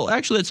say, well,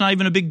 actually, it's not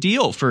even a big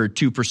deal for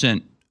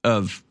 2%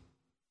 of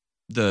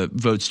the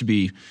votes to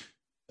be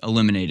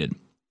eliminated.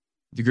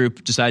 The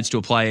group decides to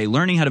apply a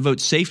learning how to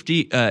vote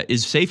safety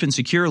is safe and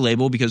secure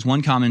label because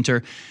one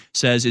commenter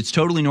says it's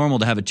totally normal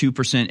to have a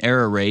 2%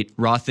 error rate.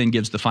 Roth then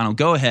gives the final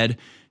go-ahead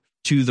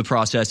to the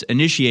process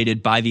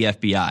initiated by the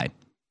FBI.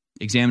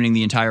 Examining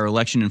the entire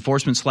election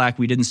enforcement slack,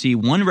 we didn't see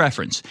one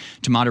reference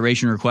to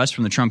moderation requests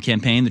from the Trump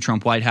campaign, the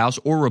Trump White House,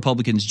 or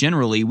Republicans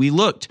generally. We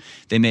looked.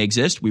 They may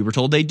exist. We were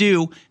told they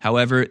do.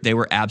 However, they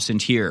were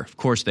absent here. Of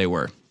course they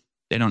were.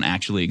 They don't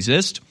actually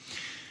exist.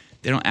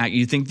 They don't act.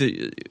 You think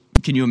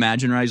that, can you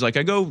imagine, right? He's like,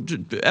 I go to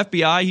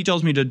FBI. He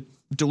tells me to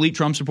delete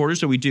Trump supporters,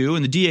 so we do.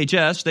 And the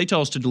DHS, they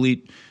tell us to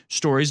delete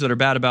stories that are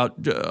bad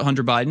about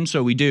Hunter Biden,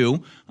 so we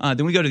do.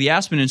 Then we go to the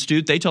Aspen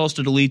Institute. They tell us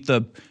to delete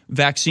the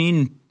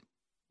vaccine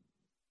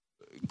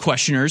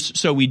questioners,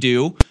 so we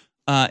do.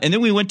 And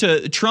then we went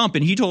to Trump,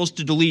 and he told us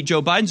to delete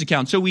Joe Biden's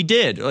account, so we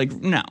did. Like,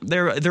 no,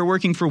 they're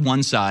working for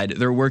one side.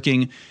 They're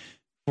working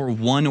for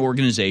one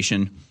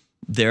organization.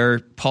 Their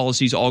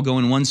policies all go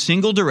in one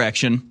single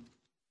direction.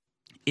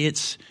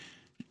 It's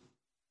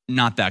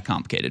not that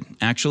complicated,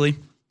 actually.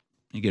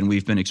 Again,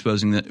 we've been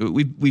exposing that.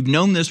 We've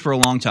known this for a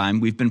long time.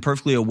 We've been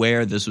perfectly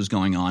aware this was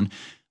going on.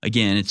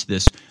 Again, it's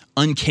this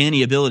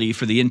uncanny ability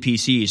for the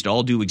NPCs to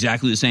all do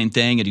exactly the same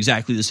thing at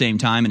exactly the same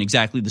time in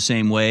exactly the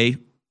same way,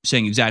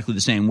 saying exactly the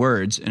same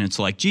words. And it's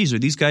like, geez, are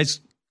these guys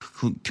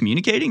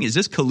communicating? Is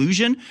this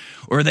collusion?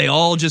 Or are they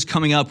all just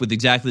coming up with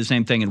exactly the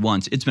same thing at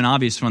once? It's been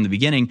obvious from the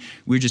beginning.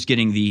 We're just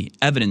getting the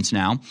evidence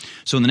now.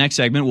 So in the next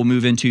segment, we'll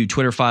move into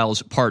Twitter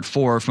Files Part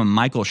 4 from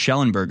Michael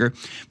Schellenberger.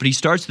 But he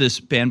starts this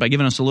band by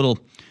giving us a little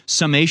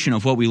summation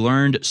of what we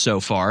learned so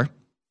far.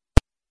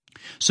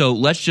 So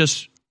let's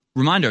just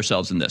remind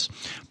ourselves in this.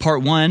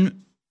 Part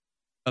 1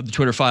 of the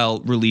Twitter file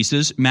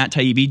releases, Matt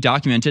Taibbi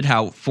documented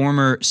how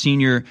former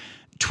senior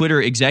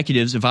Twitter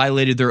executives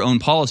violated their own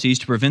policies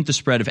to prevent the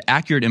spread of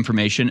accurate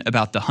information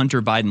about the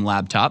Hunter Biden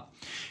laptop.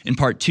 In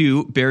Part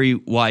 2, Barry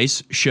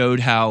Weiss showed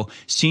how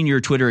senior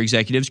Twitter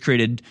executives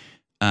created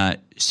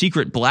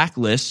secret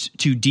blacklists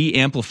to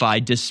de-amplify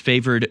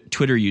disfavored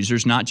Twitter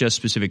users, not just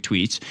specific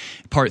tweets.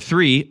 Part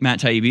 3, Matt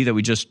Taibbi, that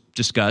we just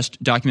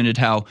discussed, documented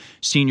how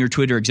senior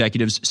Twitter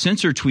executives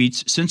censored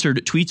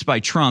tweets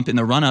by Trump in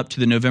the run-up to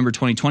the November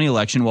 2020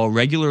 election while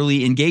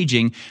regularly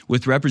engaging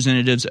with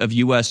representatives of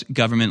U.S.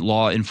 government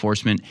law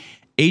enforcement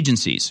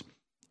agencies.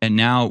 And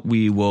now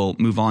we will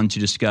move on to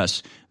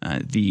discuss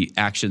the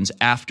actions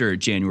after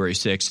January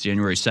 6th,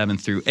 January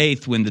 7th through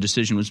 8th, when the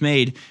decision was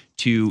made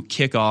to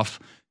kick off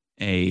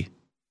the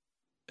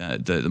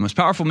most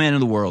powerful man in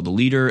the world, the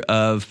leader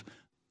of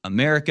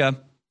America,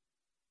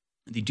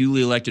 the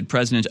duly elected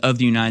president of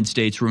the United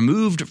States,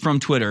 removed from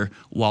Twitter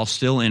while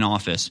still in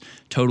office.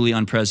 Totally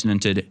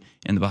unprecedented,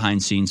 and the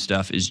behind-scenes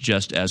stuff is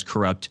just as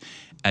corrupt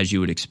as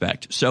you would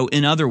expect. So,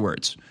 in other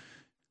words,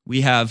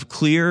 we have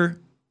clear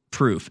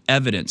proof,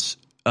 evidence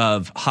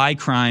of high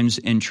crimes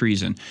and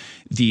treason,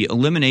 the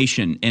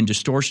elimination and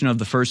distortion of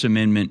the First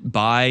Amendment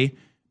by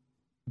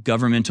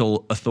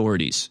governmental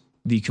authorities,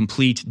 the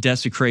complete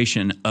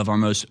desecration of our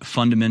most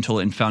fundamental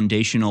and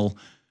foundational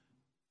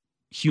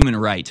human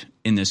right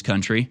in this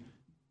country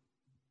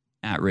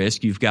at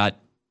risk. You've got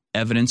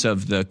evidence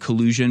of the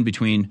collusion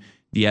between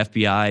the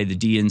FBI, the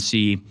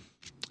DNC,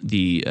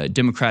 the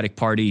Democratic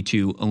Party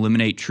to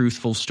eliminate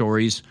truthful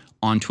stories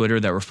on Twitter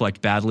that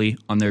reflect badly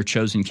on their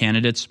chosen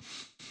candidates.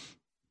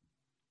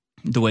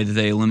 The way that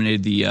they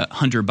eliminated the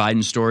Hunter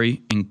Biden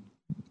story in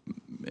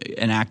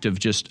an act of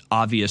just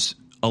obvious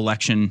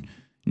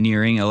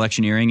electioneering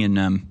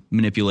and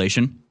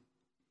manipulation.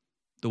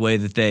 The way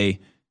that they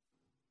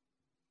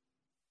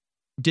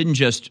didn't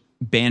just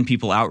ban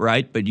people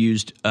outright, but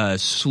used a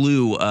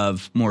slew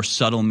of more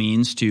subtle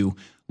means to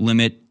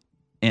limit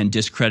and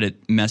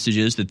discredit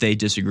messages that they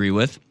disagree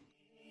with.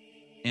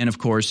 And, of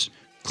course,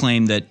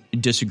 claim that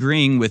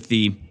disagreeing with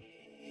the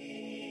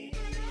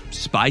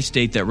spy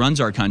state that runs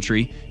our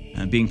country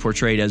being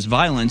portrayed as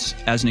violence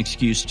as an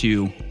excuse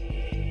to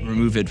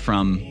remove it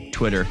from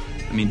Twitter.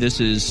 I mean,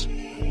 this is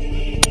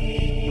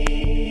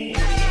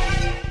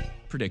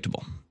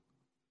predictable.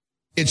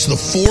 It's the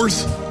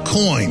fourth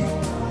coin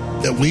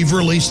that we've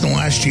released in the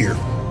last year,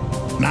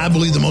 and I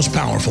believe the most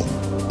powerful,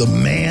 the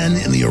man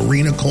in the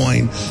arena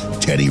coin,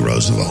 Teddy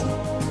Roosevelt.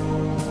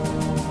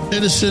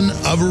 Citizen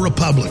of a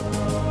republic,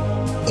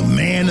 the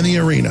man in the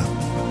arena.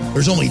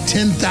 There's only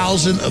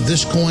 10,000 of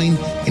this coin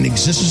in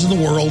existence in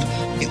the world.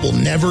 It will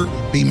never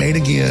be made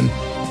again.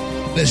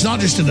 And it's not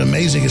just an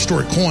amazing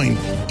historic coin.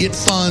 It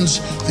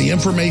funds the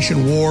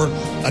information war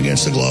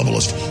against the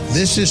globalists.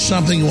 This is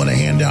something you want to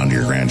hand down to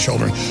your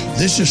grandchildren.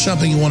 This is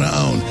something you want to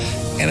own.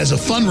 And as a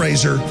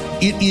fundraiser,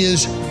 it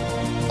is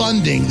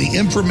funding the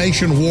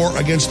information war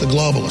against the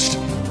globalist.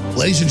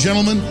 Ladies and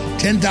gentlemen,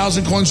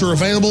 10,000 coins are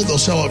available. They'll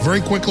sell out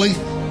very quickly.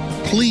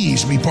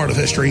 Please be part of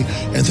history.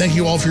 And thank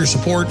you all for your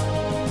support.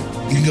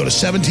 You can go to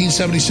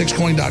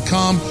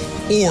 1776coin.com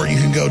or you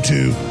can go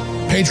to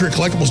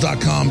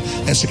PatriotCollectibles.com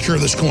and secure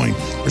this coin.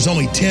 There's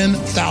only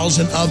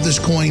 10,000 of this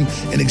coin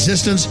in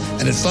existence,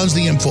 and it funds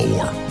the info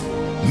war.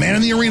 Man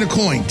in the arena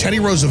coin, Teddy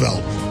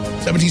Roosevelt,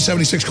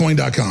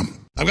 1776coin.com.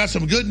 I've got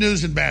some good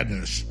news and bad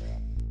news.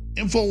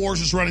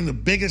 InfoWars is running the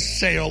biggest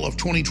sale of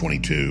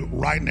 2022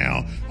 right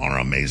now on our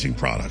amazing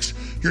products.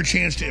 Your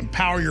chance to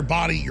empower your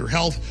body, your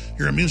health,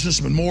 your immune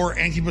system, and more,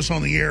 and keep us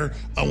on the air,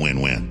 a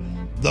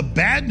win-win. The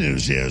bad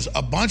news is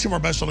a bunch of our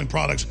best-selling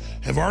products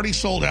have already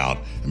sold out,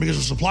 and because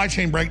of supply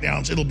chain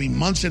breakdowns, it'll be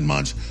months and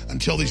months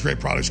until these great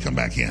products come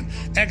back in.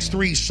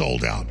 X3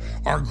 sold out.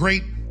 Our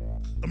great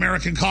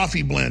American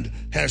coffee blend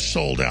has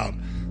sold out.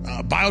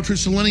 BioTrue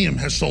Selenium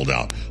has sold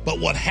out. But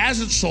what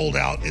hasn't sold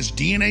out is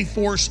DNA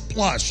Force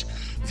Plus,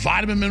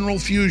 Vitamin Mineral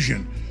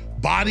Fusion,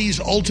 Body's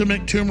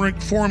Ultimate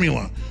Turmeric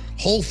Formula,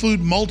 Whole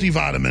Food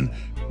Multivitamin,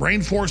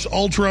 Brain Force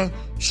Ultra,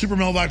 Super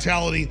Male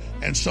Vitality,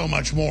 and so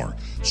much more.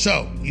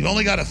 So you've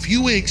only got a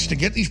few weeks to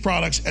get these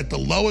products at the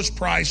lowest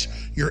price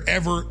you're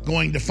ever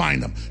going to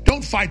find them.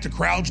 Don't fight the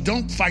crowds.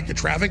 Don't fight the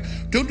traffic.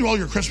 Don't do all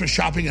your Christmas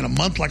shopping in a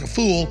month like a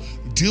fool.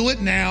 Do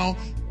it now.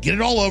 Get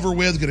it all over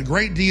with. Get a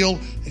great deal.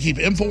 And keep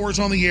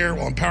InfoWars on the air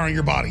while empowering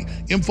your body.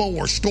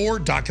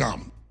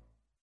 InfoWarsStore.com.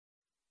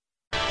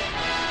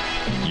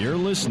 You're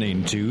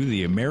listening to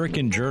The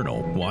American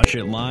Journal. Watch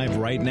it live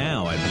right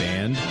now at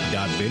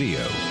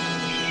band.video.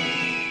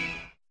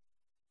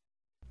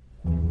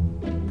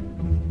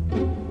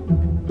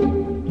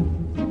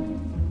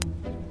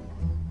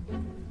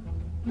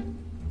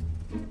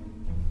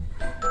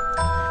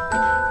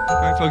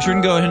 All right, folks, we're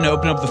going to go ahead and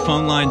open up the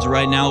phone lines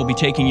right now. We'll be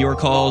taking your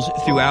calls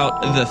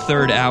throughout the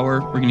third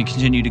hour. We're going to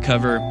continue to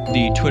cover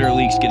the Twitter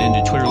leaks, get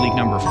into Twitter leak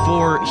number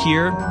 4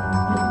 here.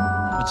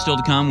 But still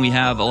to come, we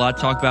have a lot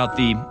to talk about: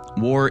 the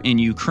war in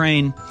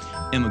Ukraine,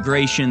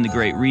 immigration, the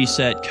Great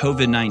Reset,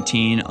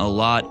 COVID-19, a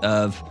lot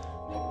of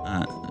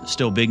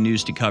still big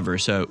news to cover.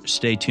 So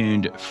stay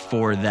tuned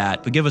for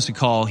that. But give us a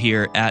call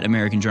here at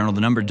American Journal.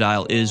 The number to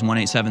dial is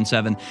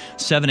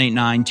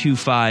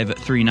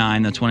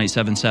 1-877-789-2539. That's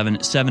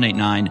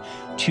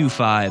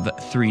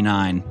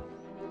 1-877-789-2539.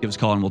 Give us a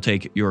call and we'll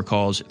take your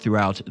calls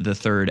throughout the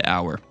third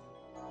hour.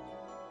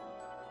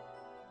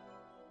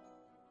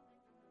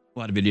 A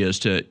lot of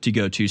videos to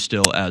go to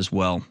still as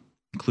well,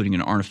 including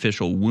an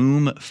artificial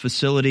womb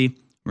facility.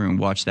 We're going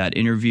to watch that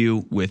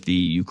interview with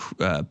the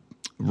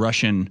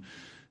Russian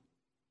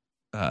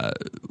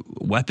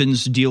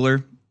weapons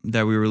dealer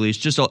that we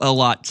released. Just a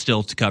lot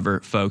still to cover,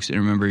 folks. And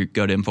remember,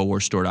 go to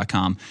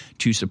InfoWarsStore.com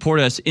to support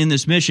us in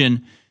this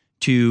mission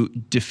to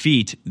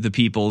defeat the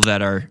people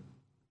that are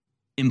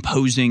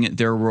imposing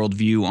their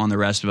worldview on the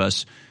rest of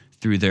us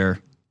through their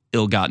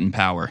ill-gotten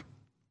power.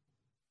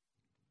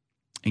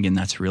 Again,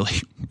 that's really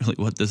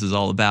what this is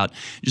all about.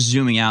 Just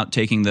zooming out,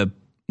 taking the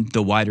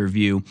wider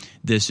view,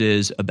 this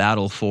is a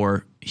battle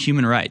for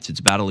human rights. It's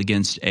a battle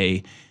against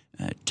a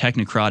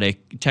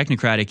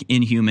technocratic,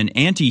 inhuman,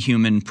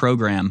 anti-human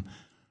program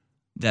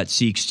that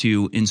seeks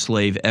to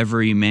enslave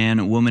every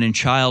man, woman, and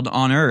child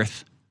on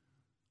earth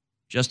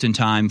just in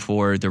time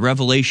for the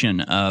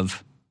revelation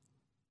of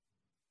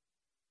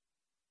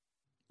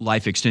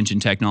life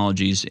extension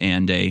technologies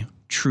and a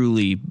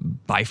truly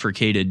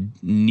bifurcated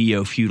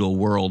neo-feudal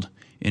world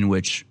in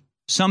which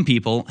some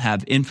people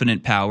have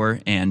infinite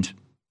power and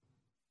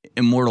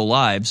immortal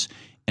lives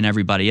and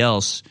everybody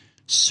else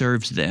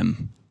serves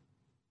them.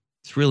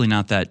 It's really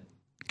not that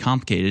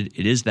complicated.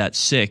 It is that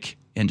sick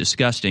and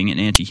disgusting and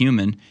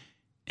anti-human,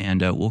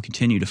 and we'll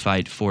continue to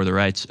fight for the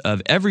rights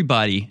of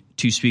everybody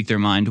to speak their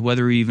mind,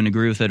 whether we even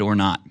agree with it or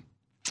not.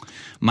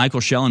 Michael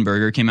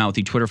Schellenberger came out with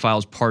the Twitter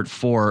Files Part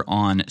 4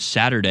 on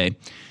Saturday.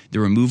 The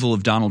removal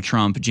of Donald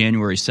Trump,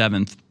 January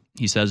 7th.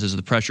 He says, as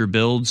the pressure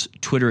builds,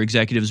 Twitter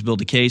executives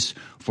build a case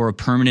for a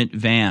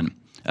permanent ban.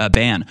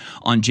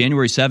 On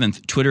January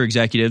 7th, Twitter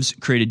executives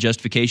created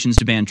justifications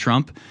to ban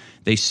Trump.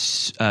 They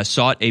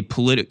sought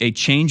a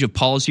change of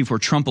policy for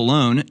Trump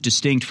alone,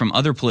 distinct from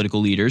other political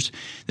leaders.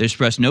 They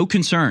expressed no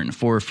concern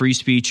for free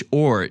speech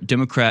or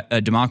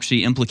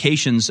democracy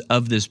implications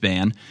of this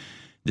ban.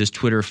 This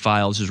Twitter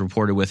Files is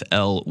reported with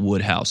L.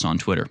 Woodhouse on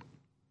Twitter.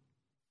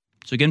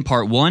 So again,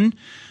 part 1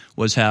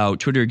 was how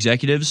Twitter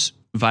executives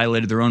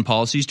violated their own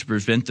policies to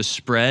prevent the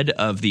spread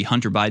of the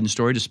Hunter Biden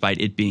story, despite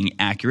it being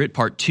accurate.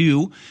 Part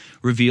 2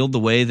 revealed the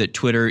way that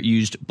Twitter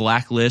used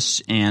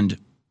blacklists and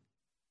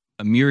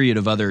a myriad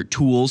of other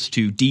tools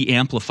to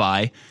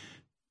de-amplify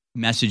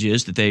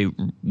messages that they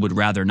would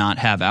rather not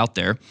have out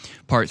there.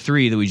 Part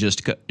 3 that we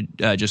just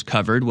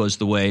covered was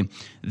the way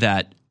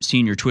that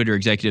senior Twitter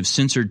executives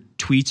censored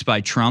tweets by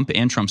Trump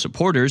and Trump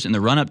supporters in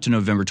the run-up to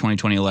November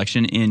 2020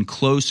 election in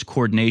close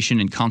coordination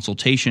and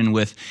consultation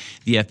with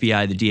the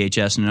FBI, the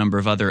DHS, and a number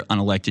of other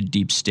unelected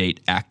deep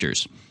state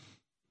actors.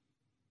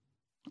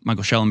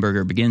 Michael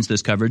Schellenberger begins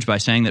this coverage by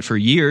saying that for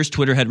years,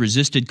 Twitter had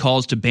resisted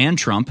calls to ban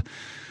Trump.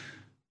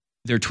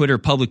 Their Twitter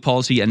public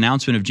policy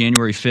announcement of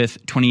January 5th,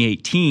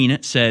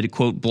 2018 said,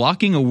 quote,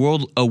 blocking a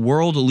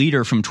world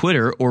leader from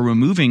Twitter or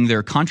removing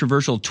their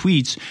controversial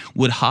tweets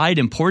would hide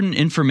important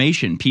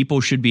information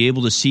people should be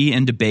able to see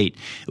and debate.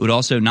 It would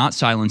also not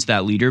silence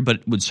that leader,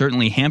 but would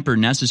certainly hamper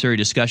necessary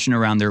discussion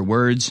around their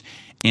words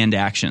and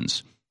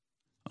actions.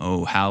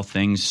 Oh, how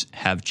things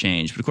have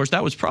changed. But of course,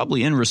 that was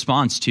probably in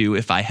response to,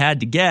 if I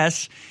had to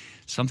guess,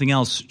 something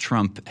else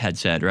Trump had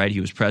said, right? He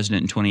was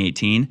president in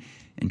 2018.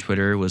 And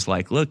Twitter was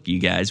like, look, you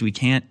guys, we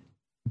can't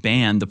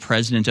ban the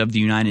president of the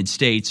United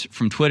States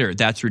from Twitter.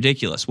 That's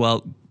ridiculous.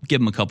 Well, give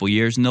them a couple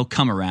years and they'll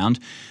come around.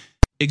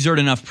 exert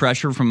enough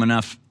pressure from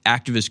enough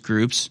activist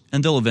groups,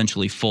 and they'll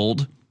eventually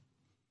fold.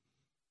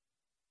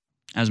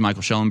 As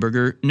Michael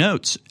Schellenberger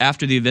notes,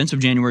 after the events of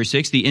January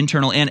 6th, the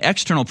internal and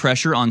external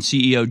pressure on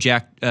CEO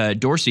Jack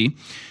Dorsey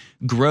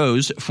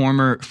grows.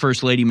 Former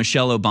First Lady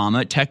Michelle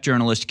Obama, tech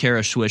journalist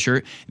Kara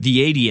Swisher,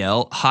 the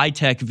ADL,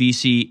 high-tech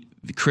VC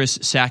Chris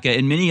Sacca,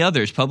 and many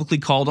others publicly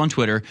called on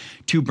Twitter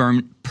to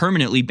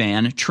permanently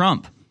ban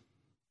Trump.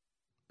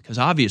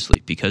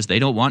 Because they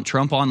don't want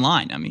Trump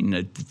online. I mean,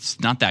 it's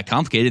not that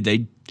complicated.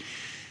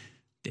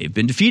 They've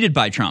been defeated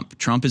by Trump.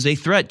 Trump is a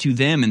threat to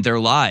them and their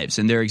lives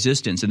and their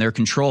existence and their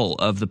control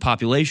of the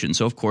population.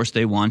 So, of course,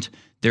 they want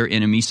their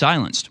enemy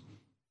silenced.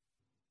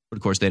 But,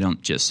 of course, they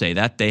don't just say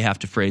that. They have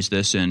to phrase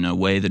this in a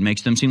way that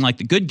makes them seem like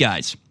the good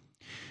guys.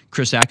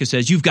 Chris Sacca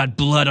says, "You've got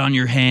blood on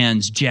your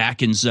hands,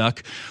 Jack and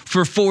Zuck.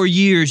 For 4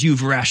 years,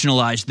 you've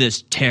rationalized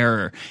this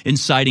terror.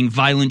 Inciting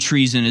violent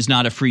treason is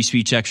not a free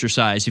speech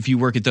exercise. If you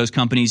work at those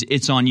companies,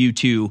 it's on you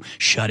too.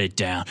 Shut it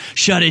down.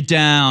 Shut it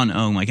down."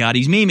 Oh, my God,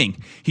 he's memeing.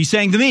 He's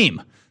saying the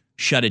meme.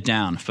 Shut it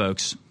down,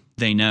 folks.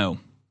 They know.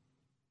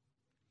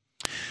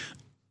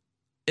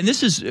 And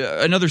this is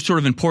another sort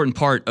of important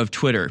part of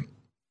Twitter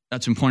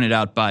that's been pointed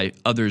out by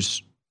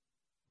others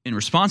in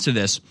response to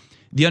this.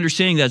 The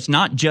understanding that it's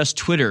not just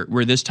Twitter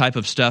where this type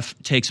of stuff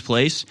takes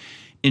place.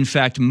 In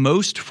fact,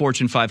 most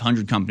Fortune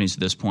 500 companies at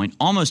this point,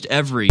 almost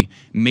every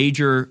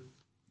major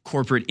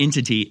corporate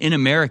entity in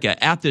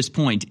America at this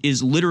point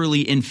is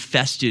literally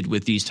infested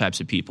with these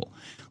types of people.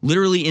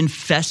 Literally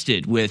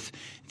infested with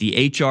the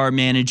HR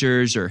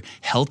managers or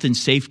health and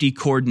safety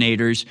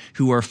coordinators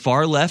who are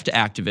far left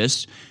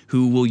activists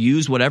who will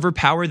use whatever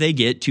power they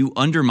get to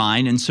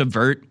undermine and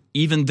subvert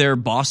even their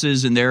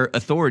bosses and their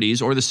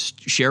authorities or the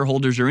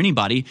shareholders or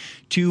anybody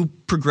to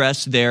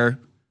progress their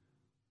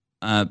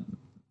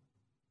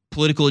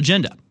political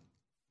agenda.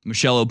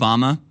 Michelle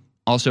Obama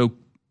also,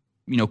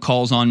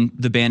 calls on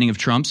the banning of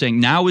Trump, saying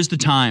now is the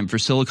time for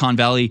Silicon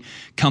Valley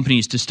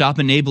companies to stop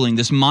enabling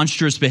this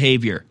monstrous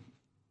behavior,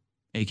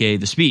 aka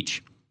the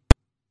speech.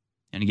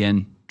 And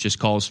again, just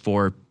calls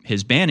for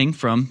his banning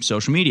from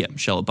social media.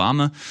 Michelle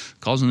Obama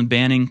calls on the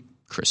banning.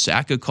 Chris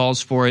Sacca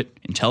calls for it.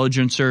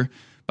 Intelligencer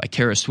by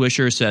Kara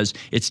Swisher says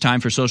it's time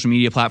for social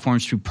media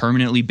platforms to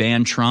permanently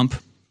ban Trump.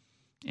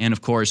 And,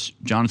 of course,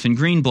 Jonathan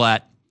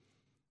Greenblatt,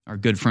 our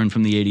good friend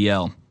from the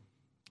ADL,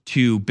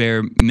 2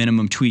 bare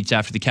minimum tweets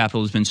after the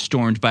Capitol has been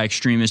stormed by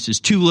extremists is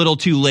too little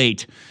too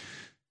late.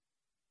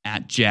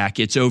 At Jack,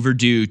 it's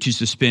overdue to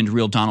suspend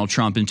real Donald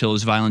Trump until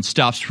his violence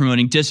stops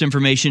promoting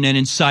disinformation and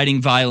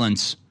inciting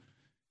violence,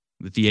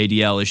 with the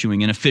ADL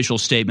issuing an official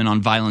statement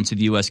on violence at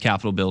the U.S.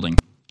 Capitol building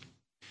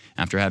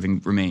after having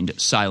remained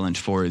silent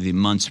for the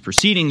months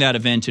preceding that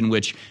event in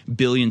which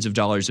billions of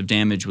dollars of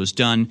damage was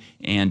done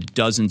and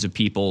dozens of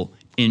people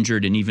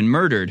injured and even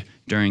murdered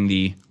during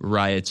the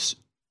riots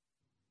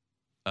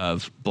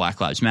of Black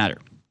Lives Matter.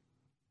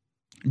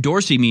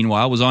 Dorsey,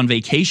 meanwhile, was on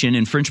vacation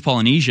in French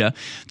Polynesia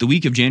the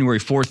week of January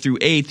 4th through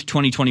 8th,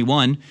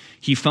 2021.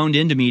 He phoned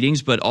into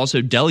meetings, but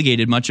also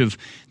delegated much of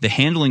the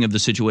handling of the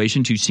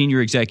situation to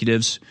senior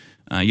executives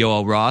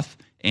Yoel Roth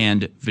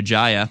and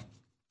Vijaya.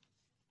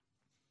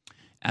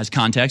 As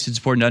context, it's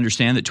important to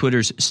understand that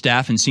Twitter's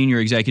staff and senior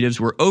executives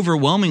were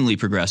overwhelmingly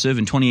progressive.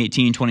 In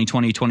 2018,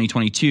 2020,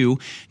 2022,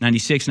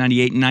 96,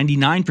 98, and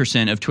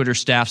 99% of Twitter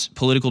staff's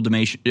political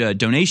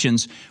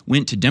donations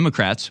went to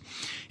Democrats.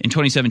 In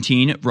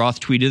 2017,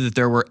 Roth tweeted that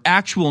there were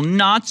actual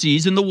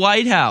Nazis in the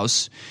White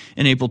House.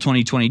 In April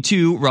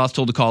 2022, Roth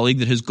told a colleague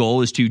that his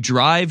goal is to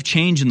drive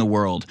change in the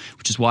world,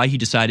 which is why he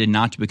decided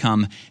not to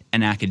become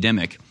an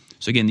academic.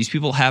 So again, these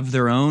people have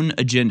their own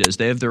agendas.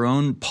 They have their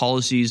own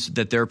policies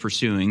that they're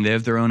pursuing. They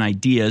have their own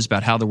ideas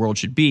about how the world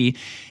should be.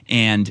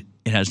 And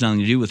it has nothing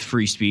to do with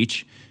free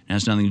speech. It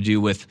has nothing to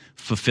do with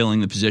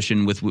fulfilling the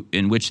position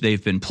in which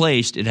they've been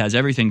placed. It has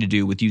everything to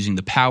do with using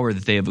the power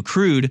that they have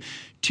accrued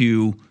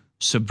to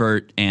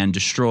subvert and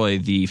destroy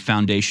the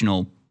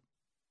foundational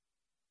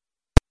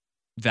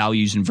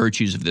values and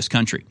virtues of this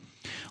country.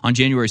 On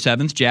January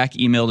 7th, Jack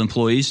emailed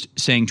employees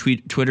saying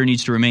Twitter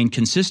needs to remain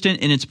consistent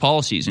in its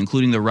policies,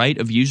 including the right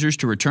of users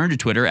to return to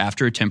Twitter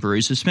after a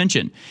temporary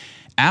suspension.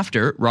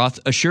 After, Roth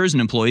assures an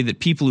employee that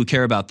people who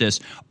care about this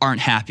aren't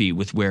happy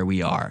with where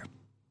we are.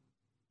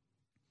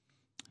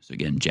 So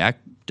again, Jack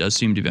does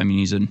seem to be,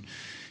 you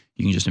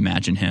can just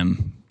imagine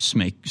him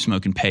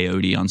smoking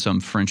peyote on some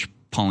French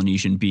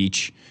Polynesian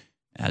beach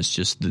as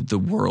just the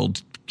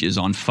world is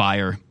on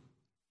fire.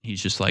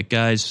 He's just like,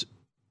 guys,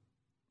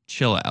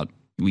 chill out.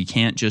 We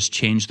can't just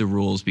change the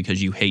rules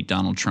because you hate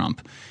Donald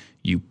Trump,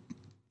 you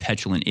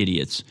petulant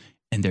idiots.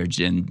 And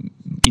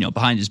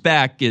behind his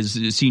back is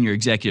senior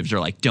executives are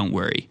like, don't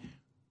worry,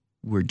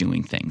 we're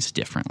doing things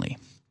differently.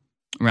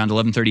 Around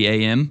 11:30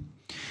 a.m.,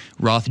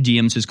 Roth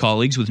DMs his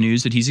colleagues with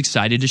news that he's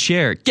excited to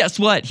share. Guess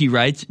what? He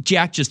writes,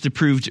 Jack just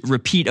approved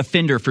repeat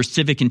offender for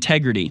civic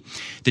integrity.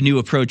 The new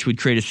approach would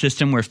create a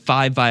system where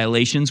 5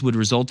 violations would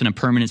result in a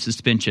permanent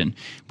suspension.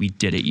 We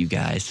did it, you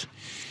guys.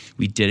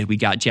 We did it. We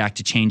got Jack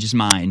to change his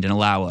mind and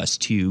allow us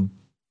to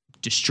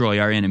destroy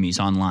our enemies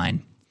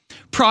online.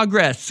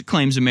 Progress,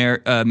 claims a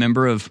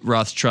member of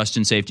Roth's trust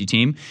and safety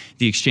team.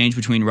 The exchange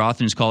between Roth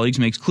and his colleagues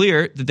makes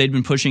clear that they'd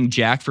been pushing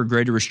Jack for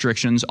greater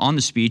restrictions on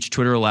the speech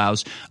Twitter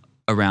allows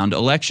around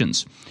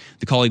elections.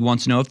 The colleague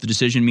wants to know if the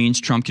decision means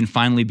Trump can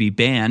finally be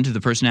banned.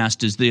 The person asked,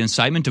 does the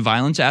incitement to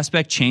violence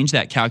aspect change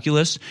that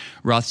calculus?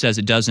 Roth says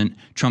it doesn't.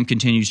 Trump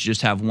continues to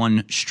just have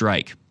one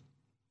strike.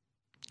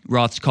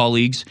 Roth's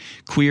colleagues'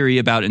 query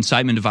about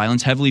incitement to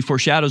violence heavily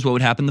foreshadows what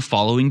would happen the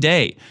following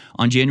day.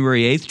 On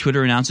January 8th,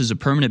 Twitter announces a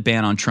permanent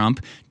ban on Trump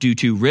due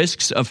to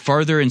risks of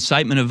further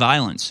incitement of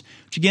violence,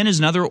 which again is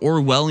another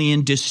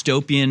Orwellian,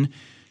 dystopian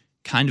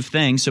kind of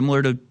thing,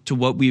 similar to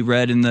what we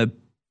read in the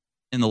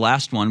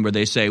last one, where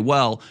they say,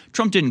 well,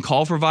 Trump didn't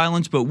call for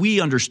violence, but we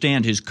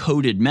understand his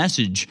coded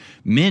message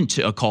meant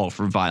a call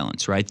for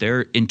violence, right?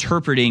 They're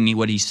interpreting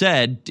what he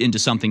said into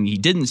something he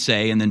didn't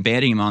say and then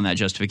banning him on that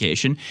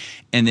justification.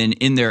 And then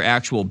in their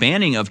actual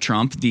banning of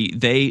Trump,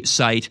 they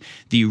cite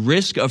the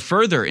risk of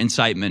further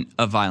incitement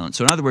of violence.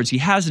 So in other words, he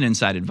hasn't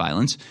incited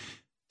violence.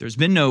 There's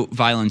been no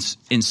violence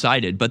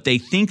incited, but they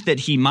think that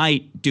he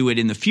might do it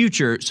in the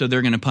future, so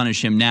they're going to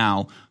punish him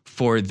now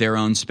for their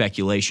own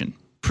speculation.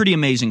 Pretty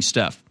amazing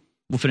stuff.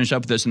 We'll finish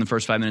up with this in the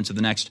first 5 minutes of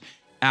the next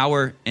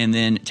hour and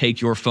then take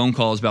your phone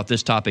calls about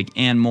this topic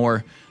and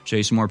more. Show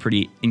you some more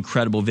pretty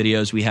incredible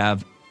videos we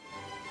have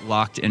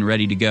locked and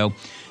ready to go. In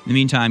the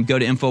meantime, go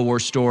to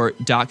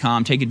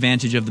InfoWarsStore.com. Take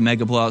advantage of the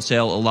mega blowout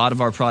sale. A lot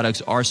of our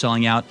products are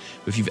selling out.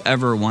 If you've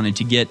ever wanted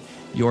to get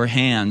your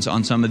hands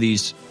on some of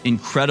these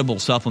incredible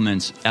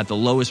supplements at the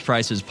lowest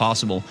prices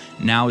possible,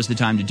 now is the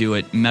time to do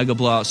it. Mega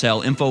blowout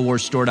sale,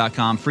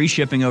 InfoWarsStore.com. Free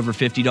shipping over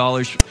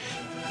 $50.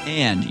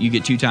 And you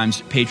get 2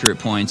 times Patriot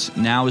points.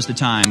 Now is the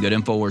time. Go to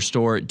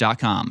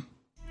InfoWarsStore.com.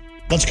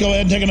 Let's go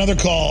ahead and take another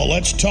call.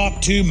 Let's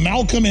talk to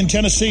Malcolm in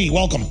Tennessee.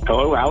 Welcome.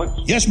 Hello, Alex.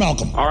 Yes,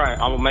 Malcolm. All right,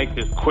 I'm going to make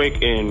this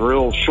quick and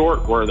real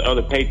short where the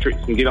other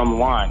Patriots can get on the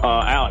line.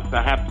 Alex,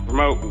 I have to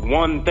promote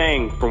one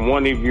thing from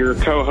one of your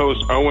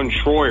co-hosts, Owen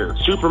Schroyer.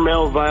 Super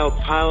Male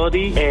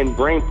Vitality and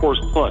Brain Force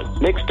Plus.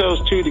 Mix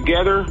those two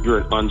together, you're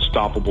an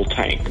unstoppable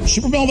tank.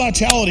 Super Male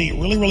Vitality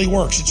really, really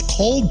works. It's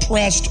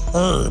cold-pressed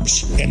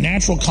herbs and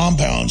natural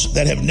compounds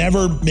that have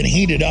never been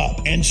heated up.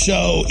 And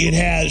so it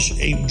has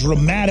a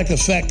dramatic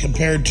effect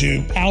compared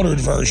to powdered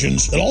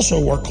versions that also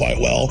work quite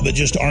well, but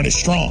just aren't as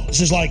strong.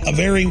 This is like a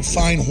very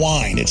fine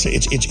wine. In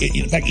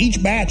fact,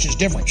 each batch is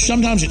different.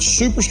 Sometimes it's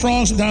super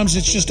strong, sometimes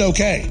it's just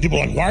okay. People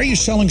are like, why are you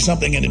selling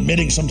something and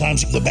admitting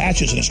sometimes the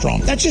batch isn't as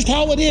strong? That's just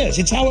how it is.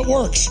 It's how it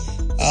works.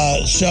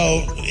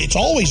 So it's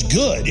always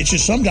good. It's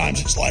just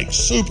sometimes it's like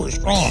super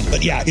strong.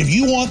 But yeah, if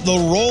you want the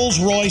Rolls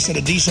Royce at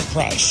a decent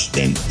price,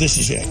 then this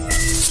is it.